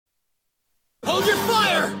Hold your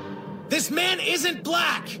fire! This man isn't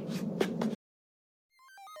black!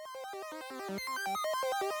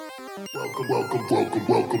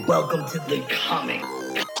 Welcome to the comic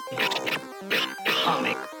zone.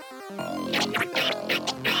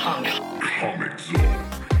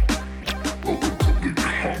 Welcome to the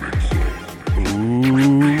comic zone.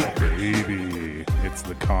 Ooh, baby. It's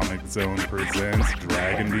the Comic Zone presents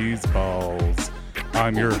Dragin, Deez, Ballz.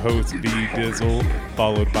 I'm your host, B. Dizzle,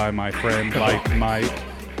 followed by my friend, Like Mike.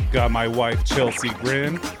 Got my wife, Chelsea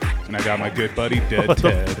Grin, and I got my good buddy, Dead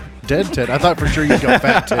Ted. Dead Ted? I thought for sure you'd go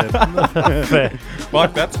Fat Ted.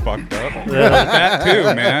 Fuck, that's fucked up. That too,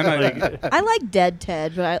 man. I like Dead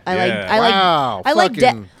Ted, but I Wow, like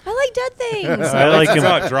dead things. I like him.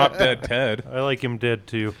 Not Drop Dead Ted. I like him dead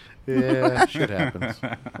too. Yeah, shit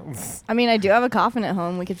happens. I mean, I do have a coffin at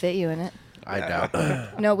home. We could fit you in it. I doubt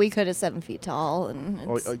that. No, we could. It's 7 feet tall, and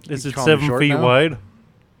it's, Is it call me 7 short feet now? wide?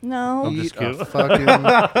 no. I'm just kidding. Fucking...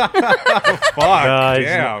 Fuck, Guys,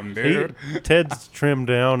 damn, dude. Ted's trimmed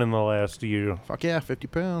down in the last year. Fuck yeah, 50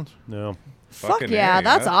 pounds. No. Fuck Fucking yeah, A,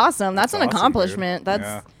 that's awesome. That's an awesome, accomplishment. dude.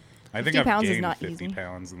 That's I think 50 I've pounds is gained not 50 easy.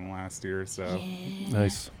 pounds in the last year, so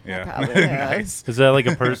Nice. yeah. probably has. Nice. Is that like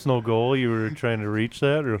a personal goal? You were trying to reach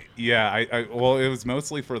that? Or Yeah, well, it was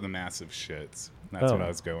mostly for the massive shits. That's Oh. what I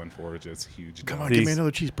was going for, just huge. Come on, dogs. give me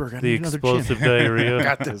another cheeseburger. I the need another explosive chin. diarrhea?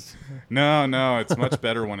 Got this. No, it's much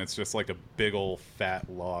better when it's just like a big old fat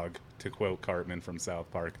log. To quote Cartman from South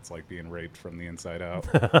Park, it's like being raped from the inside out.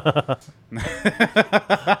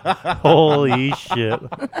 Holy shit.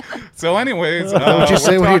 So anyways, What'd you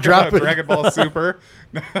say we're when you talking drop about it? Dragon Ball Super.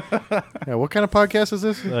 Yeah, what kind of podcast is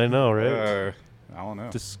this? I know, right? I don't know.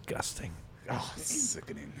 Disgusting. Oh,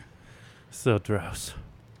 sickening. So gross.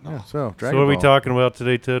 Yeah, so, So Dragon what are we Ball. talking about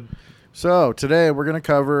today, Ted? So, today we're going to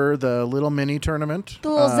cover the little mini tournament. The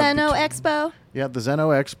little uh, Zeno bet- Expo. Yeah, the Zeno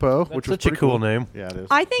Expo, That's which was such a pretty cool name. Yeah, it is.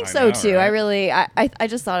 I think I so know, too. right? I really, I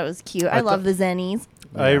just thought it was cute. I love the Zennies.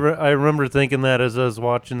 Yeah. I remember thinking that as I was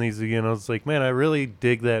watching these again. I was like, man, I really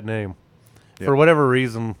dig that name. Yep. For whatever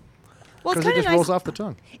reason. Well, it's Because it kind of just nice. rolls off the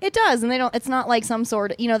tongue. It does, and they don't. It's not like some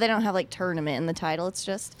sort of, they don't have like tournament in the title. It's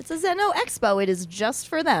a Zeno Expo. It is just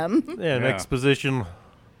for them. Yeah, an Yeah. exposition.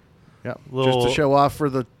 Yeah, Little- just to show off for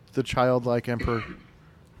the childlike emperor.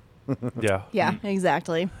 Yeah. Yeah,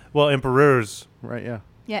 exactly. Well, emperors. Right, yeah.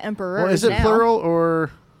 Yeah, Emperor. Well, is it now. plural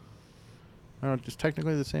or... No, just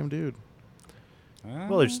technically the same dude.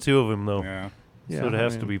 Well, there's two of them, though. Yeah. So it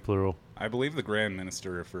has to be plural. I believe the Grand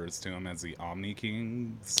Minister refers to him as the Omni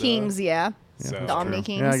King. Kings? Yeah, So, the Omni True.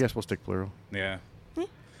 Kings. Yeah, I guess we'll stick plural. yeah.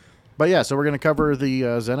 But yeah, so we're going to cover the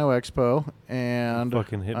Zeno Expo and...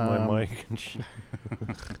 Fucking hitting my mic and shit.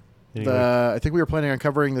 Anyway. I think we were planning on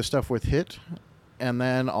covering the stuff with Hit and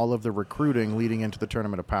then all of the recruiting leading into the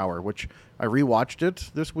Tournament of Power, which I rewatched it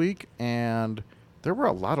this week, and there were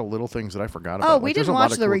a lot of little things that I forgot about. Oh, Like, we there's didn't a lot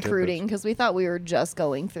watch of the cool recruiting tidbits. because we thought we were just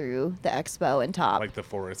going through the expo and top. Like the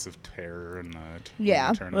Forests of Terror and the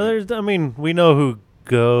Yeah. tournament. Well, we know who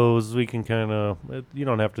goes. We can kind of... You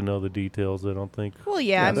don't have to know the details, I don't think. Well,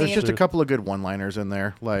 yeah, I There's mean, just a couple of good one-liners in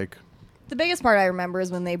there, like... the biggest part I remember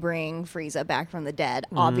is when they bring Frieza back from the dead.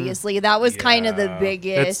 Obviously, that was kind of the Yeah.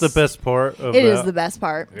 biggest. That's the best part of It that. is the best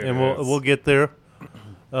part. It And is. we'll get there.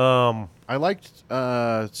 I liked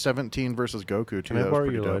 17 versus Goku, too. Can I That was borrow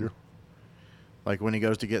pretty your dope. lighter? Like when he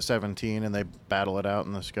goes to get 17 and they battle it out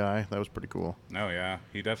in the sky. That was pretty cool. Oh, yeah.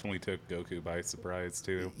 He definitely took Goku by surprise,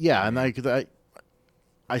 too. Yeah, and I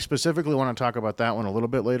specifically want to talk about that one a little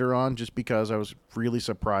bit later on, just because I was really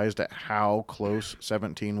surprised at how close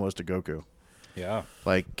 17 was to Goku. Yeah.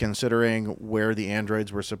 Like, considering where the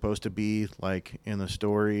androids were supposed to be, like, in the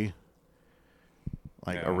story,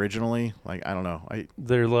 like, Yeah. originally. Like, I don't know.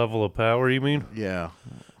 Their level of power, you mean? Yeah.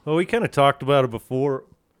 Well, we kind of talked about it before.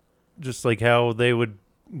 Just like how they would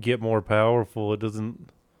get more powerful. It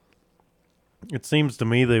seems to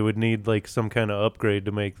me they would need like some kind of upgrade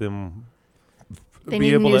to make them They be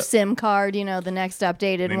need a able new to... SIM card, the next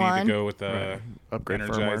updated They one. need to go with the Upgrade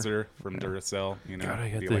Energizer from Duracell. God, I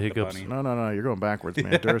got be the like hiccups. bunny. No. You're going backwards,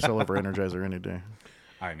 man. Duracell over Energizer any day.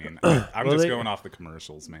 I mean, I'm Well, just they- going off the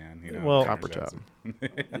commercials, man. Well- Copper top.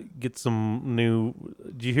 Get some new...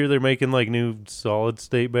 Did you hear they're making like new solid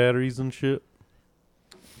state batteries and shit?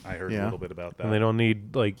 I heard Yeah. a little bit about that. And they don't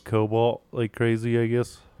need like cobalt like crazy, I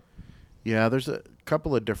guess. Yeah, there's a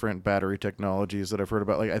couple of different battery technologies that I've heard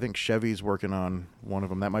about. Like, I think Chevy's working on one of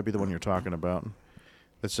them. That might be the one you're talking about.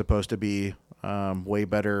 It's supposed to be way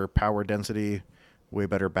better power density, way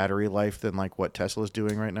better battery life than like what Tesla's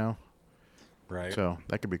doing right now. Right. So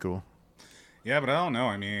that could be cool. Yeah, but I don't know.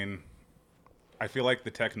 I mean, I feel like the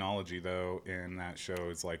technology though in that show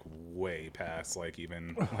is like way past like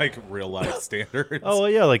even like real life standards. Oh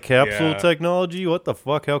yeah, like capsule Yeah. technology. What the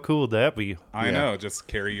fuck? How cool would that be? I know, just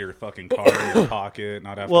carry your fucking car in your pocket,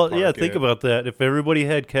 not have to Well, park yeah. Think it. about that. If everybody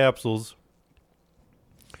had capsules,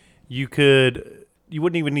 you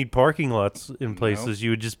wouldn't even need parking lots in places. You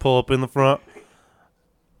would just pull up in the front,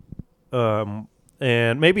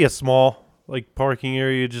 and maybe a small like parking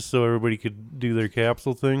area just so everybody could do their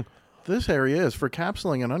capsule thing. This area is for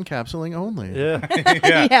capsuling and uncapsuling only. Yeah.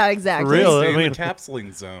 Yeah, exactly. For real. Stay I in mean- the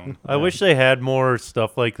capsuling zone. I wish they had more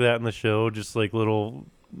stuff like that in the show, just like little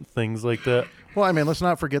things like that. Well, I mean, let's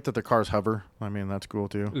not forget that the cars hover. I mean, that's cool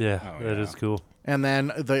too. Yeah, Oh, that yeah. is cool. And then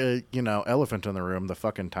the elephant in the room, the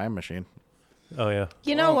fucking time machine. Oh yeah.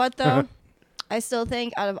 You know what, though? I still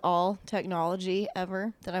think out of all technology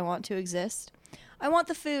ever that I want to exist, I want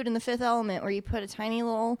the food in the Fifth Element where you put a tiny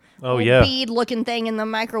little, yeah. bead-looking thing in the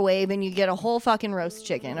microwave and you get a whole fucking roast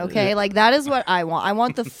chicken, okay? Like, that is what I want. I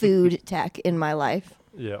want the food tech in my life.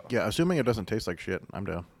 Yeah. Yeah, assuming it doesn't taste like shit, I'm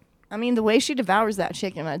down. I mean, the way she devours that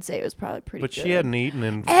chicken, I'd say it was probably pretty But good. she hadn't eaten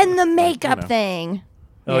in. And the makeup thing.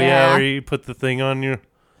 Oh yeah, where you put the thing on your.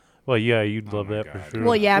 Well, yeah, you'd love my that God. for sure.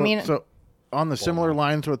 Well, yeah, I Well, mean, so on the similar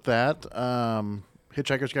lines with that,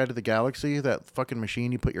 Hitchhiker's Guide to the Galaxy, that fucking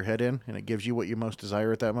machine you put your head in and it gives you what you most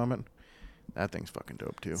desire at that moment. That thing's fucking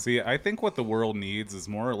dope too. See, I think what the world needs is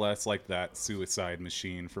more or less like that suicide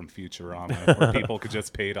machine from Futurama, where people could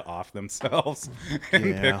just pay to off themselves and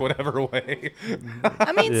Yeah. pick whatever way.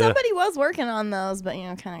 I mean, Yeah. somebody was working on those, but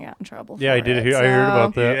kind of got in trouble. yeah, for I did it, hear. I heard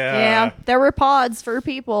about that. Yeah, there were pods for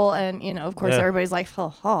people, and of course, Yeah. everybody's like, "Ha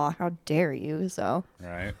ha, how dare you!" So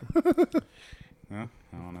Right. Huh?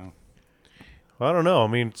 I don't know. I don't know. I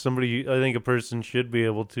mean, I think a person should be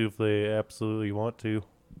able to if they absolutely want to.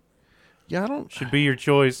 Yeah, I don't. Should be your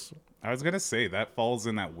choice. I was gonna say that falls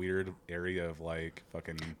in that weird area of like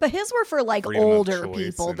fucking. But his were for like Freedom of older choice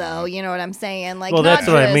people, and- though. You know what I'm saying? Like, Well, not that's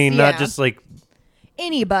what I just- mean. yeah, Not just like.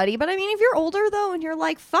 anybody. But I mean, if you're older though, and you're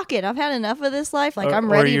like, "Fuck it, I've had enough of this life. Like, or- I'm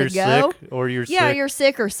or ready you're to go." Sick, or you're Yeah, sick. you're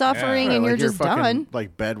sick or suffering, Yeah. and Like, you're just fucking, done.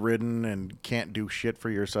 like bedridden and can't do shit for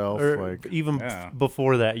yourself. Or like even Yeah.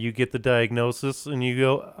 before that, you get the diagnosis and you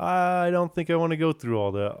go, I don't think I want to go through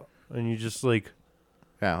all that. And you just like,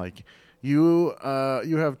 yeah, like you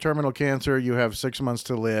have terminal cancer. You have 6 months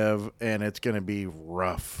to live, and it's gonna be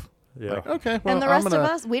rough. yeah. Like, okay, well, and the I'm rest gonna- of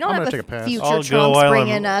us, we don't I'm have gonna a take a pass. future I'll go Trumps while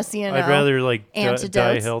bringing I'm, us, I'd rather like die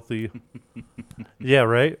antidotes. healthy. Yeah,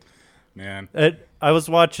 right? Man. I was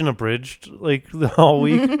watching Abridged like all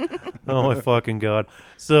week. Oh my fucking god!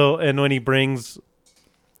 So, and when he brings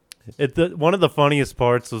it, one of the funniest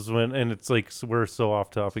parts was when, and it's like we're so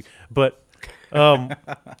off topic, but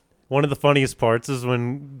one of the funniest parts is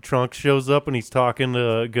when Trunks shows up and he's talking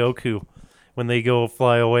to Goku when they go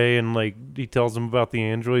fly away, and like he tells him about the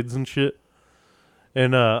androids and shit,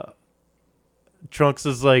 and Trunks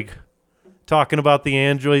is like talking about the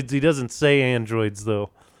androids. He doesn't say androids though.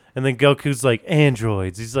 And then Goku's like,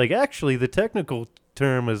 androids. He's like, actually, the technical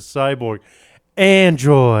term is cyborg.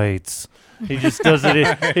 Androids. He just does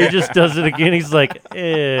it. He just does it again. He's like,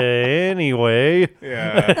 anyway,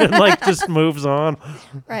 Yeah. and like just moves on.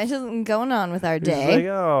 Right, just going on with our He's day.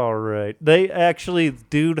 like, all right. They actually,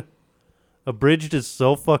 dude, Abridged is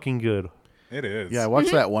so fucking good, It is. Yeah, watch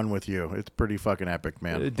that one with you. It's pretty fucking epic,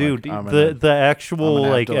 man. dude. Like, I'm the gonna- the actual I'm gonna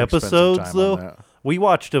have like to, spend some episodes time on though. that. We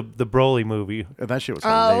watched the Broly movie. And that shit was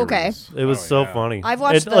Oh, okay. hilarious. It was Oh, so yeah. funny. I've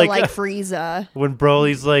watched And, the like Frieza. when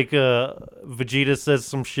Broly's like, Vegeta says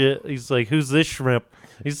some shit. He's like, "Who's this shrimp?"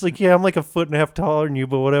 He's like, "Yeah, I'm like a foot and a half taller than you,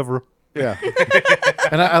 but whatever." Yeah.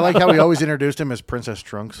 And I like how we always introduced him as Princess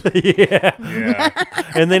Trunks. Yeah. Yeah.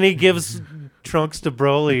 And then he gives Trunks to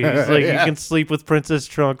Broly. He's like, "You can sleep with Princess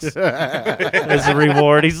Trunks as a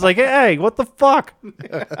reward." He's like, "Hey, what the fuck?" Dude,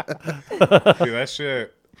 that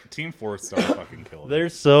shit. Team 4-Star fucking killed it. They're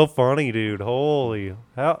so funny, dude. Holy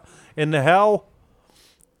how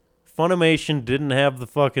Funimation didn't have the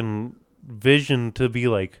fucking vision to be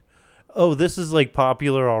like, oh, this is like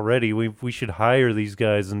popular already. We should hire these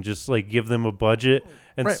guys and just like give them a budget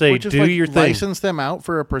and Right, say, or just, do like, your thing. license them out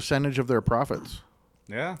for a percentage of their profits.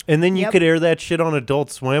 Yeah. And then you Yep. could air that shit on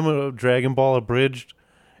Adult Swim, Dragon Ball Abridged.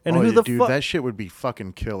 And Oh, who yeah, the dude, fuck? that shit would be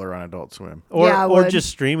fucking killer on Adult Swim. Yeah, I or would. just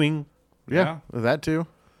streaming. Yeah, that too.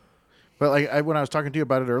 But like when I was talking to you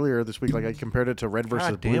about it earlier this week, like I compared it to Red versus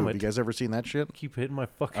God Blue. damn Have it. you guys ever seen that shit? Keep hitting my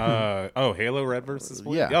fucking. Halo Red versus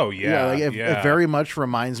Blue? Yeah. Oh, yeah. Like, yeah. it very much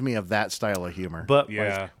reminds me of that style of humor. but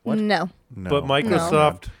Yeah. No. No. but Oh,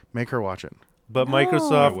 Microsoft make her watch it. But No.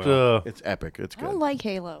 Microsoft, It's epic. It's I good. don't like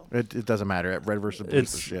Halo. It doesn't matter. Red versus blue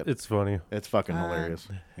is the shit. it's funny. It's fucking hilarious.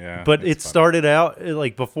 Yeah. But it's it started out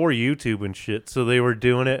like before YouTube and shit, so they were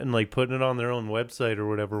doing it and like putting it on their own website or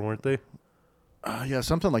whatever, weren't they? Yeah,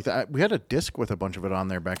 something like that. We had a disc with a bunch of it on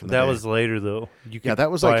there back in the day. That was later though. You could yeah, that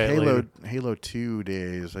was buy like it later. Halo 2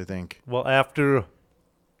 days, I think. Well, after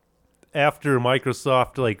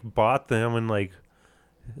Microsoft like bought them and like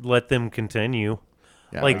let them continue,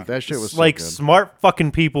 Yeah, like that shit was so like good. smart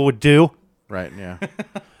fucking people would do. Right, yeah.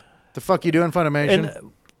 The fuck you doing, Funimation?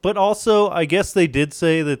 And but also, I guess they did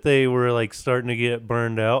say that they were like starting to get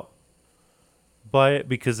burned out by it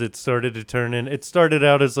because it started to turn in. It started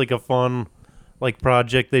out as like a fun like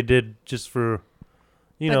project they did just for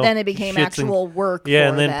you know. But then it became shits and- actual work. Yeah, for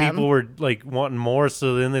and then them. people were like wanting more.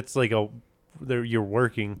 So then it's like you're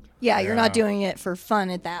working. Yeah, you're Yeah. not doing it for fun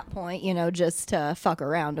at that point. You know, just to fuck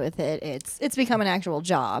around with it. It's become an actual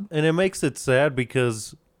job. And it makes it sad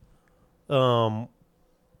because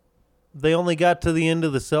they only got to the end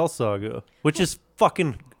of the Cell Saga, which is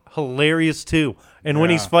fucking hilarious too. And when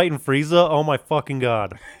he's Yeah. fighting Frieza, oh my fucking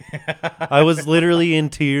god. I was literally in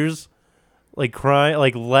tears, like crying,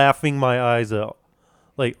 like laughing my eyes out.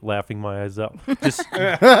 Like laughing my eyes out. Just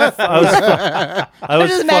I was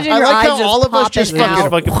Just imagine I your like eyes how just all of us popping just out.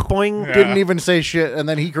 fucking boing. Yeah. Didn't even say shit, and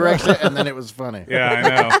then he corrects it, and then it was funny. Yeah, I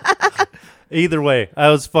know. Either way, I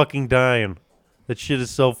was fucking dying. That shit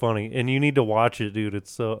is so funny, and you need to watch it, dude.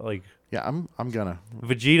 It's so like Yeah, I'm gonna.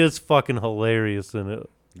 Vegeta's fucking hilarious in it.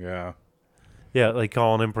 Yeah. Yeah, like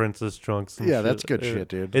calling him Princess Trunks. And Yeah, shit. that's good shit,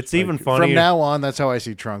 dude. It's Like, even funnier. From now on, that's how I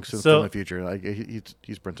see Trunks So- in the future. Like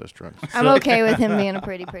he's Princess Trunks. I'm okay with him being a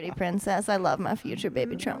pretty princess. I love my future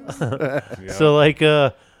baby Trunks. Yeah. So like,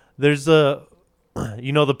 there's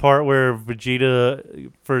you know, the part where Vegeta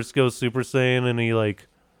first goes Super Saiyan and he like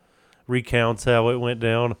recounts how it went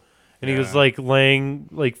down, and he was Yeah. like laying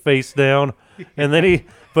like face down, and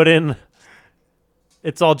then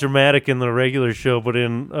it's all dramatic in the regular show, but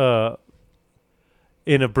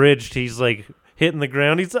in Abridged, he's like hitting the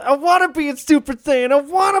ground. He's like, I want to be a Super Saiyan. I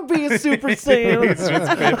want to be a Super Saiyan. He's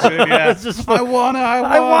just bitching, yeah. It's just I wanna.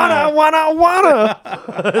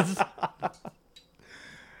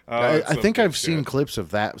 Oh, I it's some think good I've seen shit. clips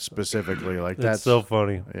of that specifically. Like That's that's so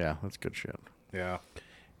funny. yeah, that's good shit. Yeah.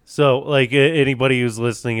 So, like, anybody who's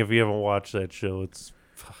listening, if you haven't watched that show, it's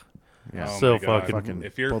Yeah. Oh so my God. fucking-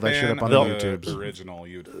 If you're pull a that shit fan up on of the the YouTubes. original,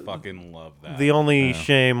 you'd fucking love that. the only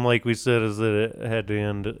shame, like we said, is that it had to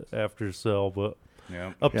end after Cell. But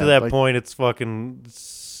yeah. up to Yeah, that like- point, it's fucking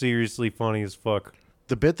seriously funny as fuck.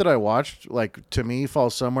 The bit that I watched, like to me,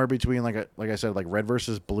 falls somewhere between like I said, like Red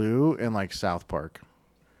versus Blue and like South Park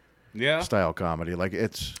Yeah. style comedy. Like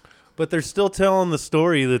it's But they're still telling the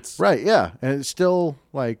story that's right, yeah, and it's still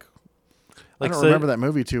like I Like, don't say- remember that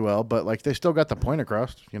movie too well, but like they still got the point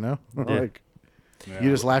across, you know. Like Yeah. you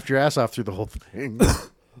just laughed your ass off through the whole thing.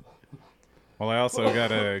 Well, I also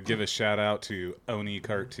gotta give a shout out to Oni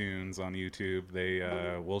Cartoons on YouTube. They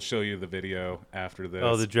will show you the video after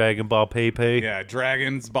this. the Dragon Ball Pei. yeah,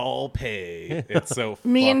 Dragon's Ball Pay. It's so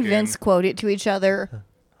Me and fucking- Vince quote it to each other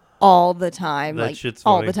all the time. That like shit's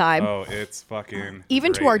all funny. the time. Oh, it's fucking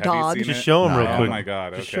Even to great. our Have you dog. seen Just it? show 'em real Oh quick. my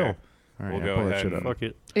god! Just Okay, show 'em. All right, we'll yeah, go pull that ahead. shit And, up. Fuck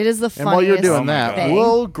it. It is the And while you're funniest doing Oh my that, thing.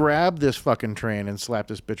 we'll grab this fucking train and slap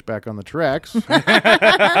this bitch back on the tracks.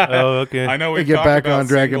 Oh, okay. I know we And get talked back about on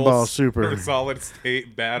Dragon singles Ball Super. or solid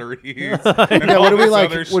state batteries. Yeah, what are we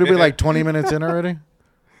like? What What are we like? 20 minutes in already?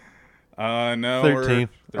 No, 13.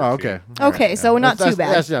 We're Oh, okay. 13. Okay, so not too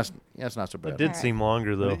bad. That's not so bad. It did seem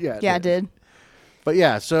longer though. Yeah, it did. But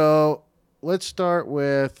yeah, so let's start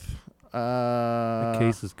with. The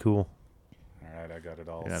case is cool. All right, I got it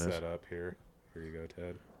all Yeah, it is. set up here. Here you go,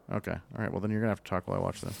 Ted. Okay. All right. Well, then you're gonna have to talk while I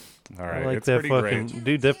watch this. All I right, like it's that pretty fucking great.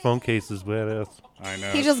 dude. That phone case is badass. I know.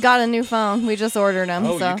 He just got a new phone. We just ordered him.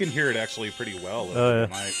 Oh, so you can hear it actually pretty well. Over Oh, yeah.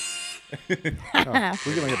 the mics.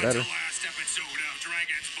 We can make it better. Last episode of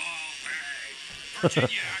Dragon's Ball Pay. Virginia.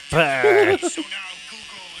 So now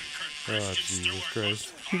Google and Oh, Christian Jesus Stewart Christ.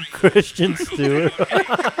 must- Christian Stewart. Yeah,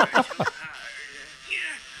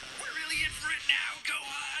 we're really in for it now. Go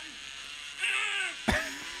on.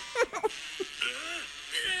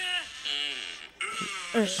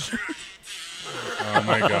 Oh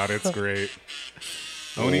my god, it's great.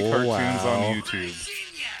 Oni Oh, Cartoons wow. on YouTube.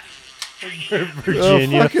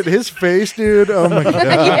 Virginia. Oh, fuck it, his face, dude. Oh my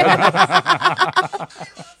god.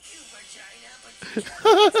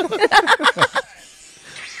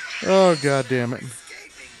 Oh god damn it.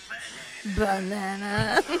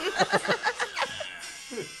 banana.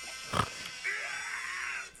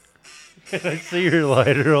 I see your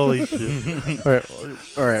lighter. Holy shit.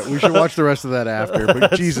 All right. We should watch the rest of that after.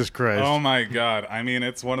 But Jesus Christ. Oh my god. I mean,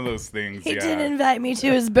 it's one of those things. He yeah. didn't invite me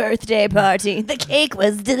to his birthday party. The cake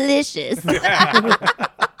was delicious.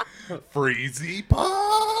 Freezy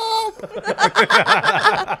Pop.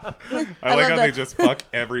 I like love how that. they just fuck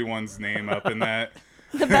everyone's name up in that.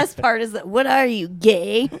 The best part is that, what are you,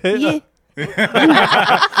 gay? Yeah.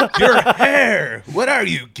 Your hair. What are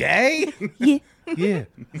you, gay? Yeah. Yeah.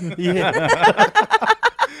 Yeah.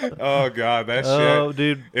 Oh god, that Oh, shit.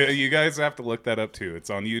 dude. You guys have to look that up too. It's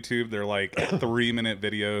on YouTube. They're like 3-minute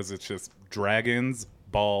videos. It's just Dragons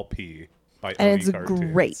Ball P by And Oni it's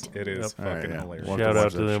Cartoons. great. It is All right, fucking yeah. hilarious. We'll Shout watch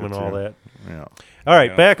out to that them shit and all too. that. Yeah. All right,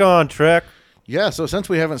 Yeah. back on track. Yeah. So since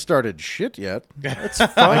we haven't started shit yet, It's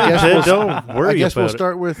fine. Don't worry I guess about we'll it.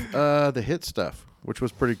 start with the hit stuff, which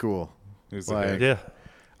was pretty cool. Who's the Like- dick? Yeah.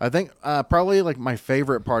 I think probably like my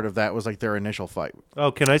favorite part of that was like their initial fight.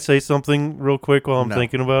 Oh, can I say something real quick while I'm No.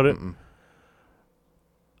 thinking about it?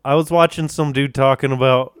 I was watching some dude talking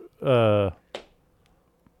about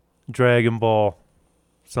Dragon Ball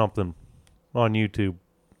something on YouTube.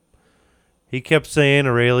 He kept saying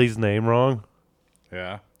Aurelie's name wrong.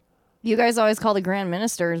 Yeah. You guys always call the Grand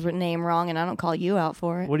Minister's name wrong, and I don't call you out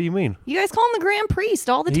for it. What do you mean? You guys call him the Grand Priest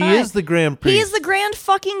all the He time. is the Grand Priest. He is the Grand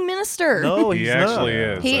fucking Minister. No, he's He actually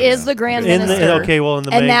not. is. He is the Grand In Minister. the, okay, well, in the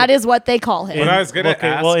and manga, that is what they call him. But I was gonna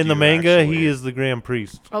ask well, in the you, manga, actually. he is the Grand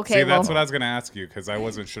Priest. Okay, See, well, that's what I was going to ask you because I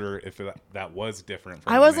wasn't sure if that was different.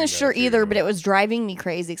 From I the wasn't manga, sure too. either, but it was driving me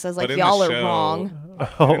crazy because I was like, But in the y'all are show- wrong.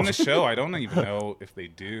 In the show, I don't even know if they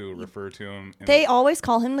do refer to him. They always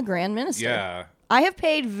call him the Grand Minister. Yeah. I have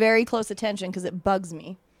paid very close attention because it bugs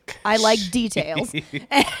me. I like details.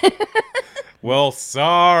 Well,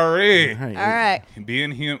 sorry. Right. All right.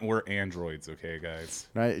 Being human, we're androids, okay, guys?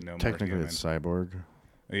 Right, No more technically, human. it's cyborg.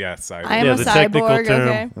 Yeah, cyber. I am Yeah, a the technical cyborg, term.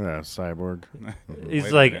 okay? Yeah, cyborg. He's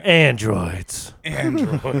Wait a like, minute. androids.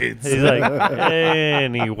 Androids. He's like,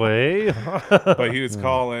 anyway. But he was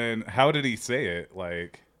calling. How did he say it?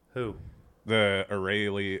 Like Who? the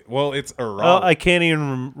Aurelie. Well, it's Oh, Aurelie. I can't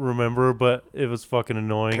even remember, but it was fucking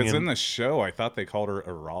annoying. Because in and- the show, I thought they called her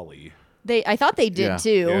Aurelie. I thought they did Yeah.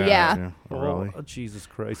 too. Yeah. Yeah. Raleigh. Oh, Jesus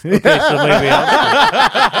Christ. Okay, so maybe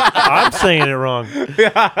I'm saying it wrong.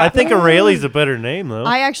 I think Aurelie's a better name, though.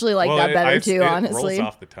 I actually like that better too, it honestly. rolls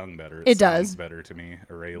off the tongue better. It sounds does. better to me,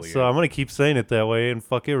 Aurelie. So I'm going to keep saying it that way and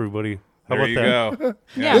fuck everybody. How there about you that? go.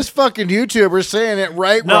 Yeah. This fucking YouTuber's saying it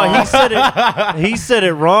right No, wrong. he said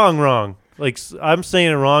it wrong. Like, I'm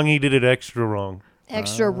saying it wrong. He did it extra wrong.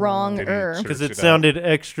 Extra wrong-er. Didn't Because Church it it sounded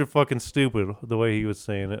extra fucking stupid the way he was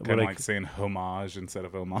saying it. Kind But of I like saying homage instead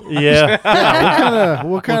of homage. yeah,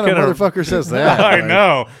 What kind kind of of- motherfucker says that? I Like,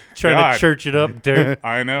 know. trying God, to church it up, Derek.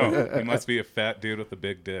 I know. He must be a fat dude with a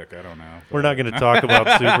big dick. I don't know. We're not going to talk about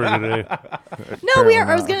Super today. No, we are.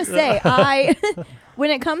 I was gonna say when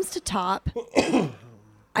it comes to Top,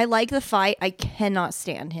 I like the fight. I cannot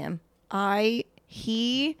stand him.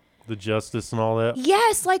 The justice and all that.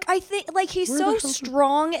 Yes, like I think like he's so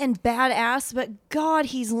strong and badass, but God,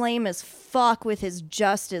 he's lame as fuck with his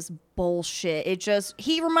justice bullshit.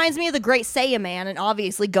 He reminds me of the Great Saiyaman, and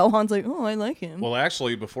obviously Gohan's like, oh, I like him. Well,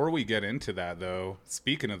 actually, before we get into that, though,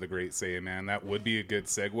 speaking of the Great Saiyaman, that would be a good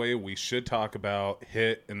segue. We should talk about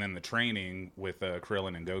Hit and then the training with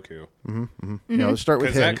Krillin and Goku. You know, let's start with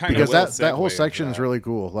 'Cause that him kinda because will that whole segue section into is that. really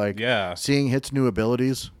cool. Like, Yeah. seeing Hit's new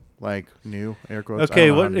abilities, like new air quotes. I Okay, don't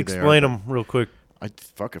know how what? many they are, Explain but them real quick.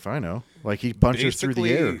 fuck if I know. Like he punches through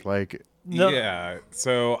the air. Basically- Like No. Yeah.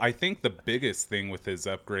 So I think the biggest thing with his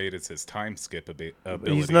upgrade is his time skip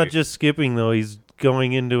ability. He's not just skipping though. He's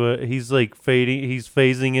going into a. He's like fading. He's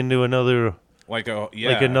phasing into another, like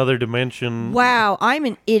another dimension. Wow, I'm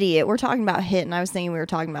an idiot. We're talking about Hit, and I was thinking we were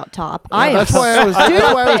talking about Top. I am that's why I was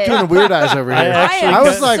doing weird eyes over here. actually I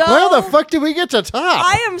was got- like, where the fuck did we get to Top?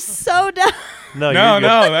 I am so dumb. No, No, you're good.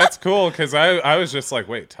 no, that's cool because I was just like,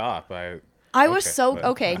 wait, Top. I was Okay, so but-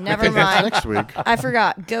 okay. Never think that's mind. next week. I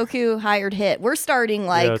forgot. Goku hired Hit. We're starting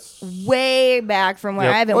like Yes. way back from where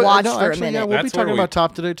Yep. I haven't Well, watched no, for actually, a minute. Yeah, we'll be That's where talking we- about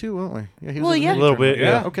Top today too, won't we? Yeah, he was Well, in the yeah. A little bit,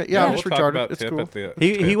 Yeah. Okay, yeah, I'm just we'll talk retarded. about It's Tip cool. at the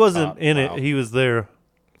He Tip wasn't Top. in it. Wow. He was there.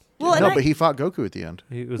 Well, No, and but he fought Goku at the end.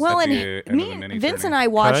 He was. well, at and the end of the me, mini Vince and tourney. I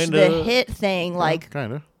watched the Kinda. Hit thing like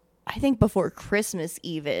Kind of. I think before Christmas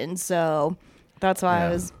even. So that's why I Yeah.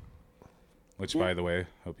 was. Which, by the way,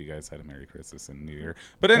 hope you guys had a Merry Christmas and New Year.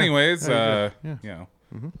 But anyways, Yeah.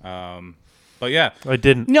 but yeah, I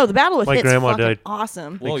didn't. No, the battle with My Hit's grandma fucking died.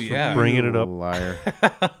 awesome. well, yeah. Bringing it up. Liar.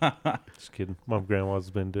 Just kidding. My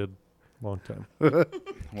grandma's been dead. long time.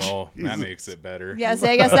 Well, that makes it better. Yeah, so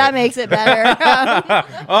I guess that makes it better.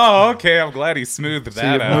 Oh, okay. I'm glad he smoothed So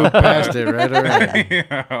that you've out. moved past it, right? All right.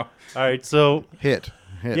 Yeah. All right, so Hit.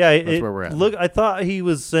 yeah, That's where we're at. Look, I thought he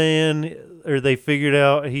was saying, or they figured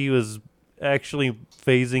out he was actually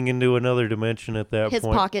phasing into another dimension at that His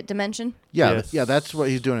point. pocket dimension. Yeah, Yes. yeah, that's what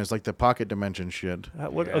he's doing. Is like the pocket dimension shit. Yeah.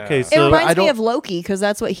 Okay, It so I reminds me don't- of Loki because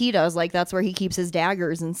that's what he does. Like that's where he keeps his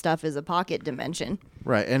daggers and stuff is a pocket dimension.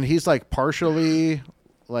 Right, and he's like partially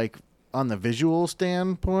like on the visual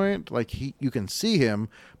standpoint, like you can see him,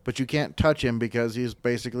 but you can't touch him because he's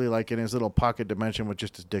basically like in his little pocket dimension with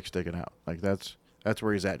just his dick sticking out. Like that's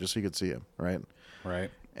where he's at, just so you could see him, right? Right.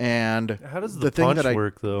 And how does the thing punch that I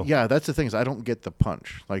work though? Yeah, that's the thing is I don't get the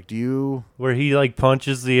punch. Like, do you? Where he like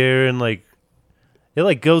punches the air and like it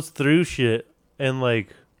like goes through shit and like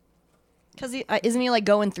Because isn't he like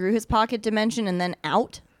going through his pocket dimension and then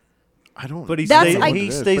out? I don't. But he That's- stays, I- he It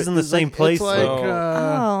is, stays but in the it's same like, place. It's like, though.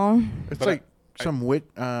 Oh, it's But like some wit.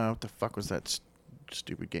 What the fuck was that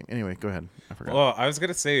stupid game? Anyway, go ahead. I forgot. Well, I was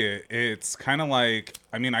gonna say it's kind of like.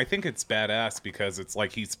 I mean, I think it's badass because it's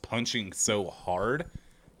like he's punching so hard,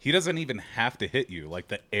 he doesn't even have to hit you. Like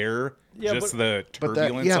the air, Yeah, just but- the But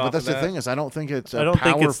turbulence. that, off but that's of the that. thing is, I don't think it's a I don't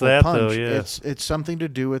powerful think it's that, punch. though, yeah. It's something to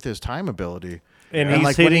do with his time ability. and And, he's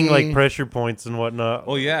like, when hitting like he- pressure points and whatnot.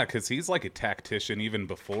 Well, yeah, because he's like a tactician even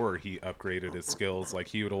before he upgraded his skills. Like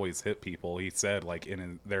he would always hit people. He said like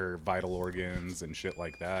in their vital organs and shit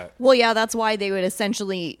like that. well, yeah, that's why they would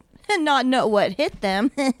essentially not know what hit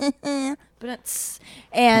them. But it's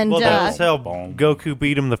and Well, that's how Boom. Goku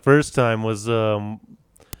beat him the first time was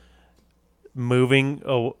moving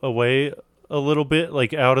away a little bit,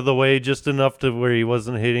 like out of the way just enough to where he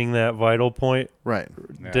wasn't hitting that vital point Right.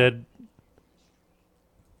 Yeah.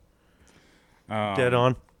 dead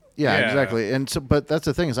on. Yeah, Yeah. exactly. And so, but that's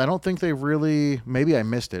the thing is, I don't think they really. Maybe I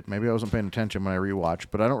missed it. Maybe I wasn't paying attention when I rewatched.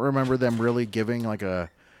 But I don't remember them really giving like a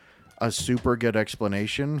super good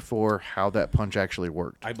explanation for how that punch actually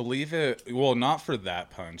worked. I believe it. Well, not for that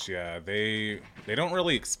punch. Yeah, they don't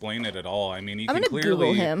really explain it at all. I mean, you I'm can gonna clearly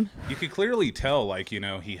Google him. You could clearly tell, like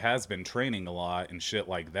he has been training a lot and shit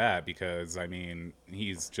like that. Because I mean,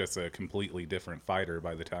 he's just a completely different fighter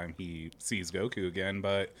by the time he sees Goku again.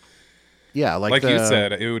 But Yeah, like you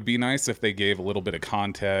said, it would be nice if they gave a little bit of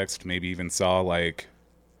context. Maybe even saw like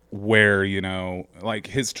where like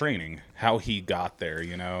his training, how he got there.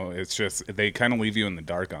 It's just they kind of leave you in the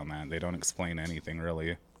dark on that. They don't explain anything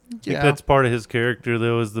really. I think Yeah, that's part of his character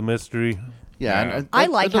though, is the mystery. yeah. Yeah. and I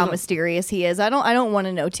that like how doesn't- mysterious he is. I don't want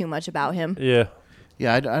to know too much about him. Yeah.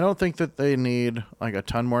 Yeah, I don't think that they need like a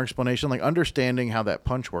ton more explanation. Like understanding how that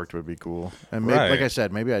punch worked would be cool. And maybe, Right. like I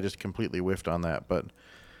said, maybe I just completely whiffed on that, but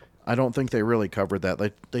I don't think they really covered that.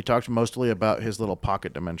 They talked mostly about his little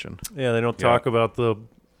pocket dimension. Yeah, they don't Yeah. talk about the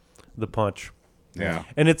punch. Yeah.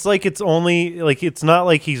 And it's like it's only like it's not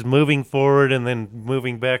like he's moving forward and then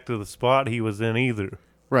moving back to the spot he was in either.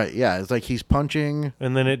 Right? Yeah, it's like he's punching,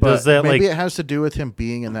 And then it but does that maybe like it has to do with him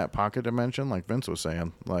being in that pocket dimension, like Vince was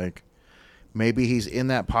saying. Like maybe he's in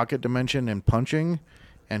that pocket dimension and punching,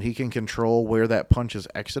 and he can control where that punch is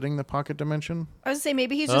exiting the pocket dimension. I was gonna say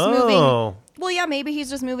maybe he's just moving. oh. Well, yeah, maybe he's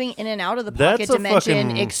just moving in and out of the That's pocket a dimension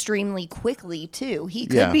fucking- extremely quickly too. He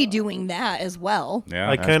could Yeah. be doing that as well. Yeah.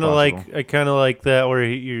 I that's kind of possible. like that where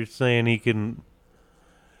you're saying he can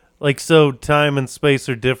like so time and space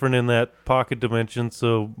are different in that pocket dimension,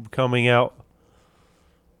 so coming out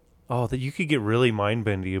that you could get really mind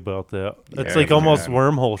bendy about that. That's Yeah, like almost man.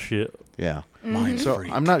 wormhole shit. Yeah. Mind So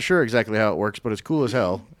freak. I'm not sure exactly how it works, but it's cool as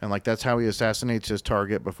hell. And like that's how he assassinates his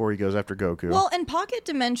target before he goes after Goku. Well, and pocket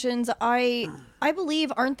dimensions, I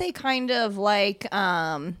believe, aren't they kind of like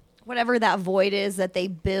whatever that void is that they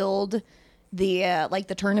build the like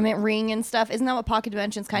the tournament ring and stuff? Isn't that what pocket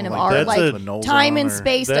dimensions kind of like are? that's Like a- The null time zone and or-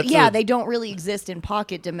 space. That's Yeah, a- they don't really exist in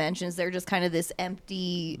pocket dimensions. They're just kind of this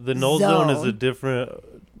empty. The null zone is a different,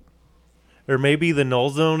 or maybe the null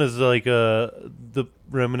zone is like the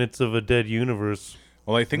remnants of a dead universe.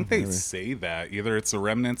 Well, I think they say that either it's the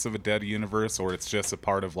remnants of a dead universe or it's just a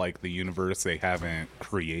part of like the universe they haven't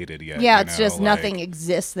created yet. Yeah, you it's know, just like- nothing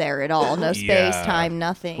exists there at all. No space, Yeah. time,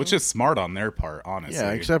 nothing. Which is smart on their part, honestly.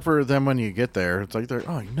 yeah, except for then when you get there, it's like they're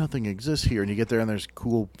nothing exists here, and you get there and there's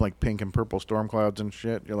cool like pink and purple storm clouds and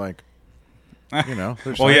shit. You're like,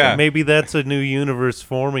 there's Well, yeah. Maybe that's a new universe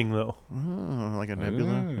forming though. like a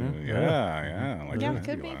nebula. Ooh, yeah. Like Yeah, a it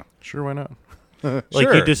could be. nebula. Sure, why not? Like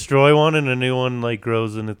Sure. you destroy one and a new one like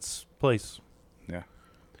grows in its place. Yeah.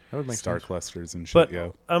 That would make Star sense. clusters and shit, But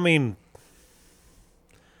yo. I mean,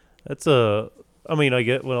 I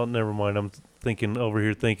get. Well, never mind. I'm thinking over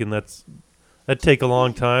here, thinking that'd take a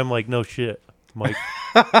long time. Like no shit. Mike.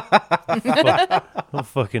 I'm a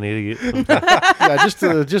fucking idiot. Yeah,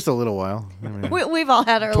 just a little while. I mean, We've all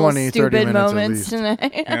had our 20, little 30 stupid minutes at moments least.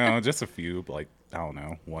 tonight. You know, just a few, like, I don't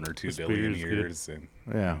know, 1 or 2 billion Spears, good. years. And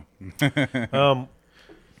yeah.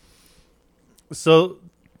 So,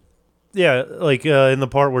 yeah, like in the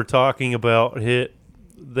part we're talking about Hit,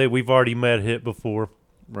 we've already met Hit before.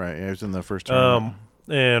 Right. Yeah, it was in the first tournament.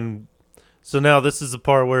 And so now this is the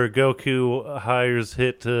part where Goku hires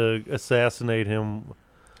Hit to assassinate him.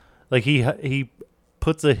 Like he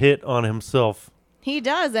puts a hit on himself. He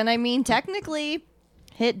does, and I mean, technically,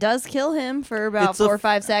 Hit does kill him for about It's 4 or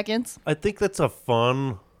 5 seconds. I think that's a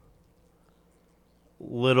fun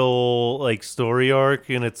little like story arc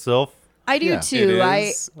in itself. I do Yeah. too. It I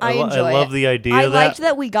is. enjoy I love it. the idea I of liked that.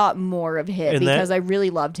 that we got more of Hit And because that- I really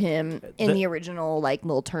loved him in that- the original like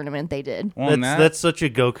little tournament they did. well, and That's such a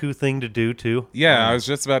Goku thing to do too. yeah, I was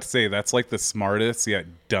just about to say that's like the smartest yet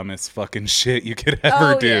dumbest fucking shit you could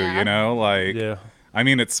ever Oh, do. yeah. You know, like, Yeah. I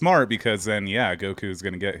mean, it's smart because then, yeah, Goku's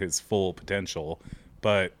gonna get his full potential,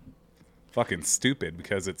 but fucking stupid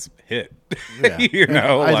because it's Hit. Yeah. You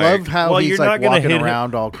know, I like, love how Well, he's you're like not gonna walking hit him.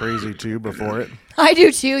 around all crazy too before it. I do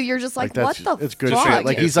too. You're just like, what that's the it's good fuck? shit.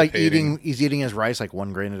 Like he's like Anticipating. he's eating his rice like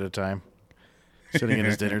 1 grain at a time, sitting at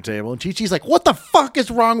his dinner table, and Chi-Chi's like, "What the fuck is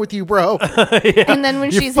wrong with you, bro?" And then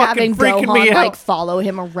when You're she's fucking having freaking me Gohan like out. follow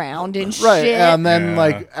him around and Right, shit. and then Yeah.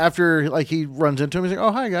 like after like he runs into him, he's like,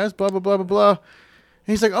 "Oh hi guys, blah blah blah blah blah." And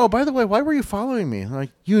he's like, "Oh, by the way, why were you following me?" I'm like,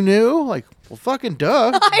 you knew? Like, well, fucking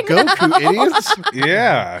duh, Goku idiots.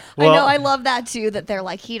 yeah. I know. Well- I love that too. That they're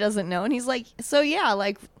like, he doesn't know, and he's like, so yeah,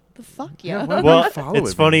 like the fuck yeah. why- Well, follow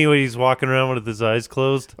it's it, funny when he's walking around with his eyes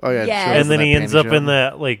closed. Oh yeah, it Yes. shows And then that he ends panty up in shop,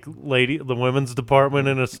 that like the women's department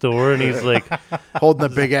in a store, and he's like, holding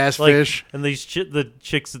the big ass like, fish. and these the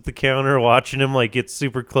chicks at the counter watching him like get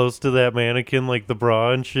super close to that mannequin, like the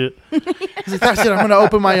bra and shit. He's like, "That's it. I'm gonna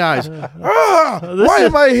open my eyes. Why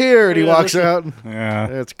am I here?" And he Yeah, walks out. Yeah.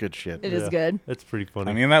 That's good shit. It is Yeah. good. It's pretty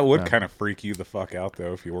funny. I mean, that would kind of freak you the fuck out,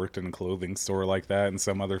 though, if you worked in a clothing store like that and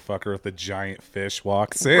some motherfucker with a giant fish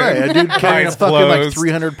walks in. Right, a dude carrying a Eyes fucking like closed.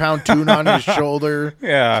 300-pound tuna on his shoulder.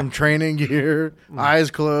 Yeah. Some training gear, eyes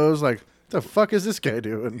closed. Like, what the fuck is this guy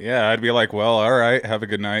doing? Yeah, I'd be like, well, all right, have a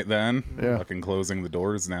good night then. Yeah. Fucking closing the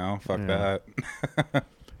doors now. Fuck that.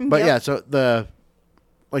 But Yep. yeah, so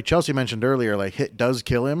like Chelsea mentioned earlier, like Hit does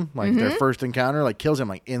kill him. Like their first encounter, like kills him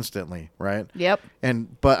like instantly, right? Yep.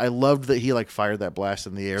 But I loved that he like fired that blast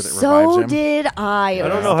in the air that revives So him. did I. I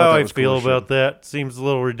don't I know thought how that I was feel cool about shit. that. Seems a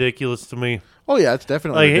little ridiculous to me. Oh yeah, it's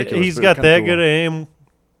definitely Like ridiculous. he's but got it's kinda that cool. good aim.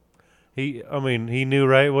 He knew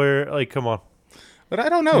right where. Like, come on. But I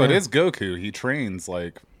don't know. It is Goku. He trains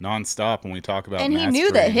like nonstop when we talk about And he knew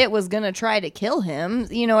that mastering. Hit was gonna try to kill him.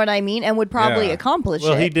 You know what I mean? And would probably Yeah. accomplish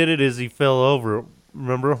Well, it. he did it as he fell over.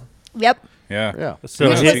 Remember? Yep. Yeah. Yeah. So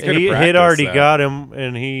Yeah, Hit he could've Hit practiced already that. got him,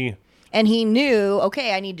 and he. And he knew,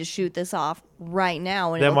 okay, I need to shoot this off right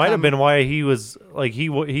now. And That it'll might have come- been why he was like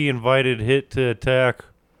he invited Hit to attack.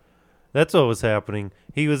 That's what was happening.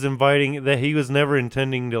 He was inviting that he was never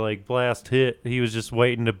intending to like blast Hit. He was just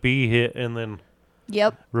waiting to be hit and then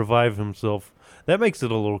Yep. revive himself. That makes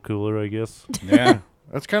it a little cooler, I guess. Yeah.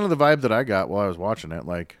 That's kind of the vibe that I got while I was watching it.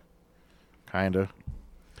 Like, kind of.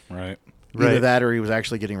 Right. Either Right. that or he was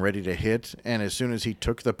actually getting ready to hit, and as soon as he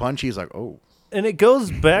took the punch, he's like, "Oh, And it goes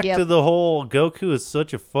back Yep. to the whole Goku is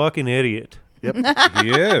such a fucking idiot. yep." He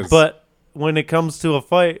is. But when it comes to a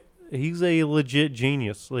fight, he's a legit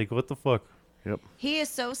genius. Like, what the fuck? He is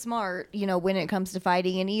so smart, you know, when it comes to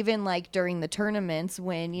fighting. And even like during the tournaments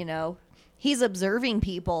when, you know, he's observing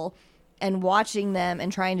people and watching them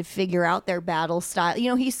and trying to figure out their battle style.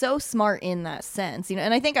 You know, he's so smart in that sense. You know,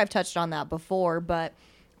 and I think I've touched on that before, but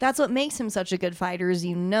that's what makes him such a good fighter is,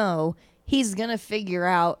 you know, he's going to figure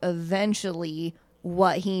out eventually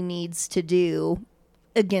what he needs to do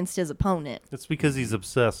against his opponent. It's because he's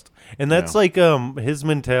obsessed. And that's Yeah. like his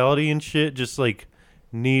mentality and shit, just like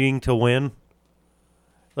needing to win.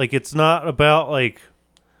 Like it's not about like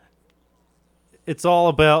it's all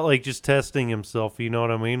about like just testing himself, you know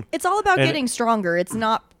what I mean? It's all about And- getting stronger. It's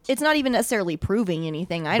not even necessarily proving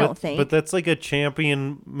anything, I don't think. But that's like a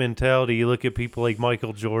champion mentality. You look at people like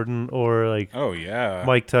Michael Jordan or like oh yeah.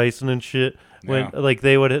 Mike Tyson and shit. When Yeah. like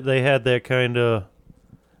they had that kind of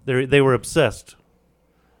they were obsessed.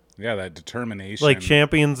 Yeah, that determination. Like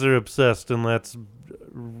champions are obsessed, and that's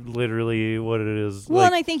literally what it is. Well, like,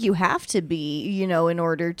 and I think you have to be, you know, in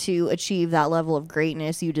order to achieve that level of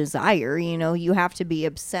greatness you desire. You know, you have to be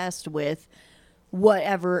obsessed with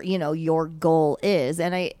whatever, you know, your goal is.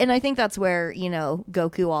 And I think that's where, you know,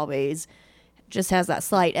 Goku always just has that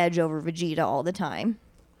slight edge over Vegeta all the time.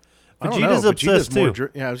 I don't know. Vegeta's obsessed more too.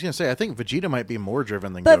 yeah, I was gonna say I think Vegeta might be more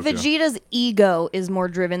driven than But Goku. Vegeta's ego is more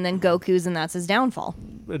driven than Goku's, and that's his downfall.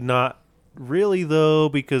 Not really though,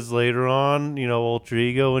 because later on, Ultra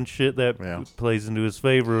Ego and shit that plays into his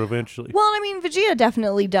favor eventually. Well, I mean, Vegeta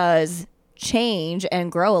definitely does change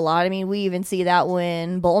and grow a lot. I mean, we even see that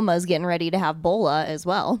when Bulma's getting ready to have Bola as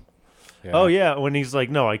well. Yeah. Oh yeah, when he's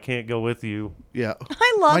like, "No, I can't go with you." Yeah,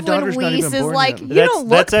 I My love when daughter's not Whis even is born like, yet. "You don't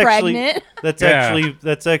look pregnant." That's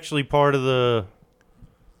actually part of the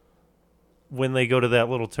when they go to that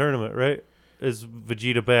little tournament, right? As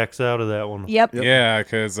Vegeta backs out of that one. Yep. Yeah,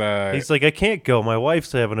 because He's like, "I can't go. My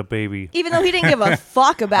wife's having a baby." Even though he didn't give a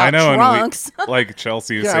fuck I about know, Trunks. and like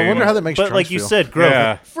Chelsea is yeah. saying, I wonder how that makes. But Trunks like you feel. said, growth.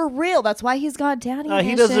 yeah, For real, that's why he's got daddy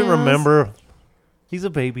He issues. doesn't remember. He's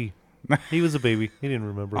a baby. He was a baby. He didn't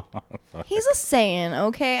remember. He's a Saiyan,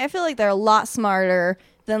 okay? I feel like they're a lot smarter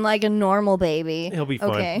than like a normal baby. He'll be fine.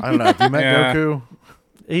 Okay. I don't know. Have you met Yeah. Goku?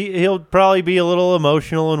 He'll probably be a little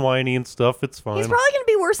emotional and whiny and stuff. It's fine. He's probably going to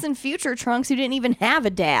be worse than future Trunks, who didn't even have a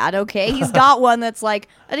dad, okay? He's got one that's like,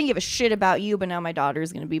 I didn't give a shit about you, but now my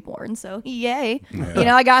daughter's going to be born, so yay.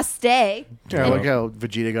 I got to stay. Yeah, I like how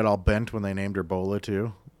Vegeta got all bent when they named her Bola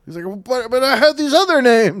too. He's like, but I had these other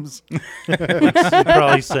names.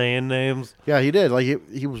 probably saying names. Yeah, he did. Like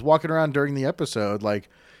he was walking around during the episode, like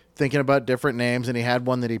thinking about different names, and he had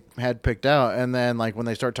one that he had picked out. And then, like when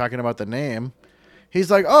they start talking about the name, he's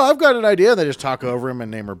like, "Oh, I've got an idea." And they just talk over him and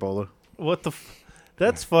name her Bola. What the?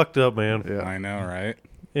 That's fucked up, man. Yeah. I know, right?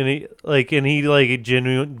 And he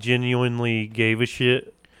genuinely gave a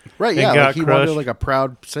shit. Right? And Yeah, got like he wanted crushed. like a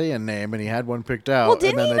proud Saiyan name, and he had one picked out. Well, and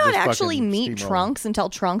didn't then he they not just actually fucking meet steamrolled. Trunks until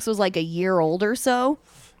Trunks was like a year old or so?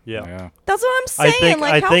 Yeah. Yeah. That's what I'm saying.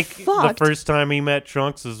 I how think fucked? the first time he met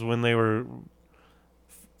Trunks is when they were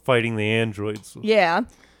fighting the androids. Yeah.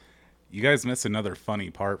 You guys miss another funny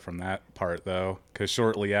part from that part, though, because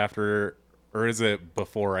shortly after, or is it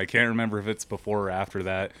before? I can't remember if it's before or after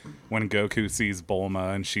that, when Goku sees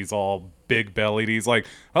Bulma and she's all big-bellied, he's like,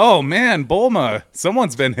 "Oh, man, Bulma,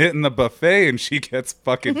 someone's been hitting the buffet," and she gets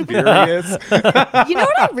fucking furious. You know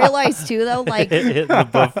what I realized too, though? Like, Hitting the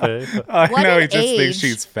buffet. I What know, an he just thinks age.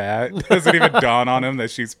 she's fat. Doesn't even dawn on him that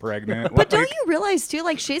she's pregnant. but don't you realize too?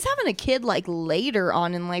 Like, she's having a kid like later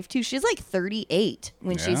on in life too. She's like 38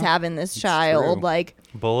 when she's Yeah, having this child. true. Like,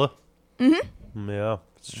 Bulla? Mm-hmm. Yeah,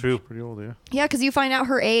 it's true. Pretty old, yeah. yeah, because you find out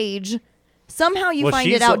her age. Somehow you Well, find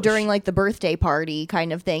she's it out a- during like the birthday party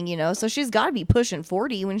kind of thing, So she's got to be pushing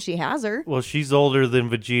 40 when she has her. Well, she's older than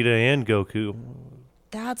Vegeta and Goku.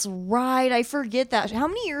 That's right. I forget that. How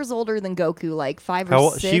many years older than Goku? Like 5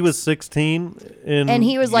 or 6? She was 16, and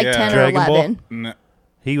he was like Yeah. 10 or Dragon Ball? 11. No,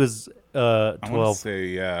 he was I want to 12. say,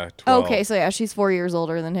 yeah, 12. Okay, so yeah, she's 4 years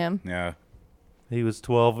older than him. Yeah. He was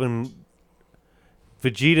 12, and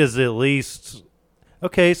Vegeta's at least...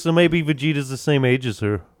 Okay, so maybe Vegeta's the same age as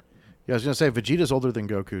her. Yeah, I was gonna say Vegeta's older than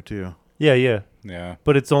Goku too. Yeah, yeah. Yeah.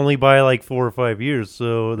 But it's only by like 4 or 5 years,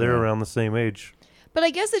 so they're Yeah. around the same age. But I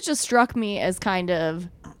guess it just struck me as kind of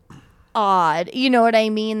odd. You know what I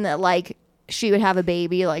mean? That like she would have a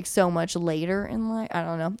baby like so much later in life. I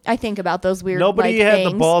don't know. I think about those weird Nobody like, had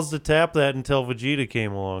things. the balls to tap that until Vegeta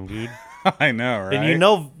came along, dude. I know, right? And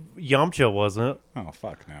Yamcha wasn't. Oh,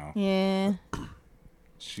 fuck no. Yeah.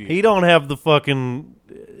 He don't have the fucking...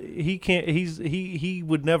 He can't... He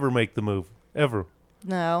would never make the move. Ever.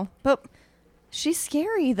 No. But she's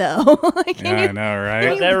scary though. Like, Yeah, I know, right?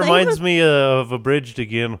 That play reminds with- me of Abridged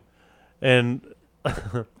again. And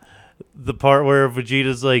the part where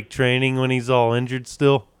Vegeta's like training when he's all injured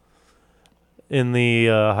still. In the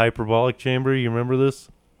hyperbolic chamber. You remember this?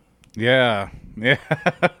 Yeah. Yeah.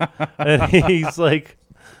 And he's like...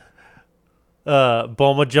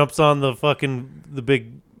 Bulma jumps on the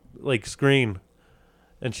big like screen.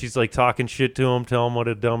 And she's like talking shit to him, telling him what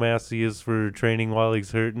a dumbass he is for training while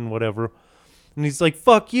he's hurting, whatever. And he's like,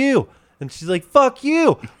 "Fuck you." And she's like, "Fuck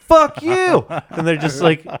you. Fuck you." And they're just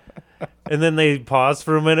like, and then they pause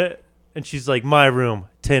for a minute. And she's like, "My room,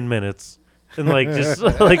 10 minutes." And like, just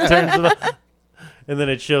like turns it on. And then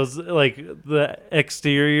it shows like the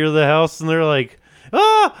exterior of the house. And they're like,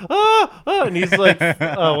 "Ah. And he's like,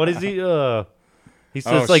 what is he? He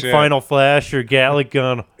says Oh, like shit. Final Flash or Gatlic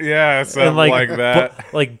Gun. Yeah, something And like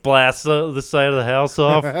that. like blasts the side of the house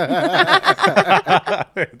off.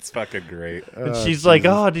 It's fucking great. And she's like,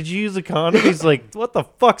 "Oh, did you use a condom?" He's like, "What the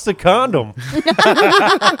fuck's a condom?"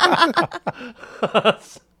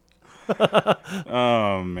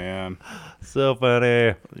 Oh, man. So funny.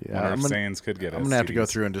 Yeah, Wonder I'm if gonna, Saiyans could get I'm gonna have to go STDs.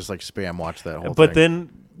 through and just like spam watch that whole But thing.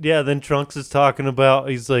 then Trunks is talking about,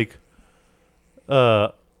 he's like,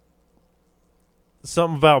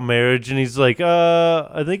 something about marriage, and he's like,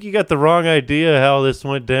 I think you got the wrong idea how this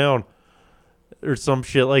went down. or some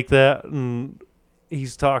shit like that, and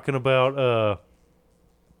he's talking about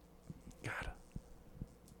God,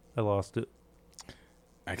 I lost it.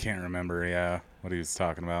 I can't remember, what he was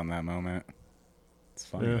talking about in that moment. It's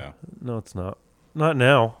funny, though. No, it's not. Not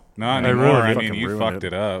now. Not I anymore. ruined I it. mean, you Fucking fucked ruined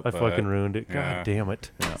it up. I but fucking ruined it. yeah. God damn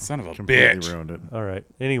it. Yeah, Son of a completely bitch. ruined it. All right.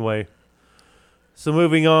 Anyway, so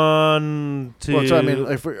moving on to. Well, so I mean,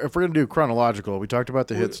 if we're gonna do chronological, we talked about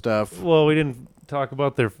the hit stuff. Well, we didn't talk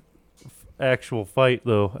about their actual fight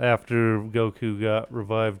though. After Goku got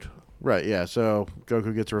revived. Right, yeah. So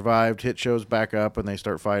Goku gets revived, Hit shows back up, and they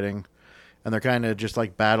start fighting. And they're kind of just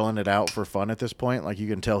like battling it out for fun at this point. Like you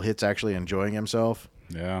can tell Hit's actually enjoying himself.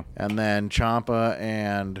 Yeah. And then Champa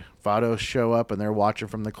and Vados show up, and they're watching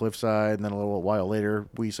from the cliffside. And then a little while later,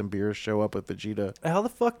 Whis and Beerus show up with Vegeta. How the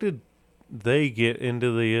fuck did they get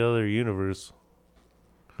into the other universe?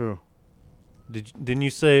 Who? Didn't you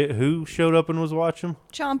say who showed up and was watching?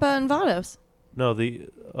 Champa and Vados. No, the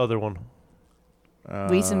other one.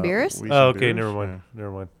 Whis and Beerus? Whis Oh, and okay, Beerus, never mind. yeah.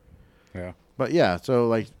 Never mind. Yeah. But yeah, so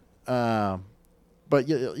like, but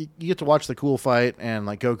you get to watch the cool fight and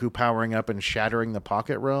like Goku powering up and shattering the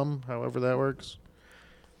pocket realm, however that works.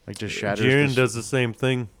 Like just shatters. Jiren does the same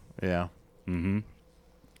thing. Yeah. Mm-hmm.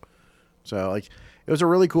 So like, it was a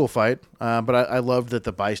really cool fight. But I loved that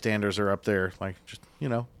the bystanders are up there, like just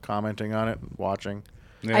commenting on it, and watching.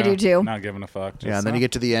 Yeah, I do too. Not giving a fuck. Yeah, and then you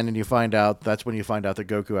get to the end and you find out that's when you find out that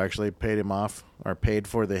Goku actually paid him off or paid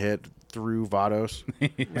for the hit through Vados,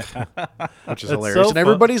 which is hilarious. so And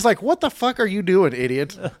everybody's like, "What the fuck are you doing,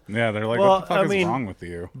 idiot?" Yeah, they're like, Well, what the fuck I is mean- wrong with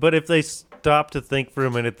you? But if they stop to think for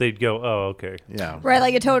a minute, they'd go, "Oh, okay." Yeah, Right,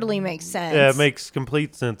 like it totally makes sense. Yeah, it makes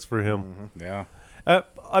complete sense for him. Mm-hmm. Yeah.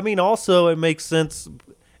 I mean, also it makes sense,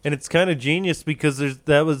 and it's kind of genius because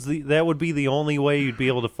that would be the only way you'd be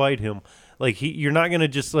able to fight him. Like you're not gonna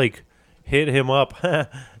just like hit him up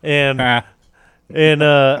and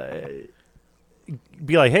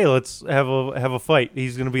be like, hey, let's have a fight.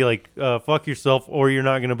 He's gonna be like, fuck yourself, or you're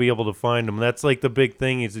not gonna be able to find him. That's like the big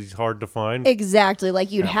thing is he's hard to find. Exactly.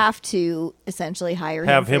 Like you'd have to essentially hire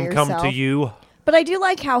Have him him for come to yourself. you. But I do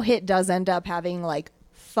like how Hit does end up having like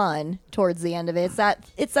fun towards the end of it.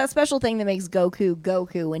 It's that special thing that makes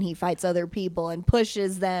Goku when he fights other people and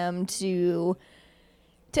pushes them to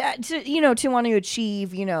want to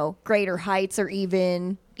achieve, greater heights or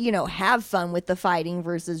even, have fun with the fighting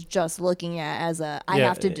versus just looking at as I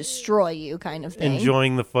have to destroy you kind of thing.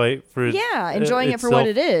 Enjoying the fight for enjoying it for what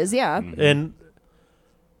it is. Yeah. And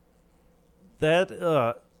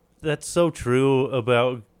that's so true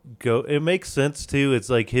about it makes sense too. It's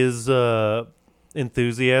like his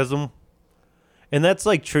enthusiasm, and that's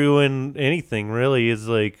like true in anything really. Is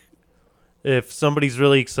like if somebody's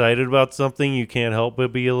really excited about something, you can't help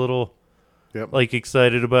but be a little like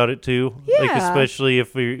excited about it too. Like Yeah. especially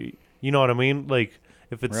if you know what I mean. Like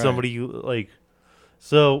if it's Right. somebody you like.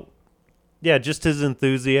 So yeah, just his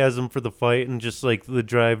enthusiasm for the fight and just like the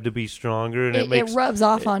drive to be stronger, and it makes it rubs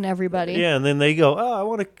off on everybody. yeah, and then they go,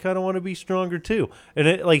 "Oh, I kind of want to be stronger too." And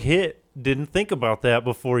it like Hit didn't think about that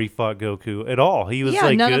before he fought Goku at all. He was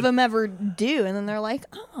like, none good. of them ever do, and then they're like,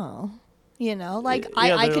 oh, like Yeah,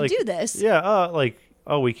 I they're could like- do this. Yeah, like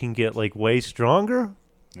we can get like way stronger.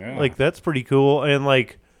 Yeah. Like that's pretty cool, and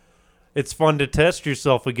like it's fun to test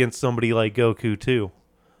yourself against somebody like Goku too.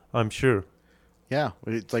 I'm sure. Yeah,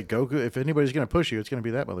 it's like Goku. If anybody's gonna push you, it's gonna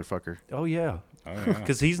be that motherfucker. Oh yeah, Oh, yeah.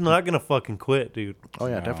 because he's not gonna fucking quit, dude. Oh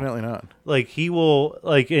yeah, No. definitely not. Like he will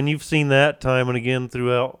like, and you've seen that time and again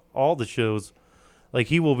throughout all the shows. Like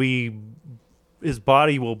his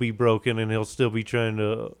body will be broken, and he'll still be trying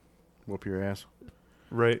to Whoop your ass.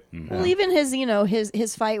 right. Well, even his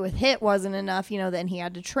his fight with Hit wasn't enough. Then he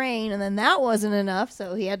had to train, and then that wasn't enough,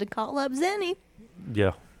 so he had to call up Zenny.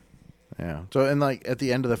 Yeah. Yeah. So and like at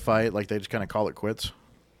the end of the fight, like they just kind of call it quits.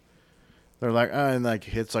 They're like, and like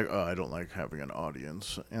Hit's like, I don't like having an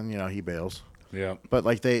audience, and he bails. Yeah. But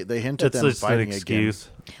like they hint at That's them just an fighting excuse.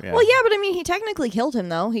 again. Yeah. Well, yeah, but I mean, he technically killed him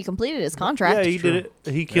though. He completed his contract. Yeah, he did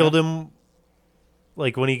it. He killed him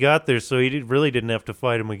like when he got there, so he really didn't have to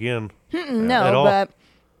fight him again. No, At all. but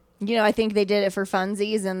I think they did it for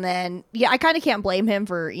funsies, and then I kind of can't blame him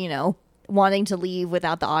for wanting to leave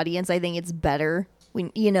without the audience. I think it's better when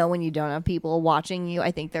when you don't have people watching you.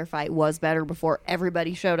 I think their fight was better before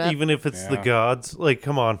everybody showed up. Even if it's the Yeah. gods, like,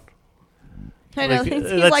 come on. I know Like, he's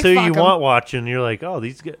that's like, who fuck you 'em. want watching. You're like, oh,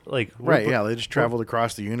 these guys, like, Right, yeah, they just traveled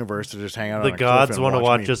across the universe to just hang out on the a cliff gods and want to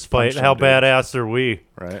watch me us fight. punch some How dude. badass are we?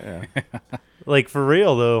 Right, yeah. Like, for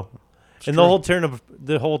real though. And true.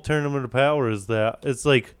 the whole tournament of power is that it's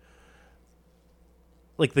like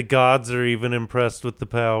the gods are even impressed with the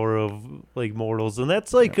power of like mortals, and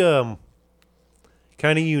that's like kind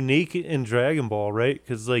kind of unique in Dragon Ball, right?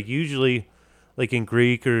 Because like usually, like in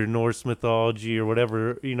Greek or Norse mythology or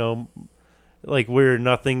whatever, like we're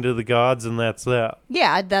nothing to the gods and that's that.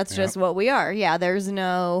 Yeah, that's just what we are. Yeah, there's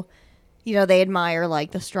no, they admire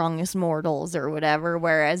like the strongest mortals or whatever.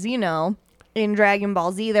 Whereas, in Dragon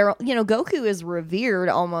Ball Z, Goku is revered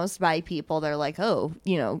almost by people. They're like, oh,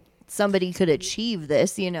 somebody could achieve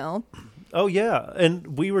this, Oh yeah,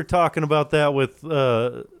 and we were talking about that with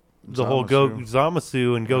the whole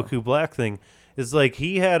Zamasu and Goku Black thing. Is like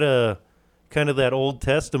he had a kind of that Old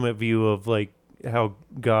Testament view of like how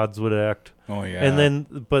gods would act. Oh yeah. And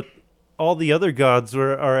then, but all the other gods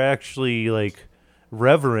are actually like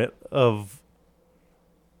reverent of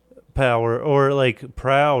power or like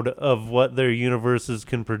proud of what their universes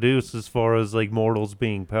can produce as far as like mortals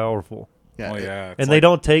being powerful. Yeah. Oh yeah. And they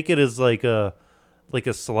don't take it as like a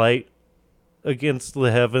slight against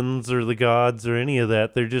the heavens or the gods or any of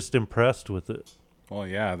that. They're just impressed with it. Well,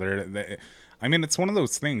 yeah. I mean, it's one of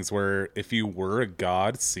those things where if you were a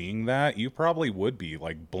god seeing that, you probably would be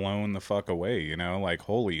like blown the fuck away. Like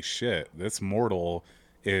holy shit, this mortal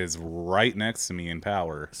is right next to me in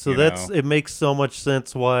power. So it makes so much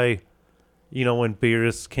sense why, when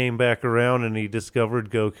Beerus came back around and he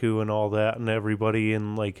discovered Goku and all that and everybody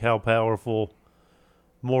and like how powerful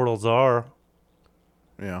mortals are.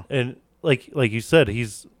 Yeah. And like you said,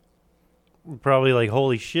 he's probably like,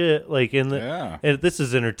 holy shit, like and this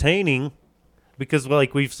is entertaining because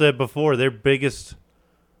like we've said before, their biggest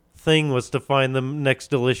thing was to find the next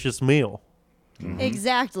delicious meal. Mm-hmm.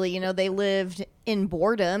 Exactly. They lived in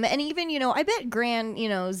boredom. And even, I bet Gran,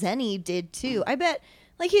 Zenny did too. I bet,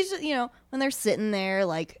 like, he's, when they're sitting there,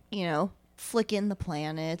 like, flicking the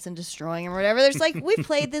planets and destroying them or whatever, there's like, we've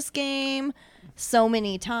played this game so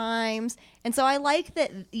many times. And so I like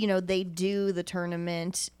that, they do the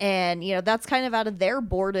tournament and, that's kind of out of their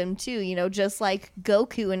boredom too, just like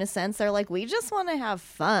Goku in a sense. They're like, we just want to have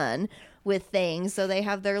fun with things. So they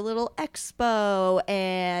have their little expo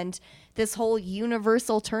and this whole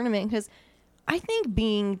universal tournament, because I think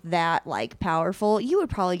being that like powerful, you would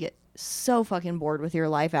probably get so fucking bored with your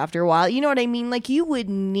life after a while. You know what I mean? Like you would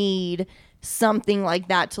need something like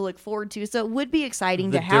that to look forward to. So it would be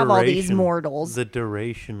exciting to have all these mortals. The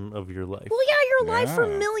duration of your life. Well, yeah, you're alive for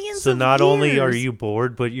millions of years. So not only are you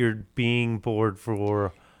bored, but you're being bored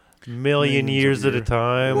for million years at a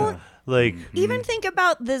time. Well, like even think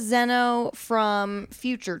about the Zeno from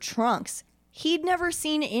Future Trunks. He'd never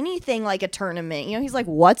seen anything like a tournament. He's like,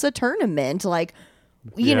 what's a tournament? Like,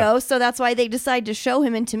 so that's why they decide to show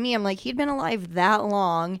him. And to me, I'm like, he'd been alive that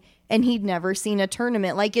long and he'd never seen a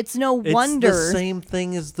tournament. Like, it's no wonder. It's the same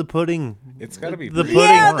thing as the pudding. It's got to be the pudding.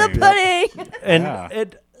 Yeah, the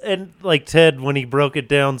pudding. And like Ted, when he broke it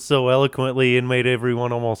down so eloquently and made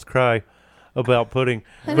everyone almost cry about pudding.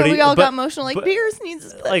 I know we all got emotional. Like, Beerus needs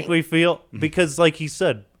his pudding. Like, we feel, because like he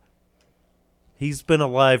said, he's been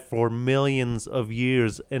alive for millions of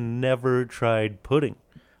years and never tried pudding.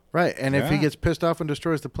 Right, and if he gets pissed off and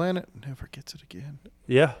destroys the planet, never gets it again.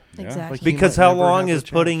 Yeah. Exactly. Like, Because how long is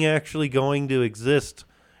pudding actually going to exist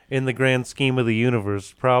in the grand scheme of the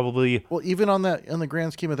universe? Probably. Well, even on the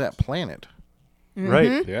grand scheme of that planet.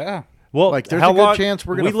 Right. Yeah. Well, Like, there's a good chance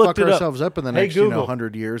we're going to fuck ourselves up in the next, Google.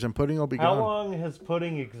 100 years, and pudding will be How gone. long has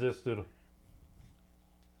pudding existed?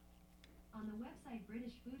 On the website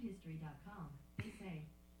BritishFoodHistory.com, they say,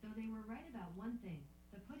 though they were right about one thing,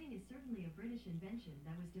 the pudding is certainly a British invention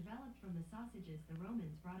that was developed from the sausages the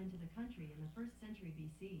Romans brought into the country in the 1st century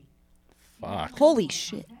BC. Fuck. Holy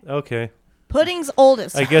shit. Okay. Pudding's old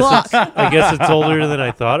as I guess fuck. I guess it's older than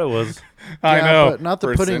I thought it was. I Yeah, know. but not the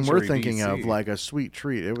First pudding we're century thinking BC. of, like a sweet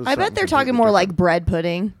treat. It was. I bet something they're talking completely more different. like bread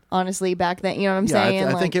pudding, honestly, back then. You know what I'm Yeah, saying?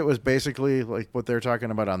 I think it was basically like what they're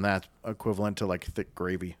talking about on that, equivalent to like thick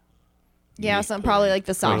gravy. yeah, some probably like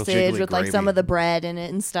the sausage jiggly with like some gravy. of the bread in it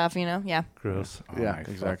and stuff, Yeah. Gross. Oh Yeah, my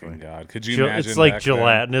exactly. fucking God. Could you imagine It's like back then?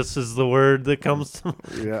 gelatinous is the word that comes to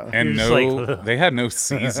Yeah. And You're just they had no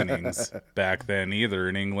seasonings back then either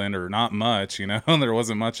in England, or not much, There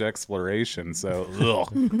wasn't much exploration, so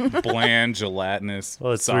bland, gelatinous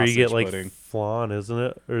Well, it's sausage where you get like pudding. flan, isn't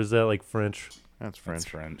it? Or is that like French? That's French, That's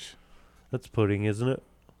French. That's pudding, isn't it?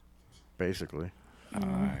 basically.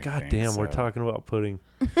 I God think damn, we're so. talking about pudding.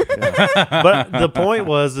 But the point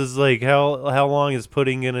is like how long is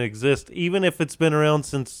pudding gonna exist? Even if it's been around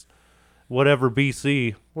since whatever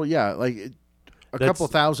BC. Well, yeah, like a couple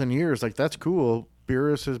thousand years, like that's cool.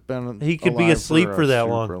 Beerus has been. He could be alive asleep for that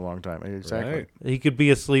long. for a long time. Exactly. Right. He could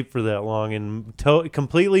be asleep for that long and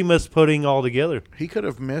completely miss pudding altogether. He could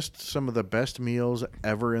have missed some of the best meals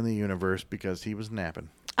ever in the universe because he was napping.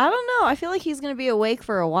 I don't know. I feel like he's going to be awake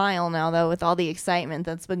for a while now, though, with all the excitement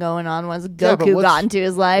that's been going on once Yeah, but Goku what's- got into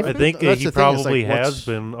his life. I think That's he the thing, is, probably like, has what's-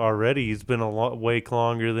 been already. He's been awake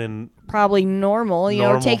longer than Probably normal,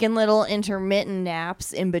 Normal. taking little intermittent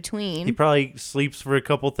naps in between. he probably sleeps for a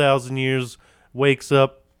couple thousand years, wakes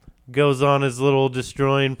up, goes on his little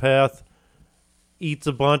destroying path, eats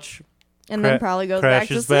a bunch, and then probably goes back to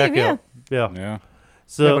crashes sleep. back out. Yeah. Yeah.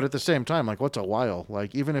 So Yeah, but at the same time, like, what's a while?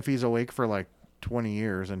 Like, even if he's awake for like 20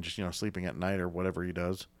 years and just sleeping at night or whatever he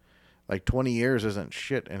does, like 20 years isn't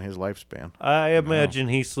shit in his lifespan. I imagine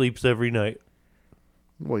he sleeps every night.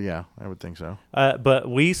 Well, yeah, I would think so. But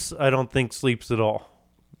Whis, I don't think sleeps at all.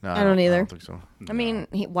 No, I don't either. I don't think so. I mean,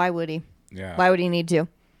 why would he? Yeah. Why would he need to?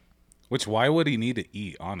 Why would he need to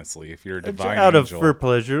eat, honestly, if you're a divine Out of angel? for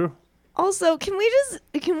pleasure. Also, can we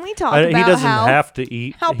talk He about doesn't how have to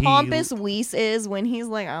eat. how He- pompous Whis is when he's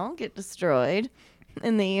like, I don't get destroyed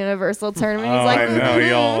in the Universal Tournament. Oh, He's like, I know. He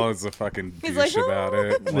 "Mhm." all is a fucking He's douche like, about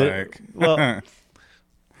it. Like, Well,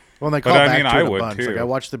 Well, and they But call I back mean, to I it a would, bunch. Like, too. I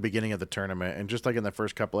watched the beginning of the tournament, and just like in the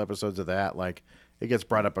first couple episodes of that, like, it gets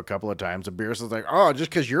brought up a couple of times. And Beerus is like, "Oh,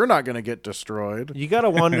 just because you're not going to get destroyed." you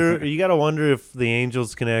gotta wonder. You gotta wonder if the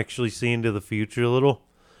angels can actually see into the future a little,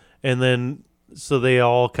 and then so they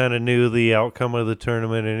all kind of knew the outcome of the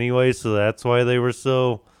tournament anyway. So that's why they were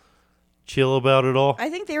so chill about it all. I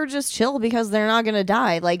think they were just chill because they're not going to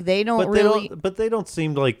die. Like, they don't But they really. don't. But they don't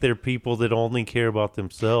seem like they're people that only care about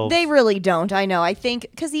themselves. They really don't. I know. I think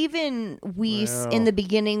because even Whis Well. in the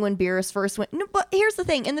beginning when Beerus first went. No, but here's the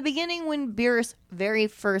thing: in the beginning when Beerus very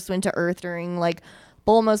first went to Earth during like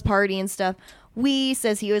Bulma's party and stuff, Whis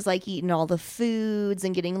says he was like eating all the foods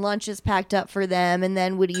and getting lunches packed up for them, and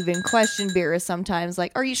then would even question Beerus sometimes,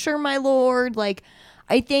 like, "Are you sure, my lord?" Like,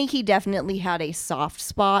 I think he definitely had a soft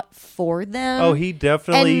spot for them. Oh, he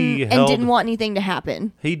definitely and held, didn't want anything to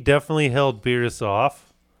happen. He definitely held Beerus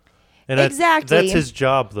off. And Exactly. That's his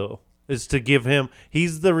job, though, is to give him.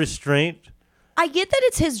 He's the restraint. I get that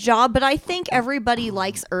it's his job, but I think everybody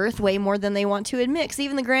likes Earth way more than they want to admit. Because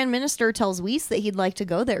even the Grand Minister tells Whis that he'd like to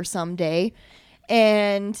go there someday.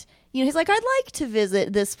 And, he's like, I'd like to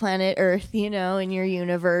visit this planet Earth, in your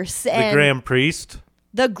universe. The And Grand Priest.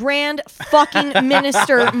 the Grand fucking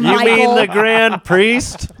Minister, You Michael. mean the Grand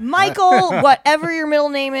Priest? Michael, whatever your middle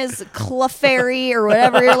name is, Clefairy, or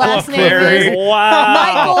whatever your last name is. Wow.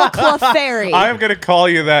 Michael Clefairy. I'm gonna call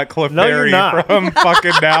you that, Clefairy, No, you're not. from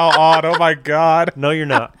fucking now on. Oh my god. No, you're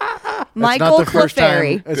not. It's Michael not the first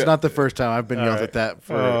Clefairy. time. It's not the first time I've been yelled right. at that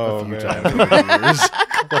for Oh, a few man. times over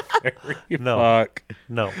the years. No. Fuck.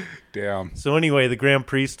 No. Damn. So anyway, the Grand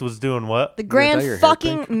Priest was doing what? The dye Grand your hair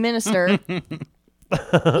fucking pink? Minister.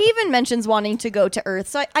 He even mentions wanting to go to Earth.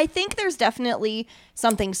 So I think there's definitely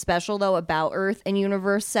something special, though, about Earth and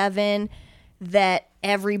Universe 7 that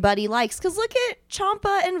everybody likes. Because look at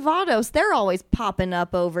Champa and Vados. They're always popping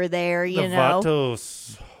up over there, The you know.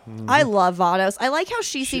 Vatos. I love Vados. I like how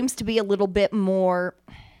she seems to be a little bit more...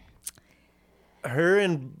 Her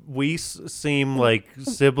and Whis seem like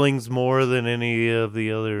siblings more than any of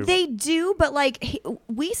the other. They do, but like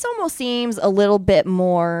Whis almost seems a little bit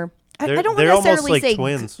more... I don't want to They're almost necessarily like say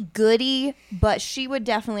twins. goody, but she would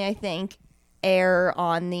definitely, I think, err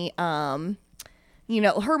on the,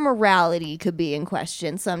 her morality could be in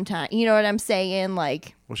question sometimes. You know what I'm saying?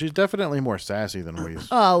 Like, Well, she's definitely more sassy than Whis.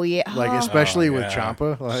 oh yeah, Like, especially Oh, with yeah.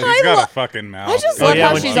 Champa. Like, She's got a fucking mouth. I just Oh, love yeah,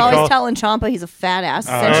 how when she's she always called- telling Champa he's a fat ass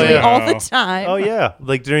essentially yeah. all the time. Oh yeah,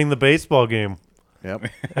 like during the baseball game, yep.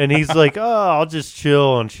 and he's like, "Oh, I'll just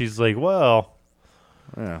chill," and she's like, "Well,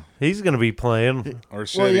 Yeah. he's gonna be playing." Or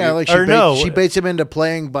shit. Well, yeah, like Or no. she baits him into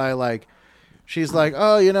playing by like, she's like,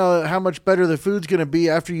 oh, how much better the food's gonna be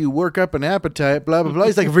after you work up an appetite. Blah blah blah.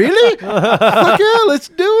 He's like, really? Fuck yeah, let's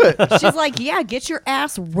do it. She's like, yeah, get your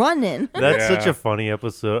ass running. That's such Yeah. a funny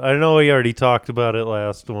episode. I know we already talked about it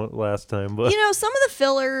last time, but Some of the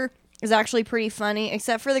filler is actually pretty funny,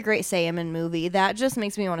 except for the Great Saiyaman movie. That just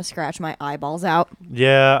makes me want to scratch my eyeballs out.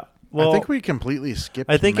 yeah. Well, I think we completely skipped.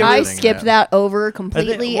 I think I mentioning skipped that over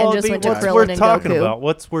completely and just went to what's Krillin worth and talking Goku. about?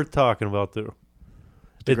 What's worth talking about though?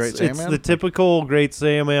 The Great It's Saiyaman? the typical Great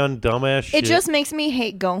Saiyaman dumbass shit. It just makes me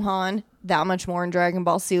hate Gohan that much more in Dragon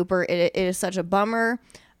Ball Super. It is such a bummer.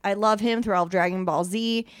 I love him through all of Dragon Ball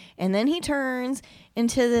Z, and then he turns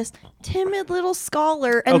into this timid little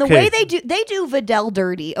scholar, and the Okay. way they do Vidal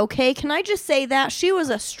dirty. Okay, can I just say that she was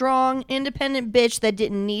a strong, independent bitch that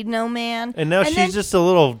didn't need no man, And now then- she's just a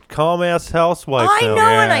little calm ass housewife. I now. know,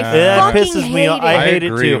 and I Yeah, that fucking pisses hate me off. it. I hate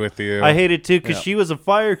agree it too. with you. I hate it too because she was a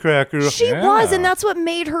firecracker. She Yeah. was, and that's what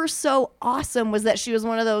made her so awesome. Was that she was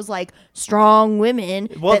one of those like strong women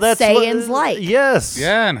that that's Saiyans what, like. Yes.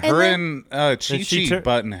 Yeah, and her then- and Chi she Chi tur-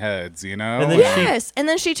 button heads, you know? And then Yes, and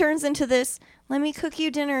then she turns into this. Let me cook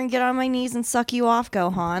you dinner and get on my knees and suck you off,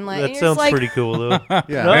 Gohan. Like, That it's sounds like, pretty cool though.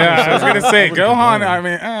 Yeah. No, Yeah, I was going to say, I Gohan, I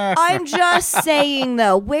mean, I'm just saying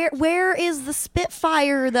though, where is the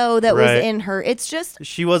Spitfire though that Right. was in her? It's just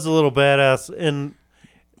She was a little badass, and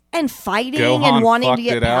fighting Gohan and wanting to fucked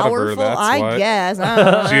get it out of her, powerful. that's I what. guess. I don't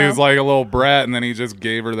know. she was like a little brat, and then he just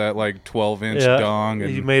gave her that like 12-inch yeah, dong.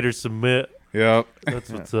 he And, made her submit. yep. That's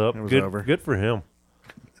what's up. it was Good, over. good for him.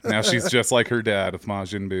 Now she's just like her dad with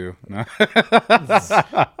Majin Buu. No.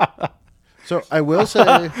 So I will say,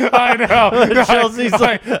 I know. Chelsea's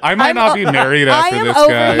like, I might I'm not o- be married I after am this, over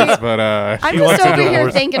guys, here. but I'm She just wants a over here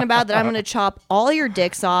divorce. thinking about that. I'm going to chop all your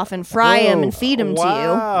dicks off and fry them and feed them to you.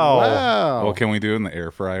 Wow. wow. well, can we do it in the air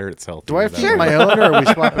fryer? It's healthy. Do I have to that eat way. my own, or are we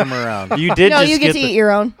swapping them around? You did No, just you get to eat your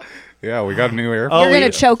own. Yeah, we got a new air Oh, fryer. You're going yeah.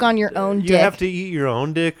 to choke on your own You dick. have to eat your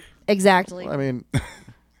own dick. Exactly. I mean,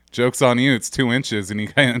 Joke's on you. It's 2 inches, and you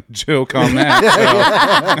can't joke on that.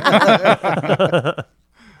 So.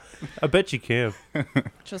 I bet you can.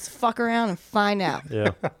 Just fuck around and find out.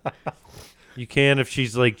 Yeah. You can if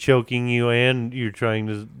she's like choking you and you're trying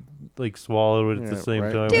to like swallow it at the Yeah, same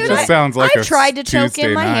right. time. Dude, just sounds like I've a tried to choke Tuesday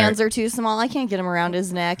him. My night. hands are too small. I can't get him around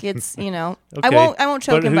his neck. It's I Okay. won't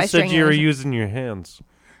choke but him who by said you were strangulation. using your hands?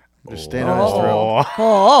 just staying on his throat.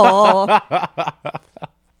 Oh, Oh,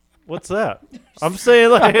 What's that? I'm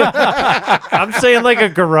saying like a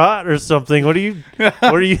garrote or something. What are you?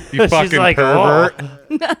 you She's fucking like, pervert. "Oh."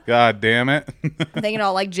 God damn it. I'm thinking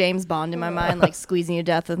all like James Bond in my mind, like squeezing you to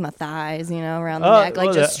death with my thighs, around the Oh, neck, like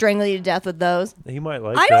well, just that- strangling you to death with those. He might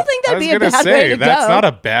like I that. don't think I that'd was be a gonna bad way say to that's go. not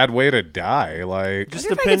a bad way to die. Like, Just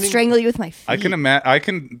What if I could depending. strangle you with my feet? I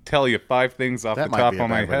can tell you 5 things off That the might top be of a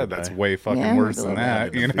my bad way to head. That's die. way fucking Yeah, worse a than little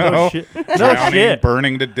that. bad. You No know, shit. No drowning, shit.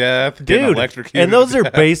 burning to death, getting Dude, electrocuted. and those to are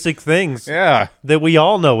death. basic things Yeah, that we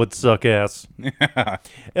all know would suck ass.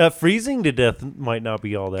 Freezing to death might not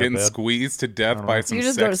be all that getting bad. squeezed to death by some You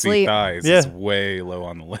just go to sexy sleep. thighs Yeah. is way low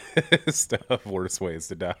on the list of worst ways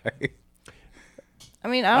to die. I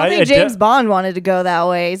mean, I don't I think James de- Bond wanted to go that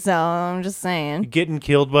way, so I'm just saying. Getting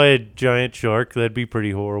killed by a giant shark, that'd be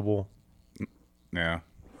pretty horrible. Yeah.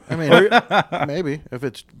 I mean, maybe if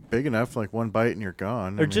it's big enough, like one bite and you're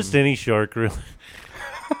gone. Or just any shark, really.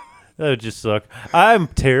 That would just suck. I'm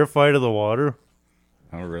terrified of the water.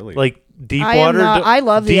 Oh, really? Like deep I am water. not. I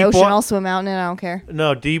love the deep ocean. wa- I'll swim out in it. I don't care.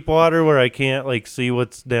 No, deep water where I can't like see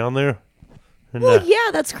what's down there. And, Well, yeah,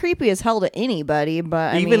 that's creepy as hell to anybody,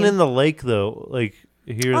 but even I mean, in the lake though, like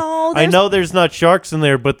here, Oh, I there's- know there's not sharks in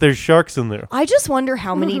there, but there's sharks in there. I just wonder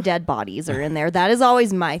how many dead bodies are in there. That is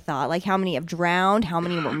always my thought. Like, how many have drowned? How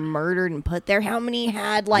many were murdered and put there? How many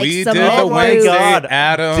had like We some? did the Oh my Wednesday god,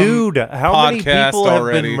 Adam dude! How many podcast people have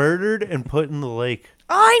already. been murdered and put in the lake?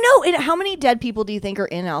 I know. And how many dead people do you think are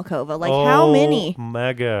in Alcova? Like, how many? Oh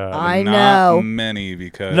my god! I Not know. many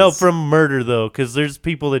because No, from murder though, because there's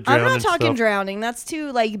people that drown. I'm not and talking stuff. drowning. That's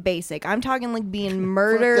too like basic. I'm talking like being Fuck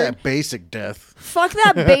murdered. that basic death. Fuck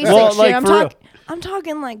that basic Well, shit. like, I'm for real. talking. I'm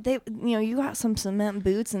talking like they, you got some cement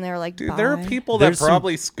boots and they're like, Dude, there are bye. people that There's some-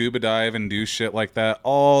 probably scuba dive and do shit like that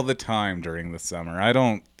all the time during the summer. I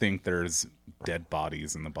don't think there's dead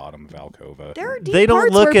bodies in the bottom of Alcova. There are deep They don't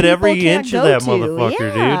parts look where at every people can't inch of go that to.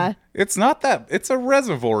 motherfucker, Yeah. dude. It's not that. It's a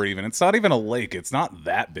reservoir. Even it's not even a lake. It's not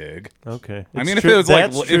that big. Okay. I It's mean, if true- it was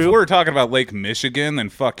like that's if true. we're talking about Lake Michigan, then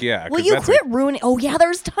fuck yeah. 'cause Will you that's quit ruining? Oh yeah,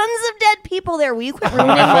 there's tons of dead people there. Will you quit ruining?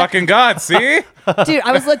 my fucking god! See, Dude,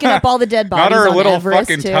 I was looking up all the dead not bodies our on little Everest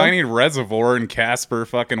fucking too. tiny reservoir in Casper,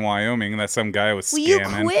 fucking Wyoming that some guy was Will you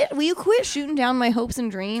scamming. quit? Will you quit shooting down my hopes and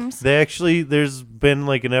dreams? They actually, there's been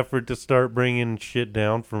like an effort to start bringing shit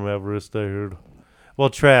down from Everest. I heard. Well,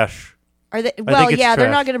 trash. Are they? think Well, it's yeah, they're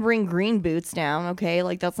trash. not going to bring green boots down. Okay,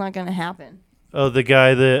 like that's not going to happen. Oh, the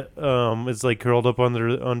guy that is like curled up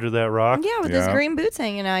under that rock. Yeah, with his Yeah. green boots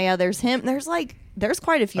hanging out. Yeah, there's him. There's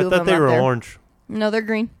quite a few I of thought them they up were there. orange. No, they're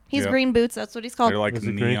green. He's Yeah. green boots. That's what he's called. They're like Is it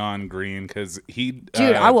green? neon green because he.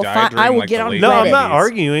 Dude, I will died I during, will like, get the on late No, I'm Reddit. not 80s.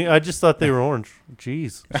 arguing. I just thought they were orange.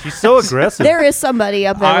 Jeez, she's so aggressive. There is somebody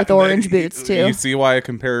up there with orange boots too. You see why I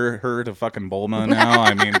compare her to fucking Bulma now?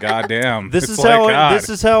 I mean, goddamn. This It's is like, how God. this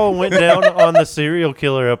is how it went down on the serial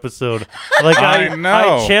killer episode. Like I know.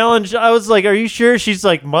 I challenged. I was like, "Are you sure?" She's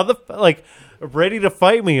like, "Mother." Like ready to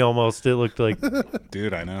fight me almost, it looked like.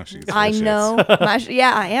 Dude, I know she's. I vicious. know.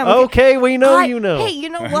 Yeah, I am. Okay, we know you know. Hey, you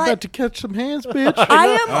know I'm what? about to catch some hands, bitch. I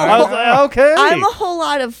am. I was like, okay. I'm a whole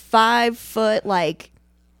lot of 5 foot, like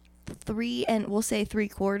 3 and we'll say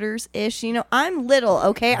 3/4 ish. You know, I'm little.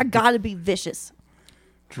 Okay, I gotta be vicious.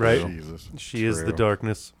 right. Jesus. She is the True.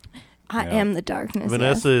 darkness. I Yeah. am the darkness.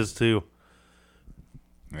 Vanessa is too.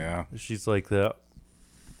 Yeah. She's like that.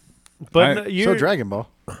 But you So Dragon Ball.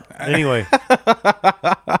 anyway.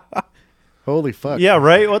 Holy fuck. Yeah,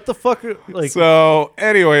 right. What the fuck? Like, So,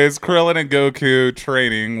 anyways, Krillin and Goku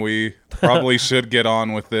training. We probably should get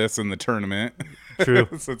on with this in the tournament. True.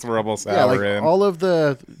 Since we're almost Yeah, hour like in. all of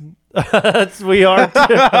the we are. Too.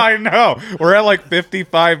 I know. We're at like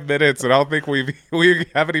 55 minutes, and I don't think we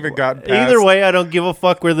haven't even gotten past. Either way, I don't give a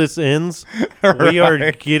fuck where this ends. We are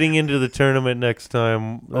Right. getting into the tournament next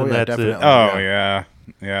time, Oh, and yeah, that's definitely. it. Oh yeah.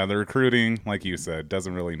 Yeah, the recruiting, like you said,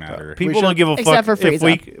 doesn't really matter. People don't give a Except fuck for if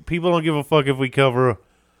we. Frieza. People don't give a fuck if we cover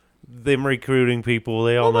them recruiting people.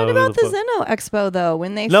 They all Well, know. what who about the the fuck. Zeno Expo though?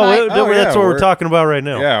 When they No, fight that's what we're talking about right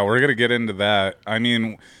now. Yeah, we're gonna get into that. I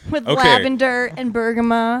mean, with okay. lavender and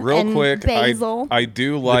bergamot Real and quick, basil. I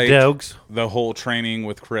do The like dogs. the whole training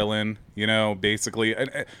with Krillin. You know, basically,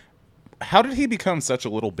 how did he become such a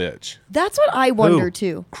little bitch? That's what I wonder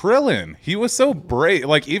too. Krillin, he was so brave.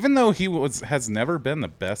 Like, even though he has never been the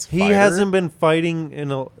best He fighter, hasn't been fighting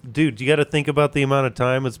in a dude. You got to think about the amount of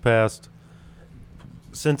time has passed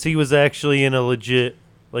since he was actually in a legit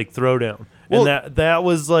like throwdown, Well- and that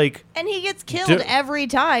was like. And he gets killed Dude. every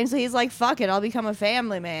time, so he's like, "Fuck it, I'll become a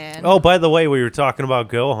family man." Oh, by the way, we were talking about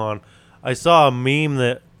Gohan. I saw a meme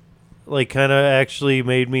that like kind of actually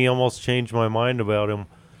made me almost change my mind about him,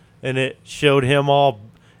 and it showed him all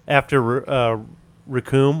after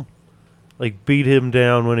Raccoon like beat him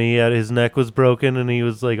down when he had his neck was broken and he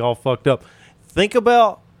was like all fucked up. Think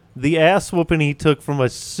about the ass whooping he took from a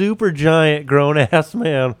super giant grown ass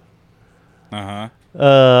man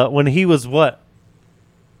when he was what,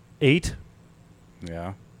 8?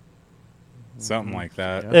 Yeah, something like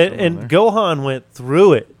that. Yeah. And Gohan went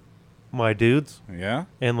through it, my dudes Yeah.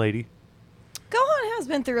 and lady. Gohan has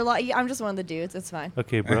been through a lot. Yeah, I'm just one of the dudes. It's fine.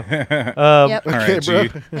 Okay, bro. Yep. All Okay, right, bro.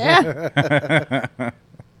 G. Yeah.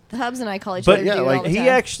 The Hubs and I call each But other yeah, dude like, all the He time.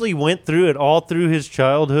 actually went through it all through his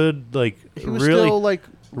childhood, like He was really, still like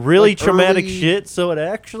really like traumatic early- shit. So it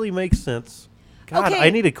actually makes sense. God, Okay, I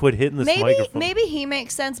need to quit hitting this microphone. Maybe he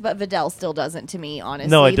makes sense, but Videl still doesn't to me.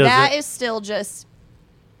 Honestly, No, it that doesn't. is still just.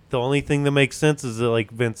 The only thing that makes sense is that,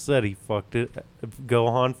 like Vince said, he fucked it.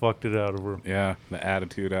 Gohan fucked it out of her. Yeah, the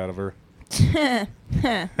attitude out of her.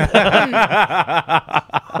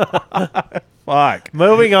 Fuck.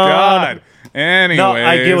 Moving on. God. Anyways. No,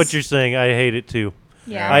 I get what you're saying. I hate it too.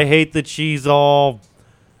 Yeah. I hate that she's all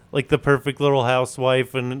like the perfect little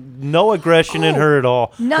housewife and no aggression in Oh, her at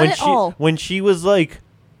all. none when at she, all. When she was like,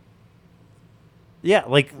 yeah,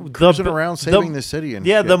 like cruising around saving the city and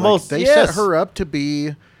yeah, shit. the Like, most. They yes. set her up to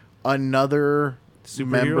be another Superhero?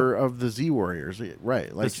 member of the Z Warriors,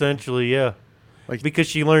 right? Like, Essentially, yeah. like Because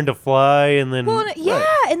she learned to fly and then. Well, yeah,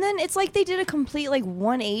 and then it's like they did a complete like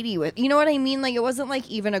 180 with, you know what I mean? Like it wasn't like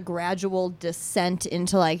even a gradual descent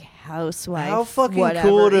into like housewife. how fucking whatever,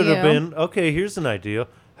 cool would it you have know? been? Okay, here's an idea.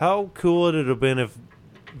 How cool would it have been if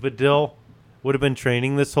Videl would have been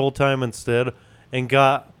training this whole time instead and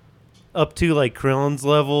got up to like Krillin's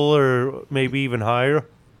level or maybe even higher?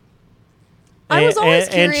 I was always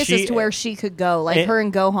And curious she- as to where she could go, like and- her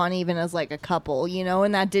and Gohan even as like a couple, you know,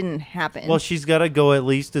 and that didn't happen. Well, she's got to go at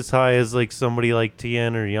least as high as like somebody like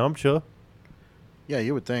Tien or Yamcha. yeah,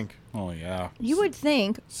 you would think. Oh, yeah. you would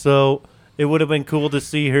think. So it would have been cool to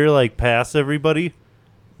see her like pass everybody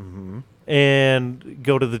and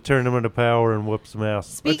go to the Tournament of Power and whoop some ass.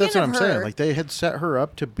 Speaking But that's what of I'm her, saying. Like they had set her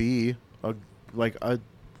up to be a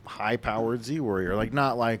high-powered Z Warrior, like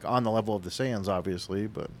not like on the level of the Saiyans, obviously,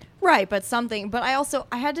 but right, but something. But I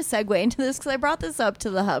had to segue into this because I brought this up to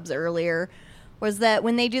the Hubs earlier. Was that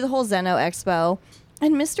when they do the whole Zeno Expo,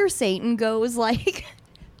 and Mr. Satan goes like,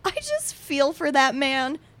 I just feel for that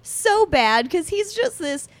man so bad because he's just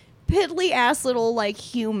this piddly ass little like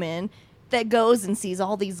human that goes and sees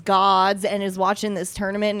all these gods and is watching this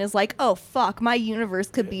tournament and is like, oh fuck, my universe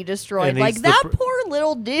could be destroyed. And Like he's the that pr- poor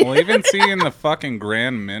little dude. Well, even seeing the fucking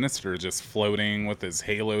Grand Minister just floating with his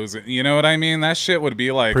halos, you know what I mean? That shit would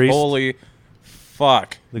be like, Priest? holy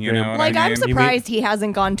fuck. The You Grand- know what Like I I'm mean? surprised he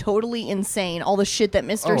hasn't gone totally insane. All the shit that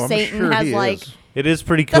Mr. oh, I'm Satan sure has he like. is. It is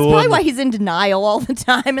pretty That's cool. probably and- why he's in denial all the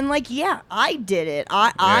time and like, yeah, I did it.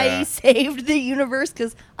 I Yeah. saved the universe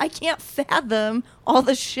because I can't fathom all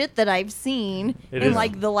the shit that I've seen It in is.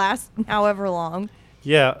 like the last however long.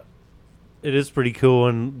 Yeah, it is pretty cool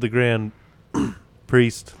in the grand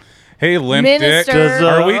Priest. Hey, limp Minister. dick.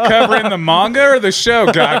 Are we covering the manga or the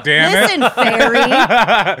show? God damn it. Listen,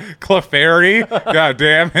 fairy. Clefairy. God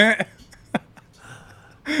damn it.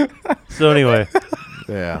 So anyway,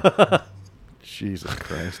 Yeah. Jesus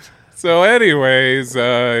Christ. So, anyways,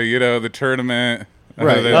 the tournament.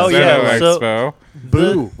 Right. The Oh, Zeno yeah, so- Expo.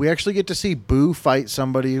 Boo. We actually get to see Boo fight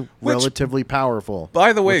somebody relatively powerful.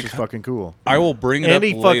 By the way, which is fucking cool. I will bring it and up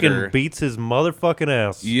he later. fucking beats his motherfucking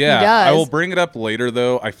ass. Yeah, He does. I will bring it up later,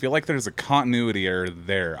 though. I feel like there's a continuity error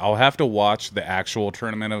there. I'll have to watch the actual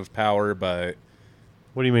Tournament of Power, but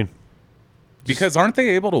What do you mean? because are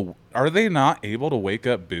they not able to wake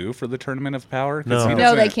up Boo for the Tournament of Power? 'Cause No. he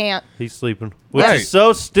No, they doesn't- can't. He's sleeping, which Right. is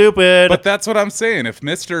so stupid. But that's what I'm saying. If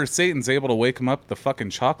Mr. Satan's able to wake him up the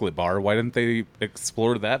fucking chocolate bar, why didn't they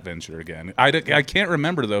explore that venture again? I can't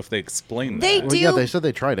remember, though, if they explained They that. Well, yeah, do. they said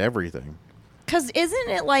they tried everything. Because isn't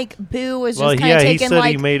it like Boo was well, just kind yeah, of he taking said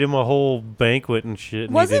like. he made him a whole banquet and shit.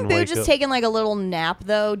 And he Wasn't didn't Boo wake just up. taking like a little nap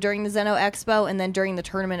though during the Zeno Expo, and then during the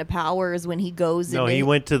Tournament of Powers when he goes? No, and he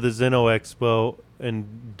went to the Zeno Expo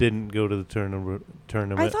and didn't go to the tournament.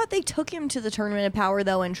 I thought they took him to the Tournament of Power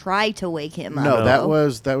though and tried to wake him up. No, that though.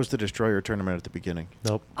 was the Destroyer tournament at the beginning.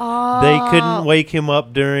 Nope. Oh. They couldn't wake him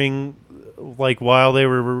up during, like, while they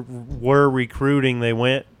were recruiting. They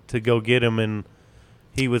went to go get him, and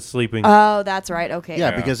he was sleeping. Oh, that's right. Okay. Yeah,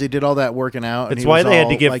 Yeah. because he did all that working out. And It's he why was they had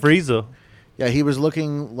to all, get like, Frieza. Yeah, he was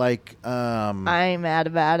looking like I'm mad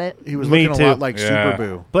about it. he was Me looking too. a lot like Yeah. Super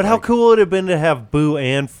Boo. But how Like, cool would it have been to have Boo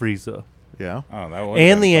and Frieza Yeah. Oh, that would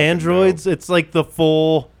and the androids? It's like the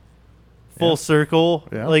full Yeah. circle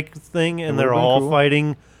Yeah. like thing, and It they're would've been all cool.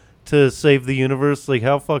 fighting to save the universe. Like,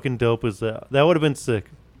 how fucking dope is that? That would have been sick.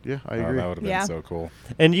 Yeah, I Oh, agree. that would have been Yeah. so cool.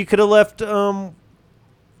 And you could have left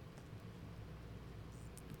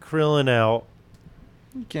Krillin out.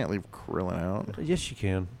 You can't leave Krillin out. Yes, you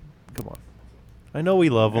can. Come on. I know we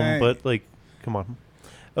love him, Hey. but like, come on.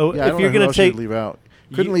 Oh, Yeah, I if don't you're know who gonna else you'd take leave out.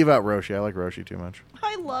 Couldn't You- leave out Roshi. I like Roshi too much.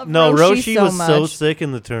 I love no, Roshi, so was much. so sick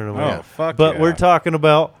in the tournament. Oh, fuck But yeah. we're talking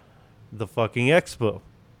about the fucking expo.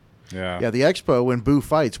 Yeah. Yeah, the Expo when Boo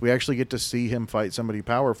fights, we actually get to see him fight somebody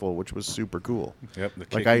powerful, which was super cool. Yep. The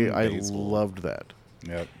Like kicking I basil. loved that.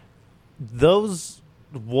 Yep. Those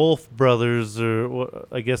Wolf brothers are,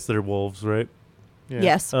 I guess they're wolves, right? Yeah.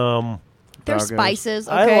 Yes. They're Doggos. spices.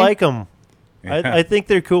 Okay. I like them. Yeah. I think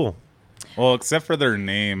they're cool. Well, except for their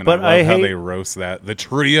name, and But I love I how hate- they roast that. The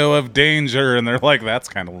trio of danger, and they're like, that's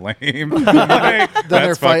kind of lame. Like, Then they're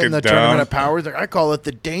that's fighting fucking the dumb. Tournament of Powers. Like, I call it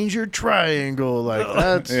the Danger Triangle. Like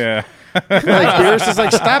that's Yeah. like Beerus is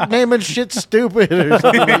like, stop naming shit stupid. Or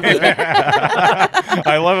something like that.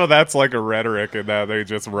 I love how that's like a rhetoric and that they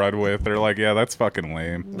just run with. They're like, yeah, that's fucking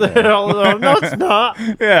lame. No, it's not.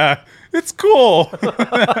 Yeah, it's cool.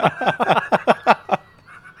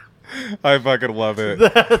 I fucking love it.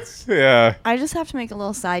 Yeah. I just have to make a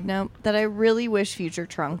little side note that I really wish Future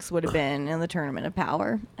Trunks would have been in the Tournament of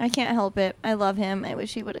Power. I can't help it. I love him. I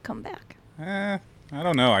wish he would have come back. I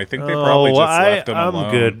don't know. I think they probably just left him I'm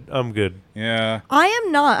alone. good. I'm good. Yeah. I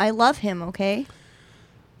am not. I love him, okay?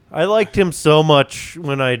 I liked him so much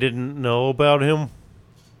when I didn't know about him.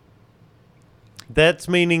 That's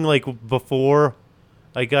meaning like before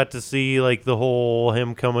I got to see like the whole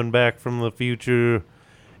him coming back from the future,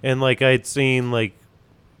 and like I'd seen like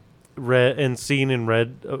read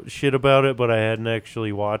shit about it, but I hadn't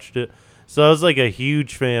actually watched it. So I was like a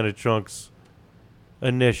huge fan of Trunks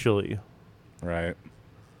initially. Right.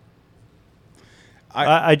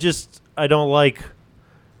 I just don't like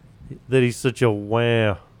that he's such a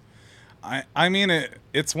wah. I mean,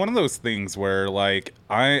 it's one of those things where, like,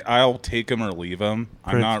 I'll take him or leave him.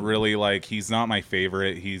 I'm not really, like, he's not my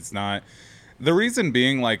favorite. He's not... The reason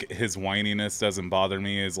being, like, his whininess doesn't bother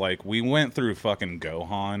me is, like, we went through fucking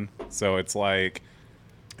Gohan. So it's like...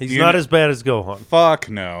 He's not as bad as Gohan. Fuck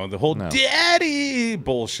no. The whole No. daddy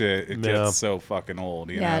bullshit, it Yeah. gets so fucking old,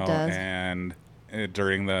 you Yeah, know? it does. And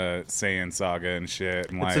during the Saiyan saga and shit.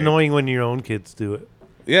 And, It's like, annoying when your own kids do it.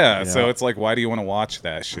 Yeah, so Yeah. it's like, why do you want to watch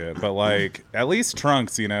that shit? But like, at least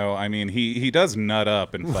Trunks, you know, I mean, he does nut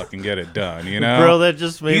up and fucking get it done, you know? Bro, that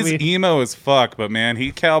just made He's me... emo as fuck, but man,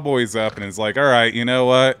 he cowboys up and is like, all right, you know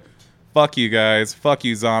what? Fuck you guys. Fuck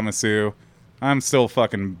you, Zamasu. I'm still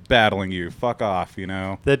fucking battling you. Fuck off, you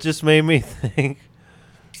know? That just made me think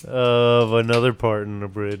of another part in the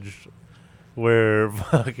bridge where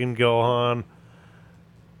fucking Gohan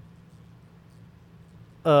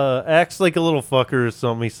acts like a little fucker or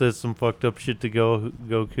something. He says some fucked up shit to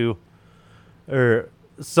Goku or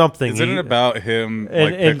something. Isn't He- it about him,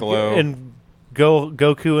 and, like Piccolo? And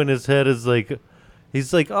Goku in his head is like,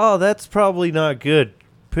 he's like, oh, that's probably not good.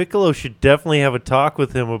 Piccolo should definitely have a talk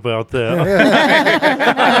with him about that.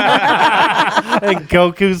 And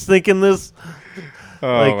Goku's thinking this.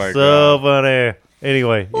 Oh my so god. funny.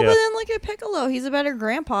 Anyway, Well, yeah. but then look at Piccolo. He's a better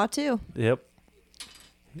grandpa too. Yep.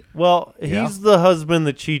 Well, Yeah. he's the husband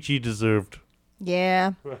that Chi-Chi deserved.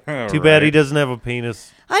 Yeah. Too bad he doesn't have a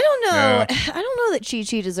penis. I don't know. Yeah. I don't know that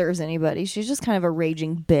Chi-Chi deserves anybody. She's just kind of a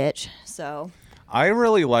raging bitch. So I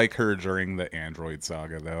really like her during the Android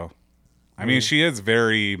saga, though. I mean, she is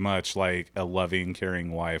very much like a loving,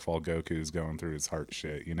 caring wife while Goku's going through his heart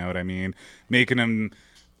shit. You know what I mean? Making him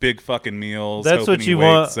big fucking meals. That's hoping what he you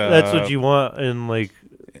want. wakes That's up. what you want in like.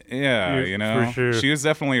 Yeah, You're- you know, for sure. she was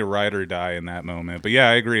definitely a ride or die in that moment. But yeah,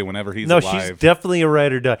 I agree. Whenever he's No, alive, she's definitely a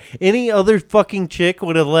ride or die. Any other fucking chick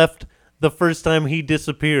would have left the first time he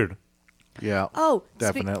disappeared, Yeah. Oh,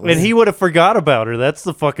 definitely. and he would have forgot about her. That's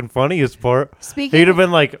the fucking funniest part. Speaking- He'd have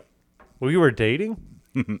been like, "We were dating."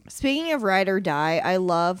 Speaking of ride or die, I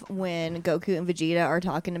love when Goku and Vegeta are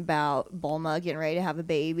talking about Bulma getting ready to have a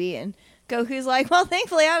baby, and Goku's like, "Well,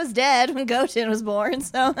 thankfully I was dead when Goten was born,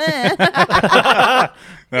 so." that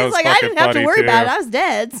He's was like, "I fucking didn't have to funny, worry too. about it. I was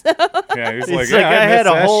dead." So. Yeah, he's It's like, like, yeah, I I had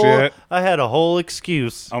missed a that whole, shit. I had a whole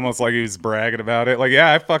excuse. Almost like he was bragging about it. Like,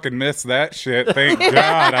 yeah, I fucking missed that shit. Thank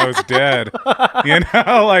God I was dead. You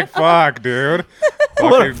know, like, fuck, dude.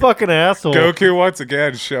 What a fucking asshole! Goku once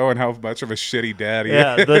again showing how much of a shitty dad he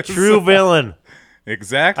Yeah, is. the true villain.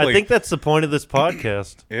 Exactly. I think that's the point of this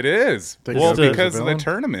podcast. it is. Think Well, Goku's a because of the villain?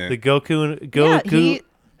 tournament. The Goku Yeah, he-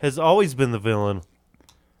 has always been the villain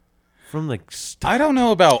from the start. I don't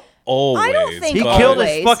know about always. I don't think He but- killed his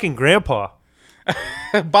always. fucking grandpa.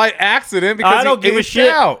 by accident because I don't he give a aged shit.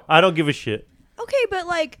 out. I don't give a shit. Okay, but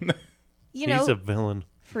like, you know, He's a villain.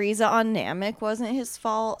 Frieza on Namek wasn't his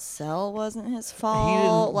fault. Cell wasn't his He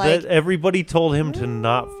fault. didn't- Like, everybody told him to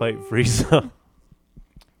not fight Frieza.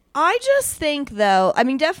 I just think, though, I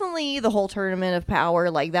mean, definitely the whole tournament of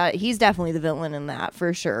power, like that, he's definitely the villain in that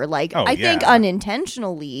for sure. Like, Oh, I think yeah.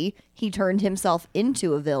 unintentionally he turned himself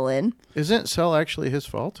into a villain. Isn't Cell actually his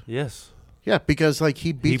fault? Yes. Yeah, because like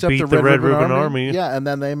he beats up beat the the Red Red Ribbon Ribbon Army. Army. Yeah, and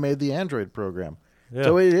then they made the Android program. Yeah.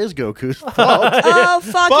 So it is Goku's fault. Oh,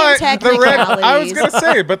 fucking But technicalities. I was gonna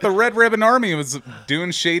say, but the Red Ribbon Army was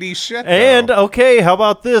doing shady shit. And though. okay, how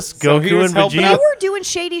about this? So he Goku was and helping They Vegeta. out- were doing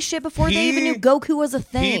shady shit before they even knew Goku was a he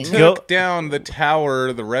thing. took down the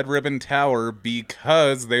tower, the Red Ribbon Tower,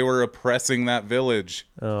 because they were oppressing that village.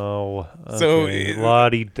 Oh, So okay. it-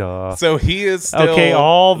 la-di-da. So he is still Okay,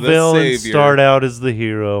 all the villains savior. start out as the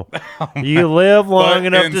hero. You live long But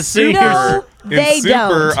enough in to see Super, No, in they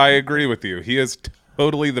Super, don't. I agree with you. He is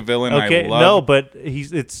totally the villain. Okay, I love. no, but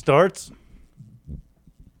it starts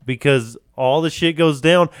because all the shit goes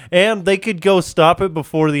down, and they could go stop it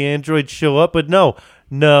before the androids show up, but no.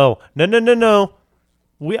 I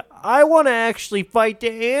want to actually fight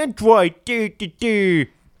the android.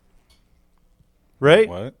 Right?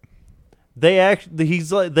 What?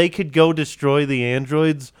 They could go destroy the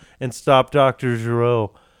androids and stop Dr.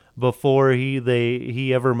 Gero before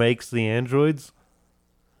he ever makes the androids.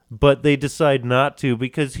 But they decide not to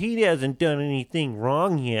because he hasn't done anything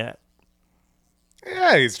wrong yet.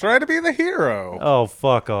 Yeah, he's trying to be the hero. Oh,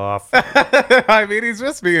 fuck off. I mean, he's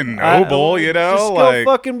just being noble, you know? Just Like,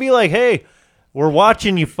 go fucking be like, hey, we're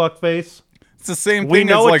watching you, fuckface. it's the same We thing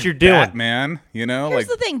know as what like you're doing. Batman, you know? Here's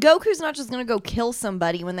Like, the thing: Goku's not just gonna go kill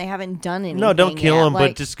somebody when they haven't done anything. No, don't kill yet. him, Like,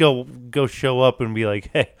 but just go show up and be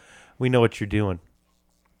like, hey, we know what you're doing.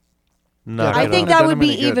 Knock I it think off. that Done would him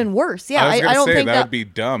be any good. even worse. Yeah, I was gonna I don't say think that that. would be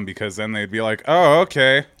dumb because then they'd be like, oh,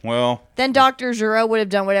 okay, well, Then Dr. Gero would have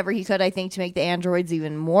done whatever he could, I think, to make the androids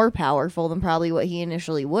even more powerful than probably what he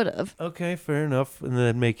initially would have. Okay, fair enough. And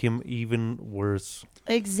then make him even worse.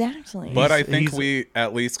 Exactly. but I think he's- we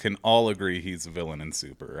at least can all agree he's a villain in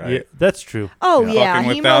Super, right? Yeah, that's true. oh Yeah. yeah,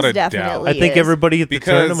 Fucking he without most a doubt. definitely I think is. everybody at the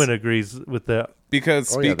Because- tournament agrees with that.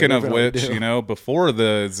 Because Oh, yeah, speaking they of definitely which, do. you know, before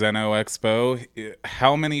the Zeno Expo,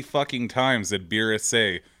 how many fucking times did Beerus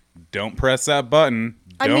say, "Don't press that button.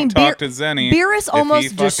 Don't talk to Zenny"? Beerus if he almost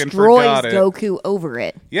fucking destroys forgot it." Goku over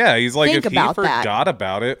it. Yeah, he's like, Think if he about that. forgot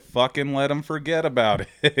about it, fucking let him forget about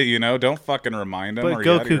it. You know, don't fucking remind him. But or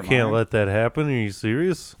you out of your Goku can't mind. let that happen. Are you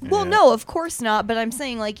serious? Well, no, of course not. But I'm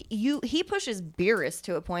saying, like, he pushes Beerus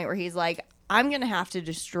to a point where he's like, I'm gonna have to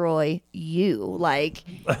destroy you, like,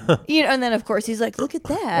 you know. And then of course he's like, look at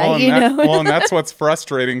that, Well, and you that- know. well, and that's what's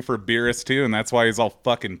frustrating for Beerus too, and that's why he's all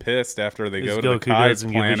fucking pissed after they Because go to the Goku Kai's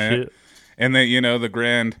doesn't give a planet, shit. and then you know the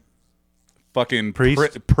Grand fucking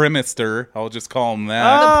Priest? Primister. I'll just call him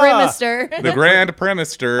that. the Primister. The Grand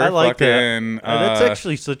Primister. I like fucking, that. That's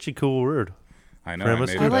actually such a cool word. I know.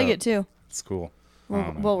 Primister. I, made I like up. it too. It's cool.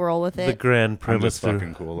 We'll roll with The it. Grand I'm just Primister.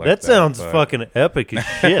 fucking cool like that that, sounds but- fucking epic as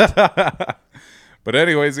shit. But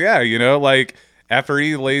anyways, yeah, you know, like after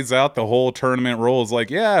he lays out the whole tournament rules,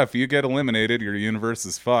 like, yeah, if you get eliminated, your universe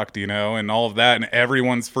is fucked, you know, and all of that, and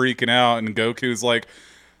everyone's freaking out, and Goku's like,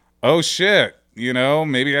 oh shit, you know,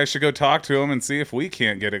 maybe I should go talk to him and see if we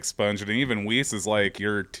can't get expunged. And even Whis is like,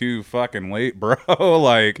 you're too fucking late, bro.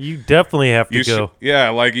 Like, You definitely have to you go. yeah,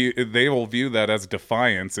 like they will view that as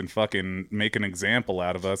defiance and fucking make an example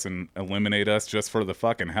out of us and eliminate us just for the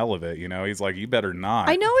fucking hell of it. You know, he's like, you better not.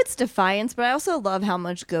 I know it's defiance, but I also love how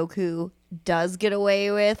much Goku does get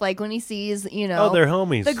away with. Like when he sees, Oh, they're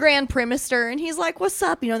homies. the Grand Primister, and he's like, "What's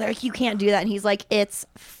up?" You know, they're like, "You can't do that," and he's like, "It's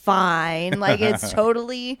fine. Like it's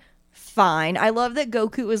totally fine." I love that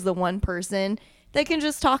Goku is the one person that can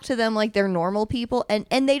just talk to them like they're normal people, and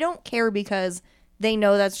they don't care because they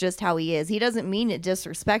know that's just how he is. He doesn't mean it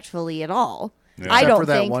disrespectfully at all. Yeah. I Except don't for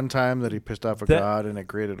that think. one time that he pissed off a That- god and it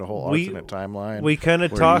created a whole We- alternate timeline. We kind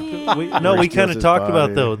of where talked. he- We where he kind steals of his talked about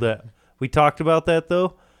body. though that we talked about that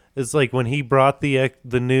though. It's like when he brought the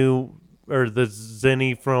new or the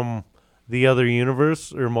Zenny from the other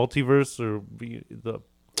universe or multiverse or the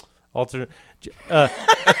alternate. The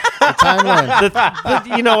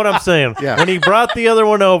timeline. You know what I'm saying? Yeah. When he brought the other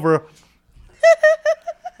one over.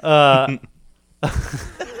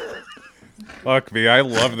 Fuck me, I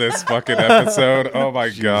love this fucking episode. Oh my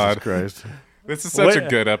Jesus god, Christ. this is such a When-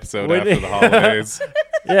 good episode when- after the holidays.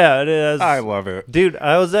 Yeah, it is. I love it. Dude,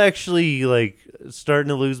 I was actually like starting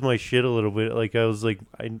to lose my shit a little bit. Like I was like,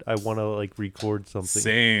 I want to like record something.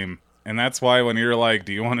 Same. And that's why when you're like,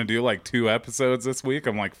 do you want to do like 2 episodes this week?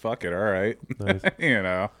 I'm like, fuck it, all right. Nice. You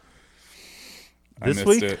know. I This missed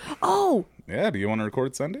week? it. Oh, Yeah, do you want to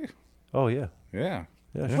record Sunday? Oh yeah, Yeah.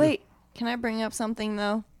 yeah. Sure. wait. Can I bring up something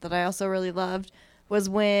though that I also really loved? Was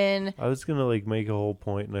when I was gonna like make a whole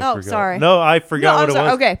point and I Oh, forgot. sorry. No, I forgot what I'm it sorry.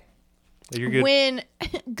 was. Okay. You're good. When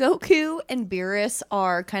Goku and Beerus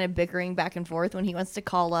are kind of bickering back and forth when he wants to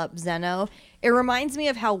call up Zeno, it reminds me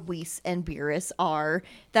of how Whis and Beerus are.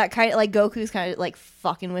 That kind of like Goku's kind of like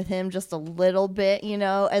fucking with him just a little bit, you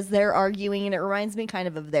know, as they're arguing, and it reminds me kind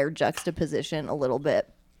of their juxtaposition a little bit.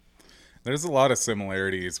 There's a lot of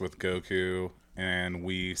similarities with Goku and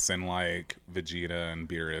Whis and like Vegeta and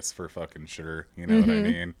Beerus for fucking sure. You know what I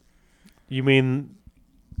mean? You mean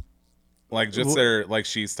Like just their like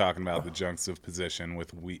she's talking about the juxtaposition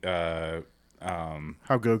with How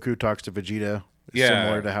Goku talks to Vegeta is Yeah.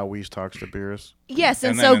 similar to how Whis talks to Beerus. Yes,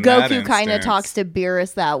 and And so then in that Goku kind of instance- talks to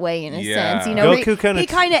Beerus that way in a Yeah. sense. You know, Goku kinda he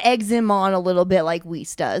kind of eggs him on a little bit like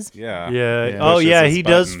Whis does. yeah. yeah? Yeah. Oh Pushes yeah, his he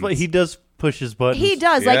does. buttons. He does push his buttons. He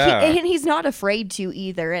does, like, Yeah. and he's not afraid to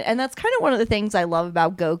either, and that's kind of one of the things I love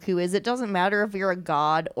about Goku is it doesn't matter if you're a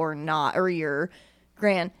god or not, or you're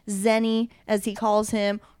Grand Zenny as he calls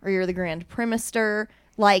him, or you're the Grand Primister.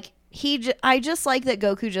 Like I just like that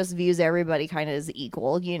Goku just views everybody kind of as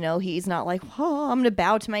equal. You know, he's not like, oh, I'm gonna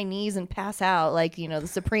bow to my knees and pass out like you know the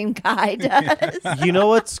Supreme Guy does. You know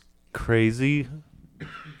what's crazy?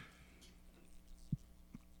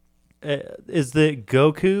 Is that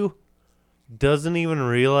Goku doesn't even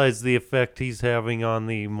realize the effect he's having on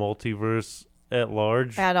the multiverse at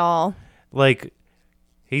large. At all. Like,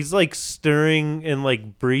 he's like stirring and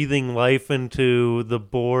like breathing life into the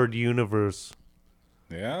bored universe.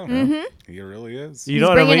 Yeah. He really is. You He's know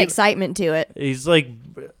what I bringing mean? excitement to it. He's like,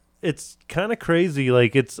 it's kind of crazy.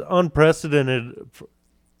 Like, it's unprecedented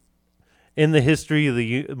in the history of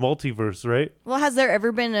the multiverse, right? Well, has there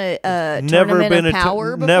ever been a Never tournament been of a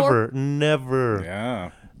power before? never.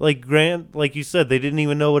 Yeah. Like like you said, they didn't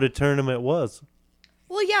even know what a tournament was.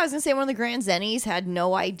 Well, yeah, I was gonna say one of the Grand Zennies had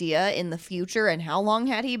no idea in the future, and how long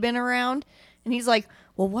had he been around? And he's like,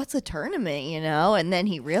 "Well, what's a tournament?" You know, and then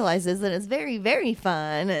he realizes that it's very, very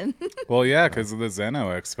fun. And Well, yeah, because of the Zeno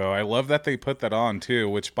Expo. I love that they put that on too,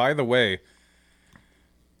 which, by the way,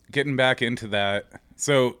 getting back into that.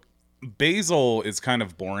 So, Basil is kind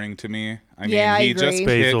of boring to me. I mean, Yeah, I he just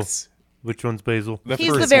agree. Basil. picks Which one's Basil? the he's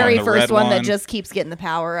first the very one, the first red one that just keeps getting the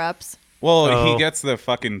power ups. Well, Oh. he gets the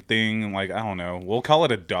fucking thing, like, I don't know. We'll call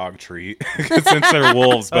it a dog treat since they're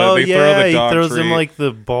wolves, but Oh they throw yeah, the he dog throws treat. him like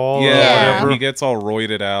the ball. yeah, or Yeah. whatever. he gets all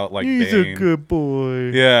roided out like He's Bane. a good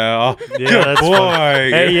boy. Yeah, Yeah, good that's boy. fun.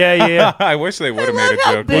 Hey, yeah. I wish they would have made a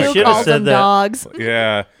joke They Bill like should've calls that. said them that. dogs.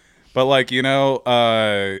 Yeah, but like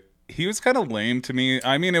he was kind of lame to me.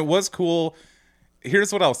 I mean, it was cool.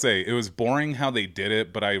 Here's what I'll say. It was boring how they did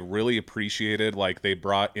it, but I really appreciated like they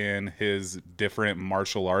brought in his different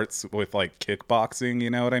martial arts with like kickboxing,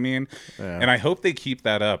 you know what I mean? Yeah. And I hope they keep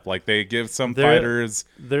that up. Like they give some They're- fighters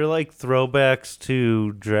They're like throwbacks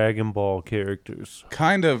to Dragon Ball characters.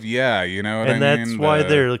 kind of, yeah, you know what And I that's mean? why The-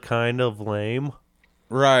 they're kind of lame.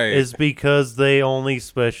 Right. is because they only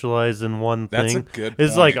specialize in one That's thing. a good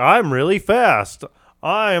It's point. like, I'm really fast.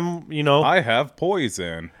 I'm, I have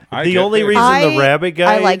poison. The only reason the rabbit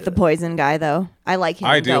guy... I like the poison guy, though. I like him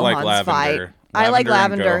I in do Gohan's like Lavender. fight. I like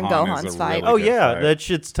Lavender and Gohan is Gohan's a fight. really Oh, good yeah, fight. that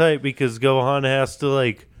shit's tight because Gohan has to,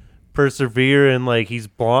 like, persevere and, like, he's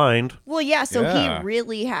blind. Well, yeah, so Yeah. he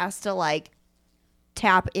really has to, like,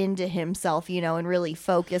 tap into himself, and really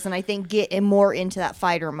focus, and I think get him more into that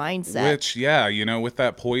fighter mindset. Which, with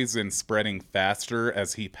that poison spreading faster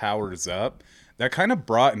as he powers up, that kind of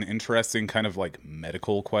brought an interesting kind of like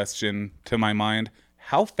medical question to my mind.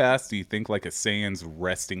 How fast do you think like a Saiyan's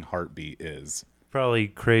resting heartbeat is? Probably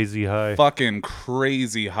crazy high. Fucking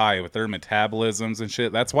crazy high with their metabolisms and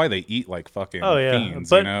shit. That's why they eat like fucking fiends,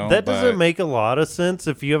 but that doesn't make a lot of sense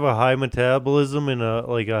if you have a high metabolism and a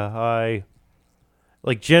high...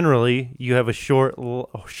 Like, generally, you have a shorter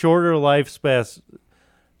lifespan.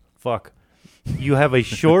 Fuck. You have a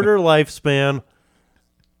shorter lifespan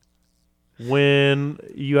when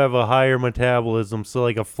you have a higher metabolism. So,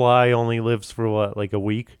 like, a fly only lives for, what, like a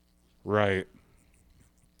week? Right.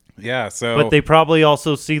 Yeah, so... But they probably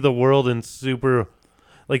also see the world in super...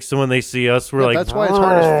 Like, so when they see us, we're like... That's why it's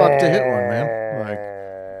hard as fuck to hit one,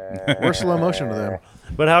 man. Like, we're slow motion to them.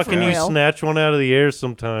 But how can you real. snatch one out of the air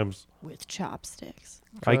sometimes? With chopsticks.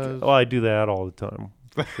 I do that all the time.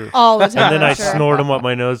 For sure. All the time. And then I sure. snort them up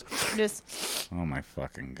my nose. Just, Oh my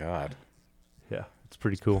fucking god. Yeah, it's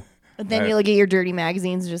pretty cool. then you look at your dirty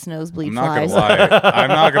magazines, just nosebleed I'm not flies. gonna lie. I'm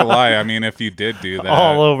not gonna lie. I mean, if you did do that...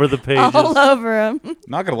 All over the pages. All over them.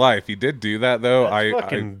 Not gonna lie. If you did do that, though, That's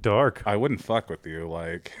fucking dark. I wouldn't fuck with you.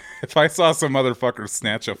 Like, if I saw some motherfucker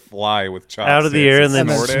snatch a fly with chopsticks Out of the air and then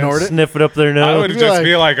snort it? sniff it up their I nose. would You'd be just like-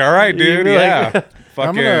 be like, all right, dude, You'd be yeah. like-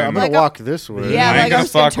 Fucking, I'm gonna Like walk this way. Yeah, I ain't like gonna I'm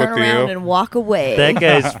just gonna fuck turn with you. around and walk away. That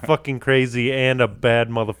guy's fucking crazy and a bad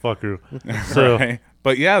motherfucker. So right?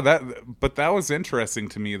 But yeah, that was interesting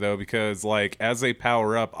to me though, because like as they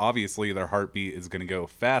power up, obviously their heartbeat is going to go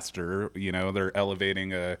faster. They're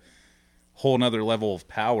elevating a whole nother level of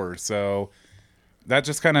power. So that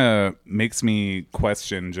just kind of makes me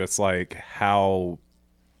question just like how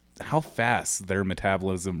fast their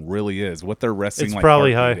metabolism really is, what their resting it's like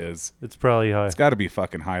probably high. heartbeat is. It's probably high. It's got to be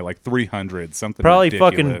fucking high, like 300 something. Probably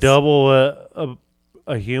ridiculous. fucking double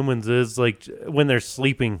a human's is like when they're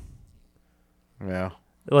sleeping. Yeah.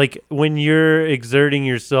 Like when you're exerting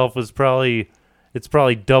yourself it's probably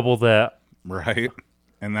double that right?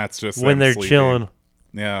 And that's just when them they're sleeping. chilling.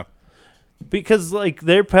 Yeah. Because like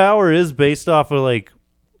their power is based off of like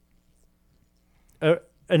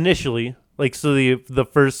initially, like so the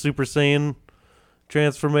first Super Saiyan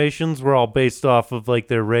transformations were all based off of like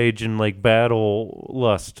their rage and like battle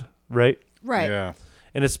lust, right? right. Yeah.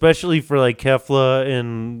 And especially for like Kefla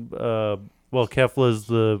and Kefla is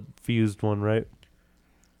the fused one, right?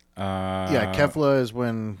 Yeah, Kefla is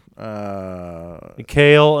when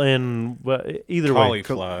Kale and either way.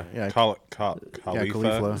 Caulifla. yeah,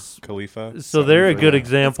 Khalifa. So they're a good It's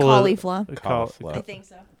example. cauliflower. Caulifla. I think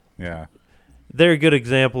so. Yeah. They're a good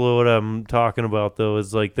example of what I'm talking about, though.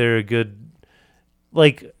 Is like they're a good,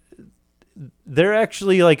 like they're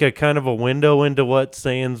actually like a kind of a window into what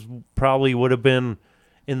Saiyans probably would have been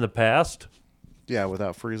in the past. yeah,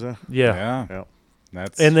 without Frieza. Yeah. Yeah. Yep.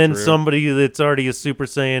 That's And then true. somebody that's already a Super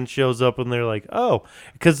Saiyan shows up and they're like, oh,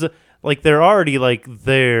 because like they're already like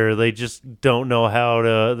there. They just don't know how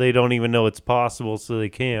to, they don't even know it's possible, so they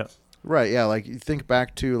can't. Right, yeah, like you think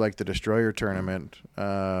back to like the Destroyer tournament,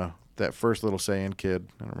 that first little Saiyan kid,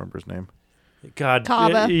 I don't remember his name. God.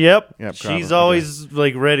 Kaba. Yep. Yep, She's Kaba, always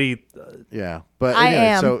like ready. Yeah. But I anyway,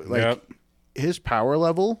 am. so like Yep. his power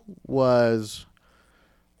level was,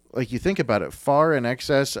 like you think about it, far in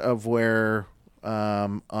excess of where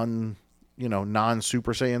non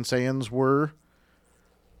Super Saiyan Saiyans were,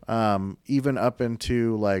 even up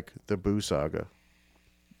into like the Buu saga.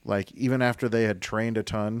 Like even after they had trained a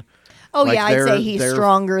ton. Oh like, yeah, I'd say he's they're-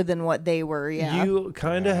 stronger than what they were. Yeah. You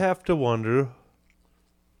kind of have to wonder,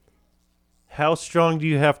 how strong do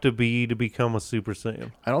you have to be to become a Super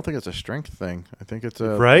Saiyan? I don't think it's a strength thing. I think it's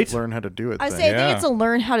a Right? learn how to do it I thing. say I Yeah. think it's a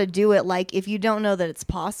learn how to do it. Like if you don't know that it's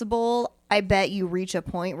possible, I bet you reach a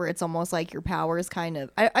point where it's almost like your power is kind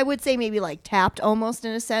of, I would say maybe like tapped almost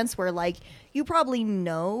in a sense where like you probably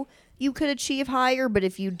know you could achieve higher, but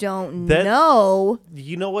if you don't That- know,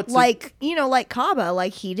 You know what's like like Kaba,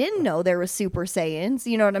 like he didn't know there was Super Saiyans.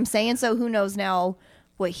 You know what I'm saying? So who knows now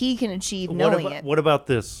what he can achieve knowing it? What about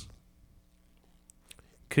this?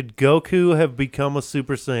 Could Goku have become a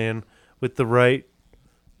Super Saiyan with the right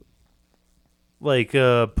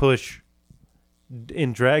push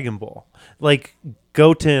in Dragon Ball? Like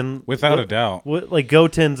Goten, Without a doubt. like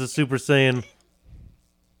Goten's a Super Saiyan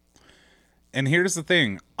And here's the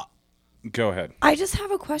thing. Go ahead. I just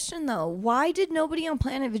have a question though. Why did nobody on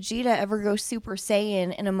planet Vegeta ever go Super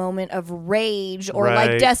Saiyan in a moment of rage or like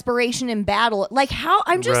Right. desperation in battle? Like how?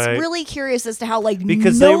 I'm just Right. really curious as to how like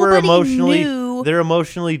Because nobody they're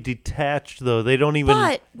emotionally detached though. They don't even.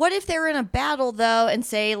 But what if they're in a battle though, and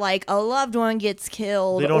say like a loved one gets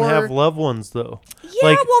killed? They don't or, have loved ones though. Yeah,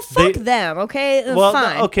 Like, well, fuck they- them. Okay, Well,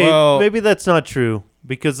 fine. okay, Well- maybe that's not true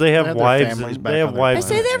because they have have their wives. families And back they have on their I wives.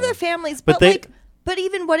 say they have their families, But but, they- like, but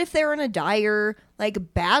even what if they're in a dire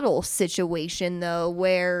like battle situation though,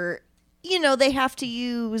 where they have to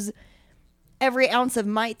use every ounce of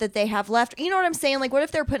might that they have left. You know what I'm saying? Like, what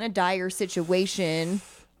if they're put in a dire situation?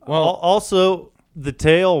 Well, also the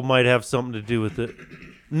tail might have something to do with it.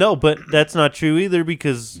 No, but that's not true either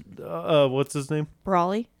because what's his name?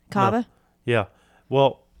 Brawley, Kaba. Yeah.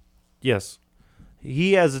 Well, yes,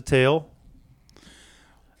 he has a tail.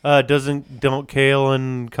 Don't kale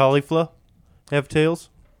and cauliflower have tails?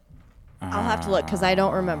 I'll have to look because I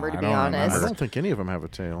don't remember, to be honest. I don't think any of them have a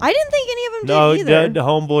tail. I didn't think any of them No, did either. the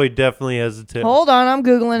homeboy definitely has a tail. Hold on, I'm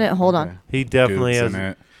Googling it. Hold on. He definitely Goots has. in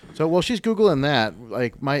it. So while she's googling that,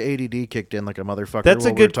 like my ADD kicked in like a motherfucker. That's a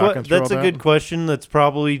while we were good. talking through That's a all good that. question. That's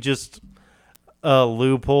probably just a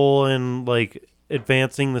loophole in like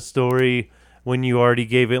advancing the story when you already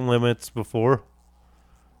gave it limits before.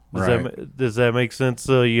 Does that make sense?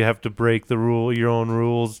 So you have to break your own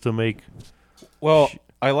rules to make. Well,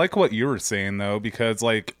 I like what you were saying though, because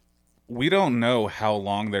like we don't know how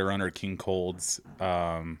long they're under King Cold's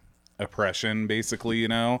oppression, basically.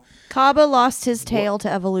 Kaba lost his tail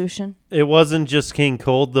to evolution. It wasn't just King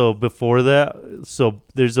Cold though. Before that, so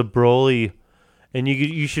there's a Broly, and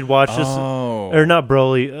you should watch this. Oh. Or not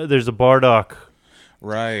Broly. There's a Bardock.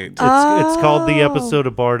 Right. It's called the episode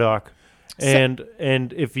of Bardock, and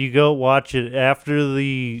if you go watch it after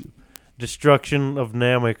the destruction of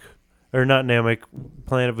Namek, or not Namek,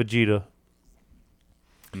 Planet Vegeta,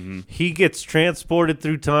 he gets transported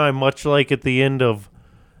through time, much like at the end of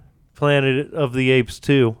Planet of the Apes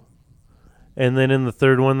 2, and then in the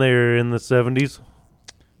third one they're in the 70s.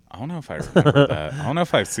 I don't know if I remember that. I don't know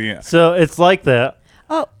if I've seen it. So it's like that.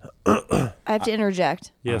 Oh, I have to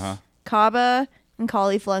interject. Yes. Kaba and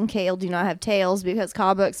Cauliflower and Kale do not have tails because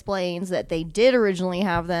Kaba explains that they did originally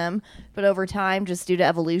have them, but over time, just due to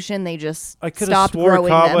evolution, they just I could have stopped swore growing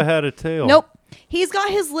Kaba them. had a tail. Nope. He's got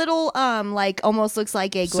his little, like, almost looks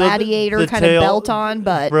like a So gladiator the kind of tail- belt on,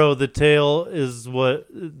 but Bro, the tail is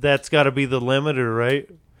that's got to be the limiter, right?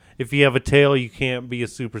 If you have a tail, you can't be a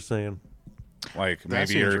Super Saiyan. Like That maybe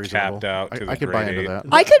seems you're reasonable. capped out to the I could buy grade into 8. that.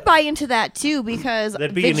 I could buy into that too because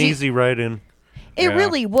That'd be an easy write-in. It Yeah.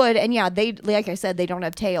 really would, and yeah, they like I said, they don't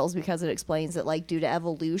have tails because it explains that like due to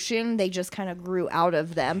evolution, they just kind of grew out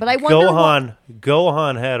of them. But I wonder,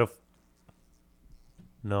 Gohan had a.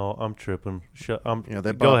 No, I'm tripping. Yeah,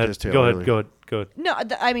 they go bopped ahead. his tail Go ahead. early. Go ahead. Go ahead. No,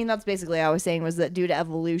 I mean that's basically what I was saying was that due to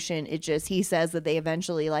evolution, it just he says that they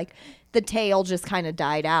eventually like the tail just kind of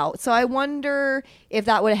died out. So I wonder if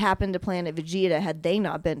that would have happened to Planet Vegeta had they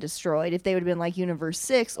not been destroyed, if they would have been like Universe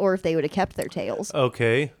 6, or if they would have kept their tails.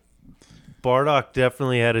 Okay. Bardock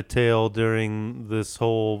definitely had a tail during this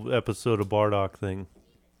whole episode of Bardock thing.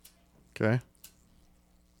 Okay.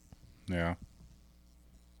 Yeah.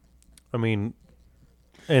 I mean,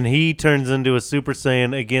 and he turns into a Super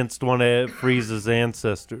Saiyan against one of Frieza's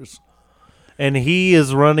ancestors. And he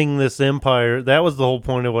is running this empire. That was the whole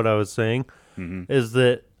point of what I was saying, is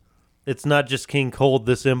that it's not just King Cold.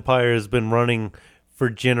 This empire has been running for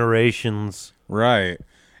generations. Right.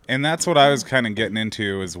 And that's what I was kind of getting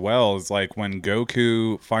into as well, is like when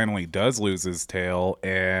Goku finally does lose his tail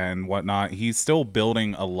and whatnot, he's still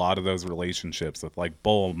building a lot of those relationships with like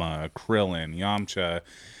Bulma, Krillin, Yamcha.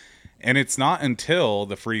 And it's not until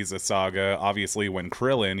the Frieza saga, obviously, when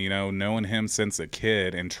Krillin, knowing him since a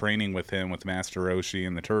kid and training with him with Master Roshi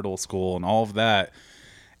and the Turtle School and all of that.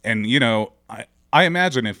 And, I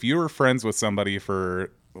imagine if you were friends with somebody for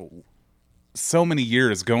so many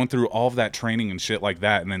years, going through all of that training and shit like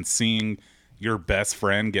that, and then seeing your best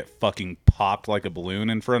friend get fucking popped like a balloon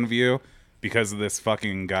in front of you because of this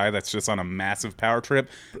fucking guy that's just on a massive power trip,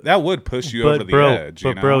 that would push you over the edge.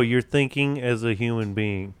 Bro, you're thinking as a human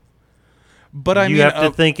being. But I you mean, have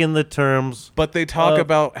to think in the terms. But they talk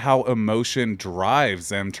about how emotion drives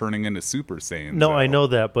them turning into Super Saiyans. No, though. I know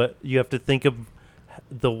that, but you have to think of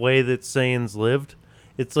the way that Saiyans lived.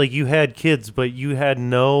 It's like you had kids, but you had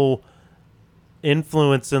no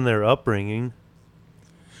influence in their upbringing.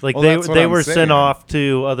 Like Well, that's what they I'm were saying. sent off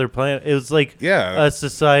to other planets. It was like Yeah. a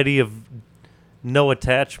society of no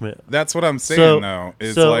attachment. That's what I'm saying, though.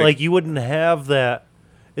 Is so like you wouldn't have that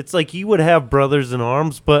it's like you would have brothers in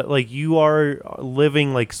arms, but like you are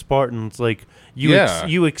living like Spartans. Like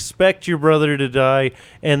you expect your brother to die,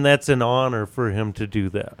 and that's an honor for him to do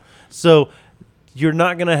that. So you're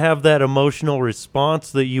not going to have that emotional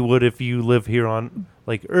response that you would if you live here on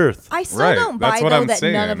like Earth. I still Right, don't that's buy what though I'm that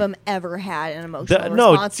none saying. of them ever had an emotional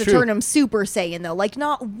No, response to true. turn him Super Saiyan though. Like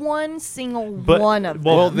not one single But one of them.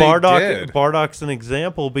 well, they did. Bardock's an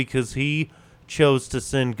example because he chose to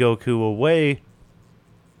send Goku away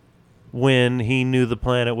when he knew the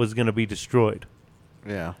planet was going to be destroyed.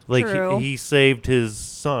 Yeah. Like True. he saved his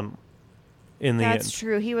son in the That's end.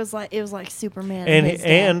 true. It was like Superman And his dad.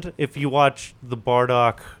 and if you watch the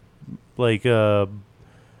Bardock like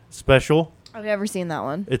special, I've never seen that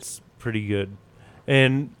one. it's pretty good.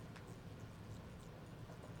 And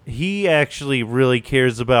he actually really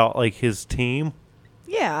cares about like his team.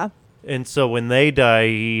 Yeah. And so when they die,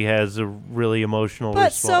 he has a really emotional But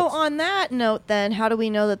response. so on that note, then how do we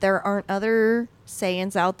know that there aren't other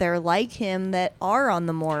Saiyans out there like him that are on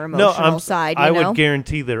the more emotional side? You I know? would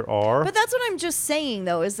guarantee there are. But that's what I'm just saying,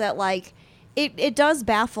 though, is that like it does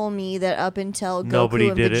baffle me that up until Nobody Goku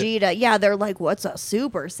and did it. Vegeta, yeah, they're like, "What's a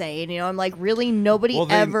Super Saiyan?" You know, I'm like, really, nobody Well,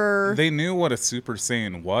 ever. they knew what a Super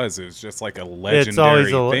Saiyan was. It was just like a It's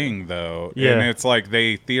always legendary a thing, though. Yeah. And it's like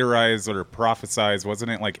they theorized or prophesized.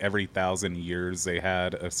 Wasn't it like every 1,000 years they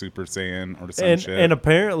had a Super Saiyan or some shit? and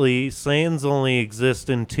apparently, Saiyans only exist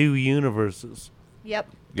in 2 universes. Yep,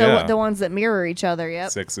 Yeah. the ones that mirror each other.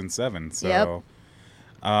 Yep. 6 and 7. So, Yep.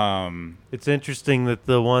 It's interesting that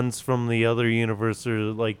the ones from the other universe are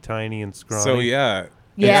like tiny and scrawny. so yeah.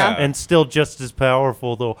 Yeah. And still just as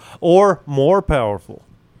powerful, though, or more powerful.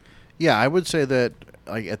 Yeah, I would say that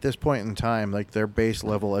like at this point in time, like their base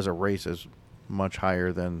level as a race is much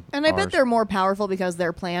higher than And I bet ours. they're more powerful because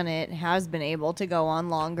their planet has been able to go on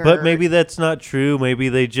longer. But maybe that's not true. Maybe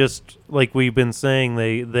they just, like we've been saying,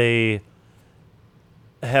 they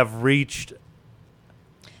have reached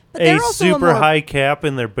But a they're also super more, high cap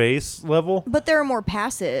in their base level. But they're a more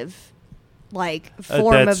passive, like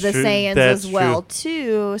form that's of the true. Saiyans That's as well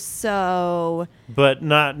too. So But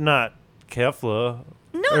not Kefla.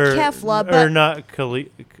 not or, Kefla, or but not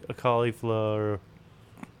Caulifla.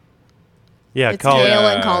 Yeah, it's Cauli- Kale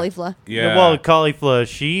and Caulifla. Yeah. Well, Caulifla,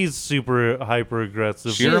 she's super hyper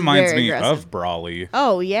aggressive. she She's reminds very me aggressive. of Brawly.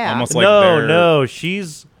 Oh yeah, Almost like no, they're- no,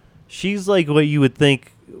 she's like what you would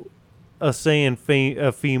think a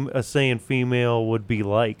Saiyan female would be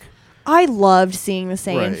like. I loved seeing the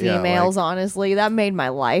Saiyan Right, yeah, females. like- honestly, that made my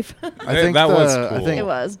life. I think that was I cool. think, It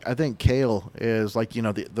was. I think Kale is like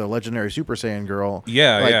the legendary Super Saiyan girl.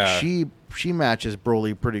 Yeah, like yeah. She matches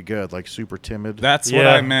Broly pretty good. Like super timid. That's what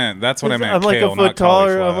Yeah. I meant. That's what I meant. I'm like Kale, a foot not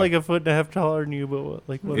taller. Caulifla. I'm like a foot and a half taller than you, but what,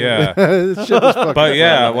 like whatever. Yeah. This shit is fucking But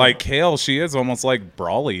yeah, funny. like Kale, she is almost like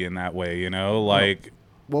Brawly in that way, you know? Like,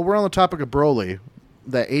 Well, we're on the topic of Broly.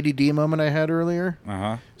 That ADD moment I had earlier.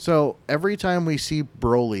 uh-huh. So every time we see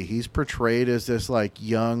Broly, he's portrayed as this like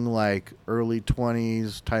young, like early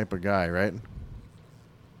 20s type of guy, right?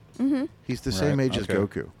 Mm-hmm. He's the same Right, age as okay.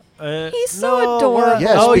 Goku. He's so adorable.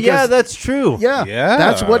 Yes, oh because- yeah, that's true. Yeah, Yeah.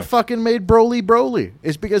 That's what fucking made Broly.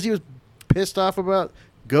 It's because he was pissed off about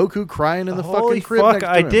Goku crying in the Holy fucking crib fuck! next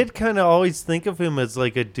to I him. did kind of always think of him as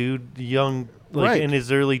like a dude, young, like Right. in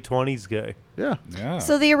his early 20s guy. Yeah. Yeah.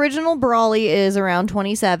 So the original Brawly is around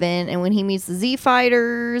 27, and when he meets the Z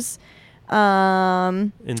Fighters,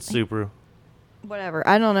 In Super. whatever,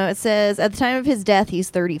 I don't know. It says at the time of his death,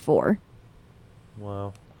 he's 34.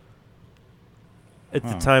 Wow. At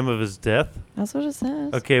the time of his death. That's what it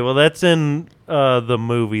says. Okay, well that's in the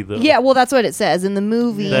movie though. Yeah, well, that's what it says in the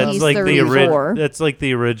movie. That's he's like 34. that's like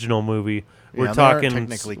the original movie. We're Yeah, they aren't talking.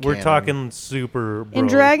 technically We're canon. talking Super. In Broly.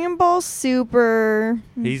 Dragon Ball Super,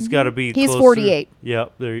 He's got to be. He's closer. 48.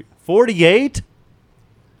 Yep. There. 48.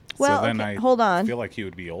 well, so then okay, I hold on. feel like he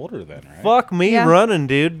would be older then, right? Fuck me Yeah. running,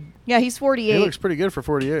 dude. Yeah, he's He 48. looks pretty good for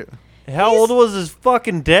 48. How old was his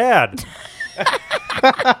fucking dad?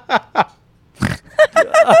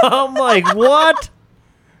 I'm like, what?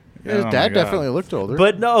 Yeah, his Oh my dad God. definitely looked older.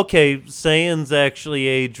 But no, okay, Saiyans actually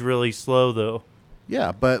age really slow though.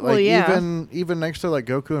 yeah, but Well, like yeah. even next to like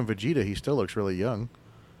Goku and Vegeta, he still looks really young.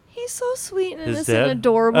 He's so sweet and His innocent dad? and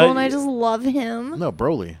adorable, and I Uh, just love him. No,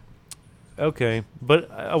 Broly. Okay, but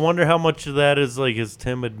I wonder how much of that is like his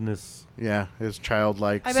timidness. Yeah, his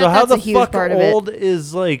childlike. I bet So how that's a the huge fuck part of it. old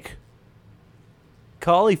is like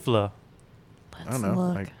Caulifla? I don't know,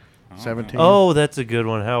 look. like 17. Oh, that's a good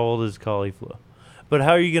one. How old is Caulifla? But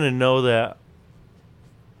how are you gonna know that?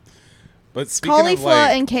 But speaking of Caulifla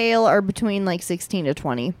like, and Kale are between like 16 to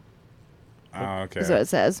 20. Oh, okay. is what it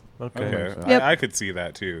says. Okay. Yep. I could see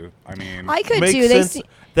that too. I mean, I could Makes too. sense.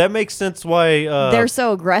 That makes sense why They're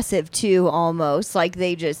so aggressive too, almost like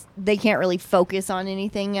they can't really focus on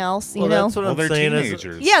anything else. You know? That's what I'm they're saying.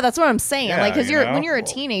 teenagers. Yeah, that's what I'm saying. Yeah, like, because you know? when you're a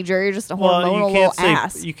teenager, you're just a Well, hormonal you little can't say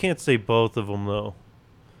ass. you can't say both of them though,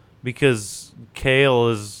 because Kale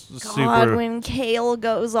is God, super. when Kale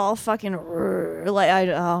goes all fucking like,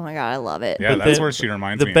 oh my god, I love it. Yeah, But that's the- where she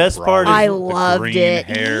reminds the me. best of part Brock. is I the loved green it.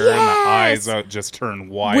 hair and the eyes Yes! just turn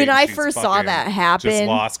white. When I She's first saw fucking that happen, just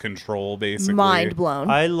lost control, basically. Mind blown.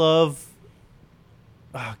 I love.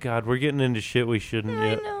 Oh God, we're getting into shit we shouldn't I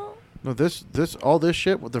yet. know. No, all this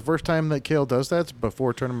shit. The first time that Kale does that's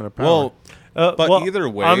before Tournament of Power. Well, but either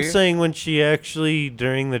way, I'm saying when she actually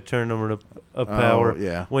during the tournament of power,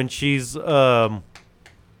 yeah. when she's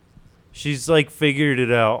like figured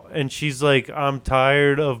it out, and she's like, I'm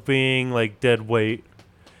tired of being like dead weight,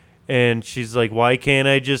 and she's like, why can't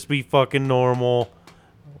I just be fucking normal,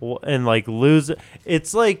 and like lose it?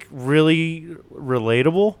 It's like really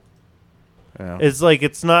relatable. Yeah. It's like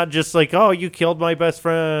it's not just like, oh, you killed my best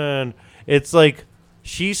friend. It's like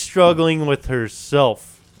she's struggling with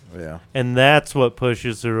herself. Yeah. And that's what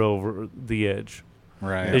pushes her over the edge.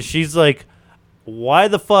 right? Is she's like, why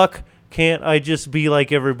the fuck can't I just be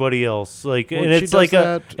like everybody else? Like, Well, and she it's does like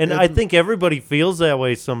that and in- I think everybody feels that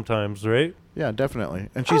way sometimes, right? Yeah, definitely.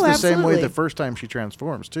 And she's Oh, the same way absolutely. the first time she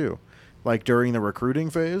transforms too. Like during the recruiting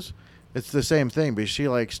phase, it's the same thing. But she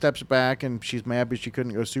like steps back and she's mad because she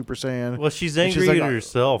couldn't go Super Saiyan. Well, she's And angry like, at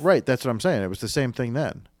herself. Right, that's what I'm saying. It was the same thing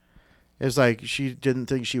then. It's like she didn't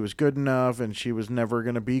think she was good enough, and she was never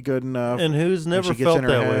going to be good enough. And who's never she gets felt in her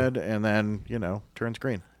that way? head, and then turns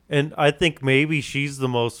green. And I think maybe she's the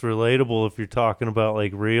most relatable if you're talking about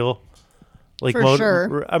like real. Like For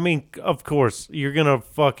sure. I mean, of course, you're gonna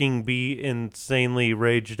fucking be insanely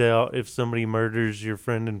raged out if somebody murders your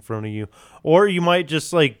friend in front of you, or you might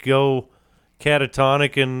just like go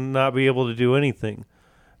catatonic and not be able to do anything.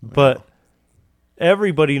 But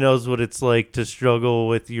everybody knows what it's like to struggle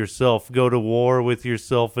with yourself, go to war with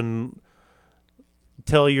yourself, and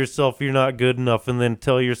tell yourself you're not good enough, and then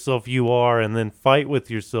tell yourself you are, and then fight with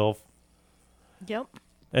yourself. Yep.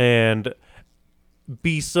 And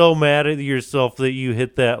be so mad at yourself that you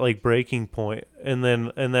hit that like breaking point, and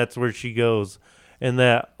that's where she goes, and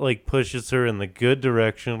that like pushes her in the good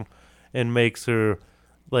direction and makes her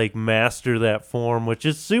like master that form, which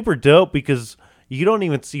is super dope because you don't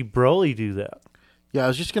even see Broly do that. Yeah, I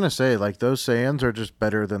was just gonna say, like, those Saiyans are just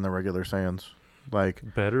better than the regular Saiyans. Like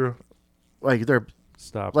Better they're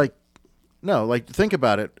stop. like, no, like think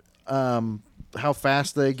about it. How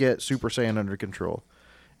fast they get Super Saiyan under control,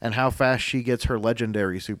 and how fast she gets her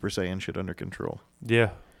legendary Super Saiyan shit under control.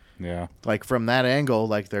 Yeah. Yeah. Like from that angle,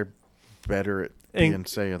 like they're better at being And-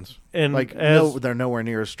 Saiyans. and like as- they're nowhere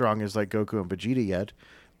near as strong as like Goku and Vegeta yet.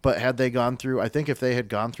 But had they gone through, I think if they had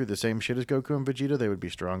gone through the same shit as Goku and Vegeta, they would be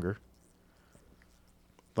stronger.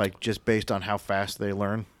 Like just based on how fast they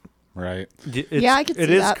learn. Right. Yeah, I could see It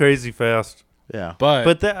is that. crazy fast. Yeah.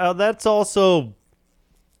 But That's also,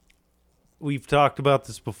 we've talked about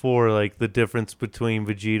this before, like the difference between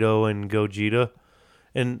Vegito and Gogeta.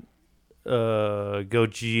 And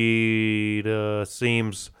Gogeta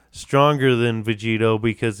seems stronger than Vegito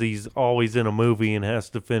because he's always in a movie and has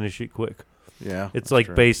to finish it quick. Yeah. It's that's like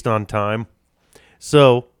true. based on time.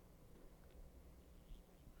 So,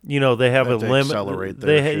 they have They a have to limit. accelerate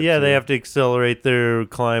their shit, They too. have to accelerate their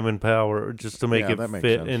climb and power just to make Yeah, it that makes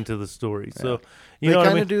fit sense. into the story. Yeah. So, They you know what I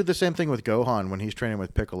kind mean? of do the same thing with Gohan when he's training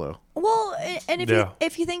with Piccolo. Well, and Yeah.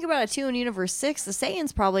 if you think about it too, in Universe 6, the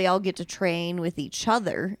Saiyans probably all get to train with each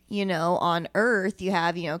other. On Earth, you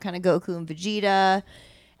have kind of Goku and Vegeta,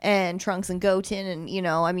 and Trunks and Goten, and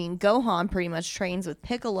Gohan pretty much trains with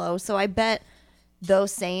Piccolo. So I bet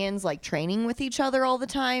those Saiyans like training with each other all the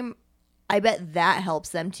time. I bet that helps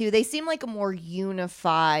them too. They seem like a more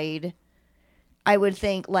unified. I would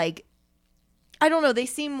think like. I don't know. They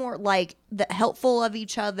seem more like helpful of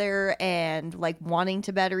each other and like wanting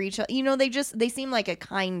to better each other. They seem like a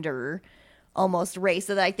kinder almost race,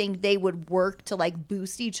 so that I think they would work to like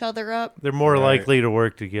boost each other up. They're more Right. likely to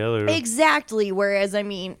work together. Exactly. Whereas,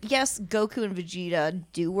 yes, Goku and Vegeta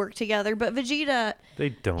do work together, but Vegeta They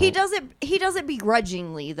don't. he does it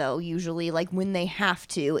begrudgingly though. Usually, like when they have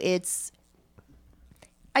to, he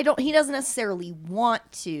doesn't necessarily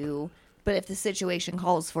want to. But if the situation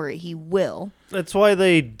calls for it, he will. That's why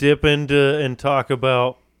they dip into and talk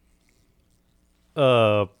about,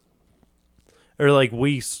 or like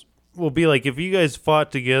will be like, if you guys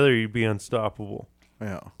fought together, you'd be unstoppable.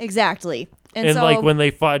 Yeah. Exactly. And so, like when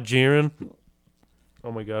they fought Jiren,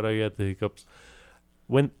 oh my god, I got the hiccups.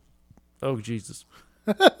 Oh Jesus,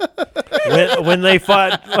 when they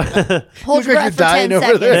fought. Hold your Look like breath for you're 10 dying over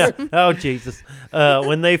seconds. there. Oh Jesus!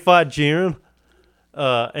 When they fought Jiren,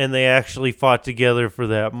 and they actually fought together for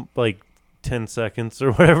that like 10 seconds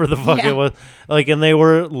or whatever the fuck Yeah. it was, like, and they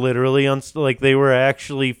were literally like they were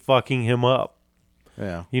actually fucking him up.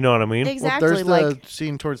 Yeah. You know what I mean? Exactly. Well, there's like the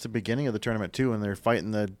scene towards the beginning of the tournament too, when they're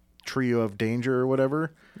fighting the trio of danger or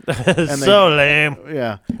whatever. So lame.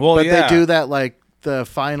 Yeah. Well, but yeah. they do that like the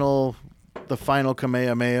final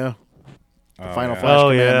Kamehameha, the final yeah. Flash Oh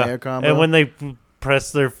Kamehameha yeah. combo. And when they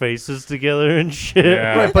press their faces together and shit.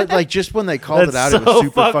 Yeah. right, but like just when they called it out, That's it was so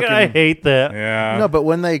super fucking. I hate that. Yeah. No, but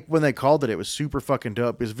when they called it was super fucking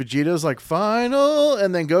dope. Because Vegeta's like final,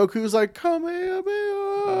 and then Goku's like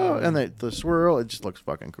Kamehameha, and the swirl. It just looks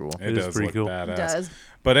fucking cool. It is does pretty look cool. badass. It does.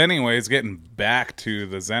 But anyways, getting back to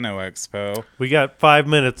the Zeno Expo. We got 5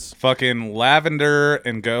 minutes. Fucking Lavender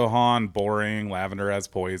and Gohan, boring. Lavender has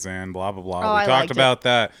poison, blah, blah, blah. Oh, we I talked liked about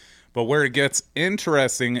that. But where it gets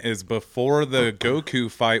interesting is before the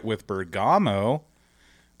Goku fight with Bergamo.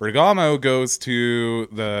 Bergamo goes to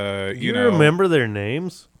the, You know. remember their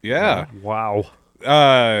names? Yeah. Wow.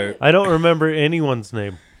 Uh, I don't remember anyone's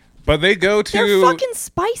name. but they go to They're fucking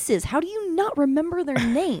spices. How do you not remember their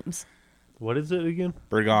names? What is it again?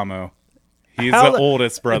 Bergamo. He's How the the-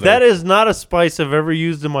 oldest brother. That is not a spice I've ever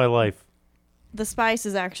used in my life. The spice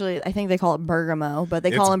is actually, I think they call it bergamot, but they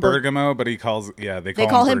It's call him Bergamo, but he calls, they they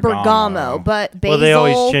call him bergamo, but basil, Well, they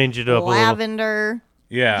always change it up a little. lavender.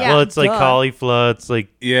 Yeah. Yeah. Well, it's like duh. cauliflower. It's like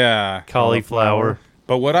Yeah. cauliflower.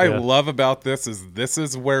 But what I Yeah. love about this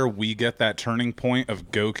is where we get that turning point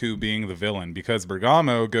of Goku being the villain, because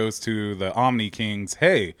Bergamo goes to the Omni Kings,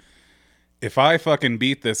 hey, if I fucking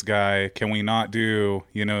beat this guy, can we not do,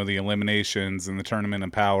 the eliminations and the tournament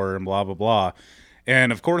of power and blah, blah, blah.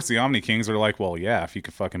 And of course the Omni Kings are like, well, yeah, if you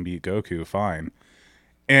could fucking beat Goku, fine.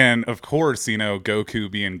 And of course, Goku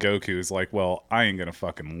being Goku is like, well, I ain't gonna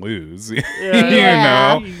fucking lose.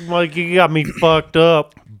 Yeah. Like, you got me fucked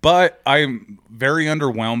up. But I'm very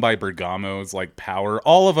underwhelmed by Bergamo's like power.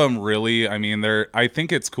 All of them really. I mean, I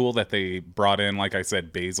think it's cool that they brought in, like I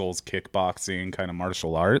said, Basil's kickboxing kind of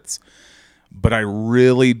martial arts. But I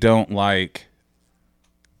really don't like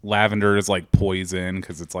Lavender's like poison,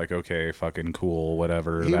 because it's like, okay, fucking cool,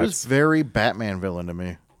 whatever. He was very Batman villain to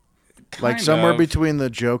me, like Kind somewhere of. between the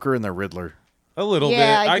Joker and the Riddler. A little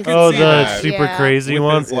Yeah, bit. I I can could Oh, see the that. super Yeah. crazy With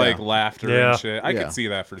one. his, like Yeah. laughter Yeah. and shit. I Yeah. could see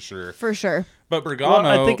that for sure. For sure. But Bergamo,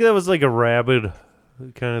 Well, I think that was like a rabid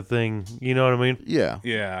kind of thing. You know what I mean? Yeah,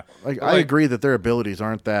 yeah. like But, I agree that their abilities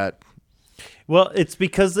aren't that. Well, it's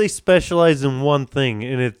because they specialize in one thing,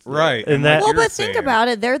 and it's Right, and and that like Well, you're but think saying. about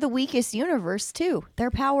it. They're the weakest universe too. Their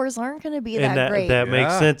powers aren't going to be and that great. that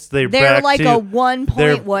makes Yeah. sense. They're They're back like to, a 1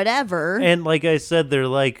 they're- point whatever. and like I said, they're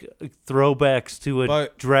like throwbacks to a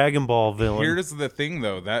But Dragon Ball villain. Here's the thing,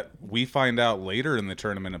 though, that we find out later in the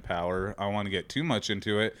Tournament of Power. I don't want to get too much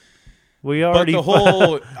into it. We But already the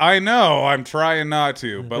whole, I know, I'm trying not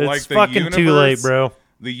to, but it's like the fucking universe, too late, bro.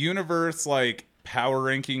 The universe, like power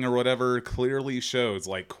ranking or whatever, clearly shows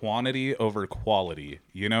like quantity over quality.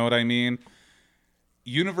 You know what I mean?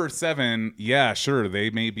 Universe 7, yeah, sure,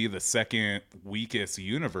 they may be the second weakest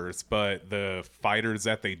universe, but the fighters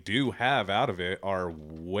that they do have out of it are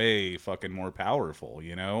way fucking more powerful,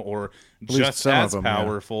 or least just some of as them, yeah.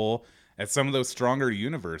 powerful as some of those stronger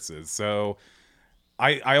universes. So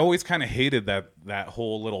I always kind of hated that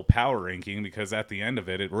whole little power ranking, because at the end of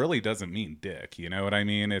it, it really doesn't mean dick. You know what I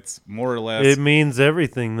mean? It's more or less It means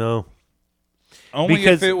everything, though. only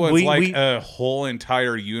because if it was we- a whole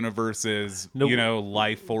entire universe's, No.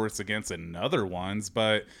 life force against another one's.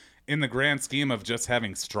 But in the grand scheme of just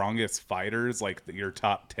having strongest fighters, like your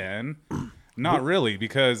top 10, not really,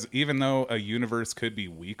 because even though a universe could be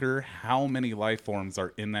weaker, how many life forms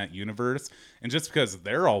are in that universe? And just because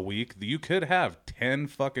they're all weak, you could have 10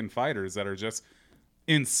 fucking fighters that are just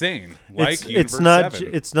insane. Like it's Universe not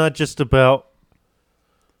 7. it's not just about.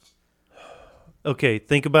 Okay,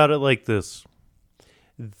 think about it like this.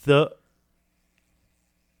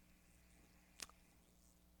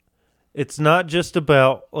 It's not just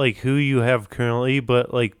about like who you have currently,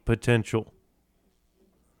 but like potential.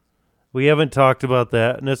 We haven't talked about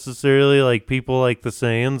that necessarily, like people like the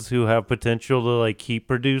Saiyans who have potential to like keep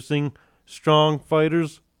producing strong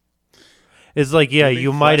fighters. It's like, yeah, Did they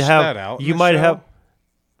you might flesh have that out in you the might show? have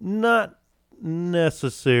not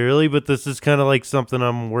necessarily, but this is kind of like something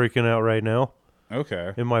I'm working out right now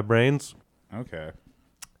Okay. in my brains. Okay.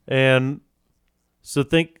 And so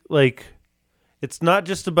think like it's not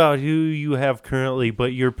just about who you have currently,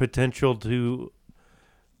 but your potential to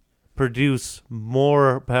produce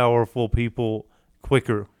more powerful people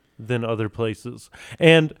quicker than other places.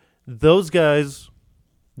 And those guys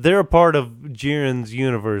They're a part of Jiren's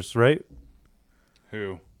universe, right?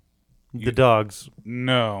 Who? The dogs.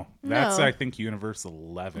 No, that's No. I think Universe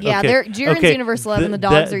 11. Yeah, Okay. they're Jiren's Universe 11. The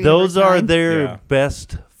dogs are Those Universe are 9. their Yeah.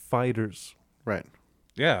 best fighters, Right.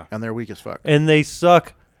 Yeah. And they're weak as fuck. and they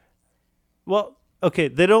suck. Well, okay,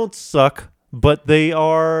 they don't suck, but they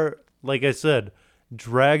are, like I said,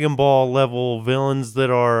 Dragon Ball level villains that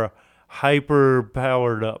are hyper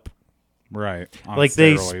powered up. Right. On Like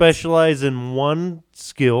they steroids. specialize in one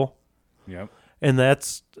skill, Yep. and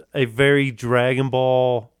that's a very Dragon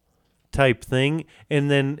Ball type thing.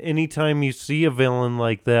 And then anytime you see a villain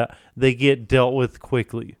like that, they get dealt with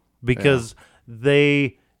quickly because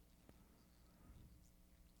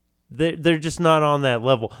they're just not on that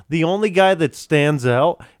level. The only guy that stands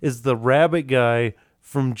out is the rabbit guy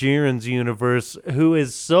from Jiren's universe, who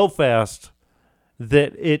is so fast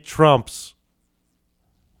that it trumps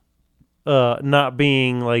not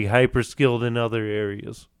being like hyper skilled in other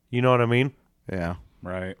areas. You know what I mean? Yeah.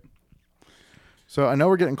 Right. So I know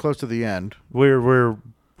we're getting close to the end. We're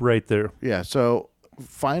right there. Yeah. So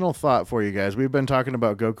final thought for you guys. We've been talking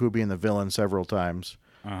about Goku being the villain several times,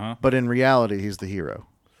 but in reality, he's the hero.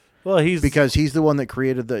 Well, he's Because he's the one that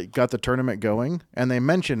got the tournament going, and they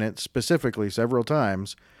mention it specifically several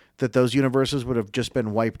times that those universes would have just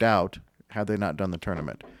been wiped out had they not done the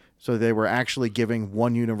tournament. So they were actually giving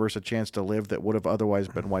one universe a chance to live that would have otherwise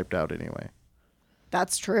been wiped out anyway.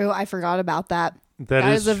 That's true. I forgot about that. that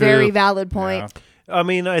That is a true. very valid point. I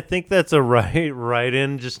mean, I think that's a right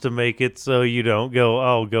in just to make it so you don't go,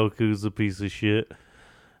 oh, Goku's a piece of shit.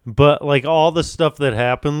 But like all the stuff that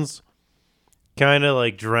happens kind of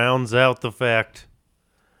like drowns out the fact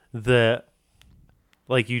that,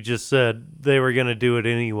 like you just said, they were going to do it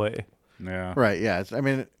anyway. Yeah. Right, yeah. I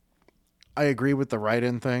mean, I agree with the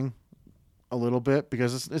write-in thing a little bit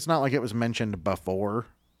because it's not like it was mentioned before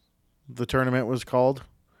the tournament was called.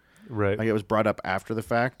 Right. Like it was brought up after the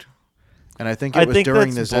fact. And I think it was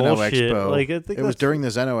during the that's Zeno bullshit. Expo. Like, I think it was that's- during the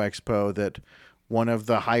Zeno Expo that one of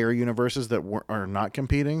the higher universes that are not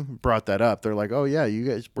competing brought that up. They're like, "Oh yeah, you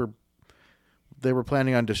guys they were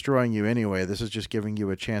planning on destroying you anyway. This is just giving you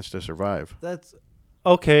a chance to survive." That's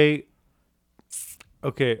okay.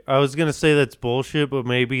 Okay, I was going to say that's bullshit, but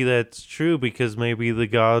maybe that's true because maybe the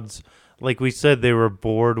gods, like we said, they were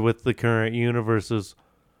bored with the current universes.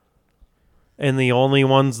 And the only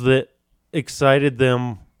ones that excited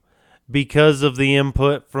them because of the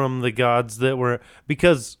input from the gods that were,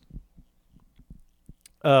 because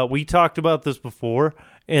we talked about this before,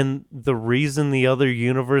 and the reason the other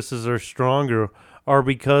universes are stronger are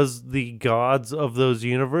because the gods of those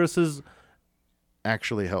universes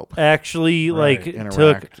Actually help. actually Right. like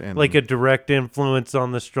Interact took and- like a direct influence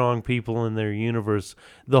on the strong people in their universe.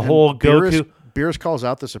 The And whole Goku. Beerus calls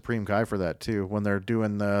out the Supreme Kai for that too when they're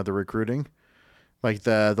doing the recruiting. Like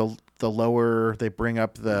the lower, they bring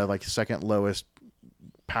up the like second lowest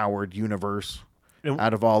powered universe And-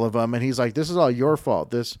 out of all of them, and he's like, "This is all your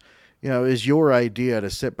fault. This, is your idea to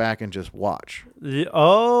sit back and just watch."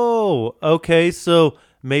 Oh, okay. So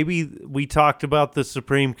maybe we talked about the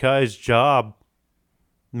Supreme Kai's job.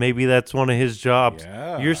 Maybe that's one of his jobs.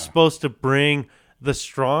 Yeah. You're supposed to bring the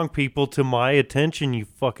strong people to my attention, you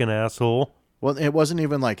fucking asshole. Well, it wasn't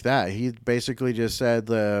even like that. He basically just said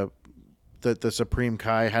that the Supreme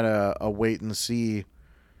Kai had a wait and see,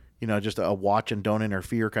 just a watch and don't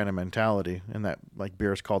interfere kind of mentality, and that like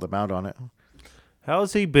Beerus called him out on it. How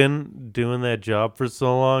has he been doing that job for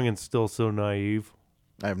so long and still so naive?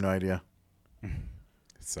 I have no idea. It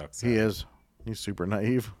sucks. He is. He's super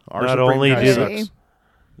naive. Our Not Supreme only Kai did- sucks.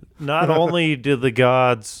 Not only did the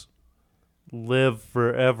gods live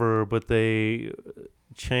forever, but they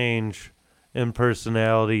change in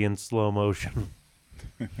personality in slow motion.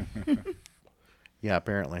 Yeah,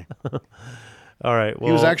 apparently. All right. Well,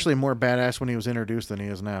 He was actually more badass when he was introduced than he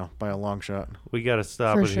is now, by a long shot. we got to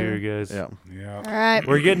stop For it here, sure. guys. Yeah. Yeah. All right.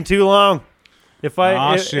 We're getting too long. If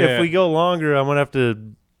shit. we go longer, I'm gonna have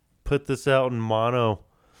to put this out in mono.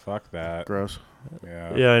 Fuck that. Gross.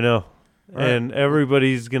 Yeah. Yeah, I know. And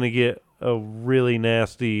everybody's gonna get a really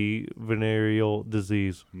nasty venereal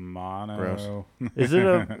disease. Mono. Gross. Is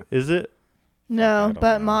it? Is it? No, don't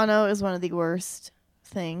but know. mono is one of the worst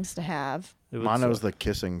things to have. It would Mono's suck. the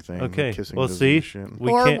kissing thing. the Okay. Kissing Well, disease see, shit. we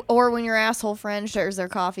or can't. or when your asshole friend shares their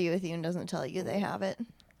coffee with you and doesn't tell you they have it.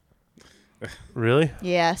 Really?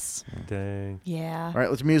 Yes. Dang. Yeah. All right,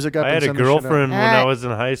 let's music up. I and had a send this shit out. girlfriend when I Alright. was in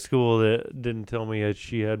high school that didn't tell me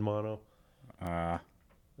she had mono. Uh,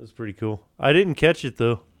 It was pretty cool. I didn't catch it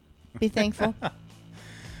though. Be thankful.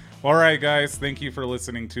 all right, guys. Thank you for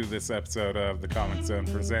listening to this episode of the Comic Zone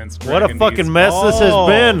Presents. What a Dragon fucking Deez mess this has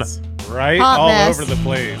been. Ballz. Right? Hot All mess. over the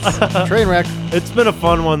place. Train wreck. It's been a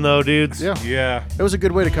fun one though, dudes. Yeah. Yeah. It was a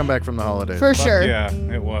good way to come back from the holidays. For Fuck sure. Yeah,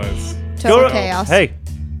 it was. Total chaos. Hey.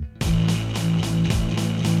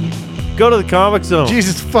 Go to the Comic Zone.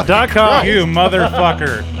 Jesus fucking .com. Christ. You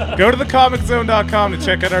motherfucker. Go to thecomiczone.com to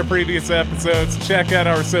check out our previous episodes. Check out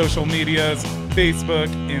our social medias. Facebook,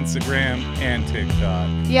 Instagram, and TikTok.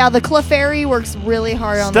 Yeah, the Clefairy works really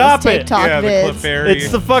hard on Stop those it. TikTok Yeah, the vids. Clefairy. It's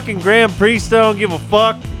the fucking Grand Priest. I don't give a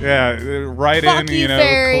fuck. Yeah, right Fuck in, you, you know.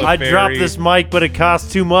 Fairy. I Clefairy. dropped this mic, but it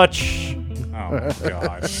costs too much. Oh my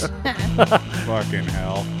gosh. Fucking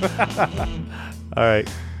hell. All right.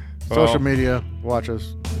 Social Well, media. Watch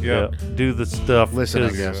us. Yeah. Yeah. Do the stuff. Listen, I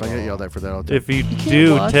 'cause guess. I get yelled at for that all the time. If you can't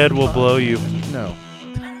do, watch Ted the will blow you. No.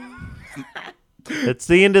 It's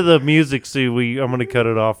the end of the music, so I'm gonna cut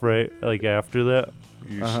it off right like after that,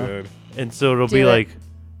 You should. and so it'll Do be it. like,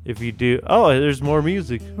 if you do, oh, there's more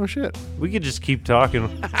music. Oh, shit. We could just keep talking. All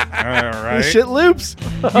right. This shit loops. You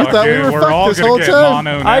thought we Fucking, were we're all fucked this gonna whole get time.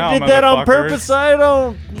 mono now, I did that on motherfuckers. purpose. I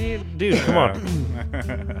don't, dude. Come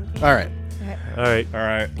on. All right. All right. All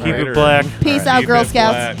right. Keep Later. it black. Peace out, Keep Girl it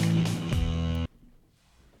Scouts. black.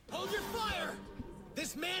 Hold your fire!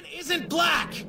 This man isn't black!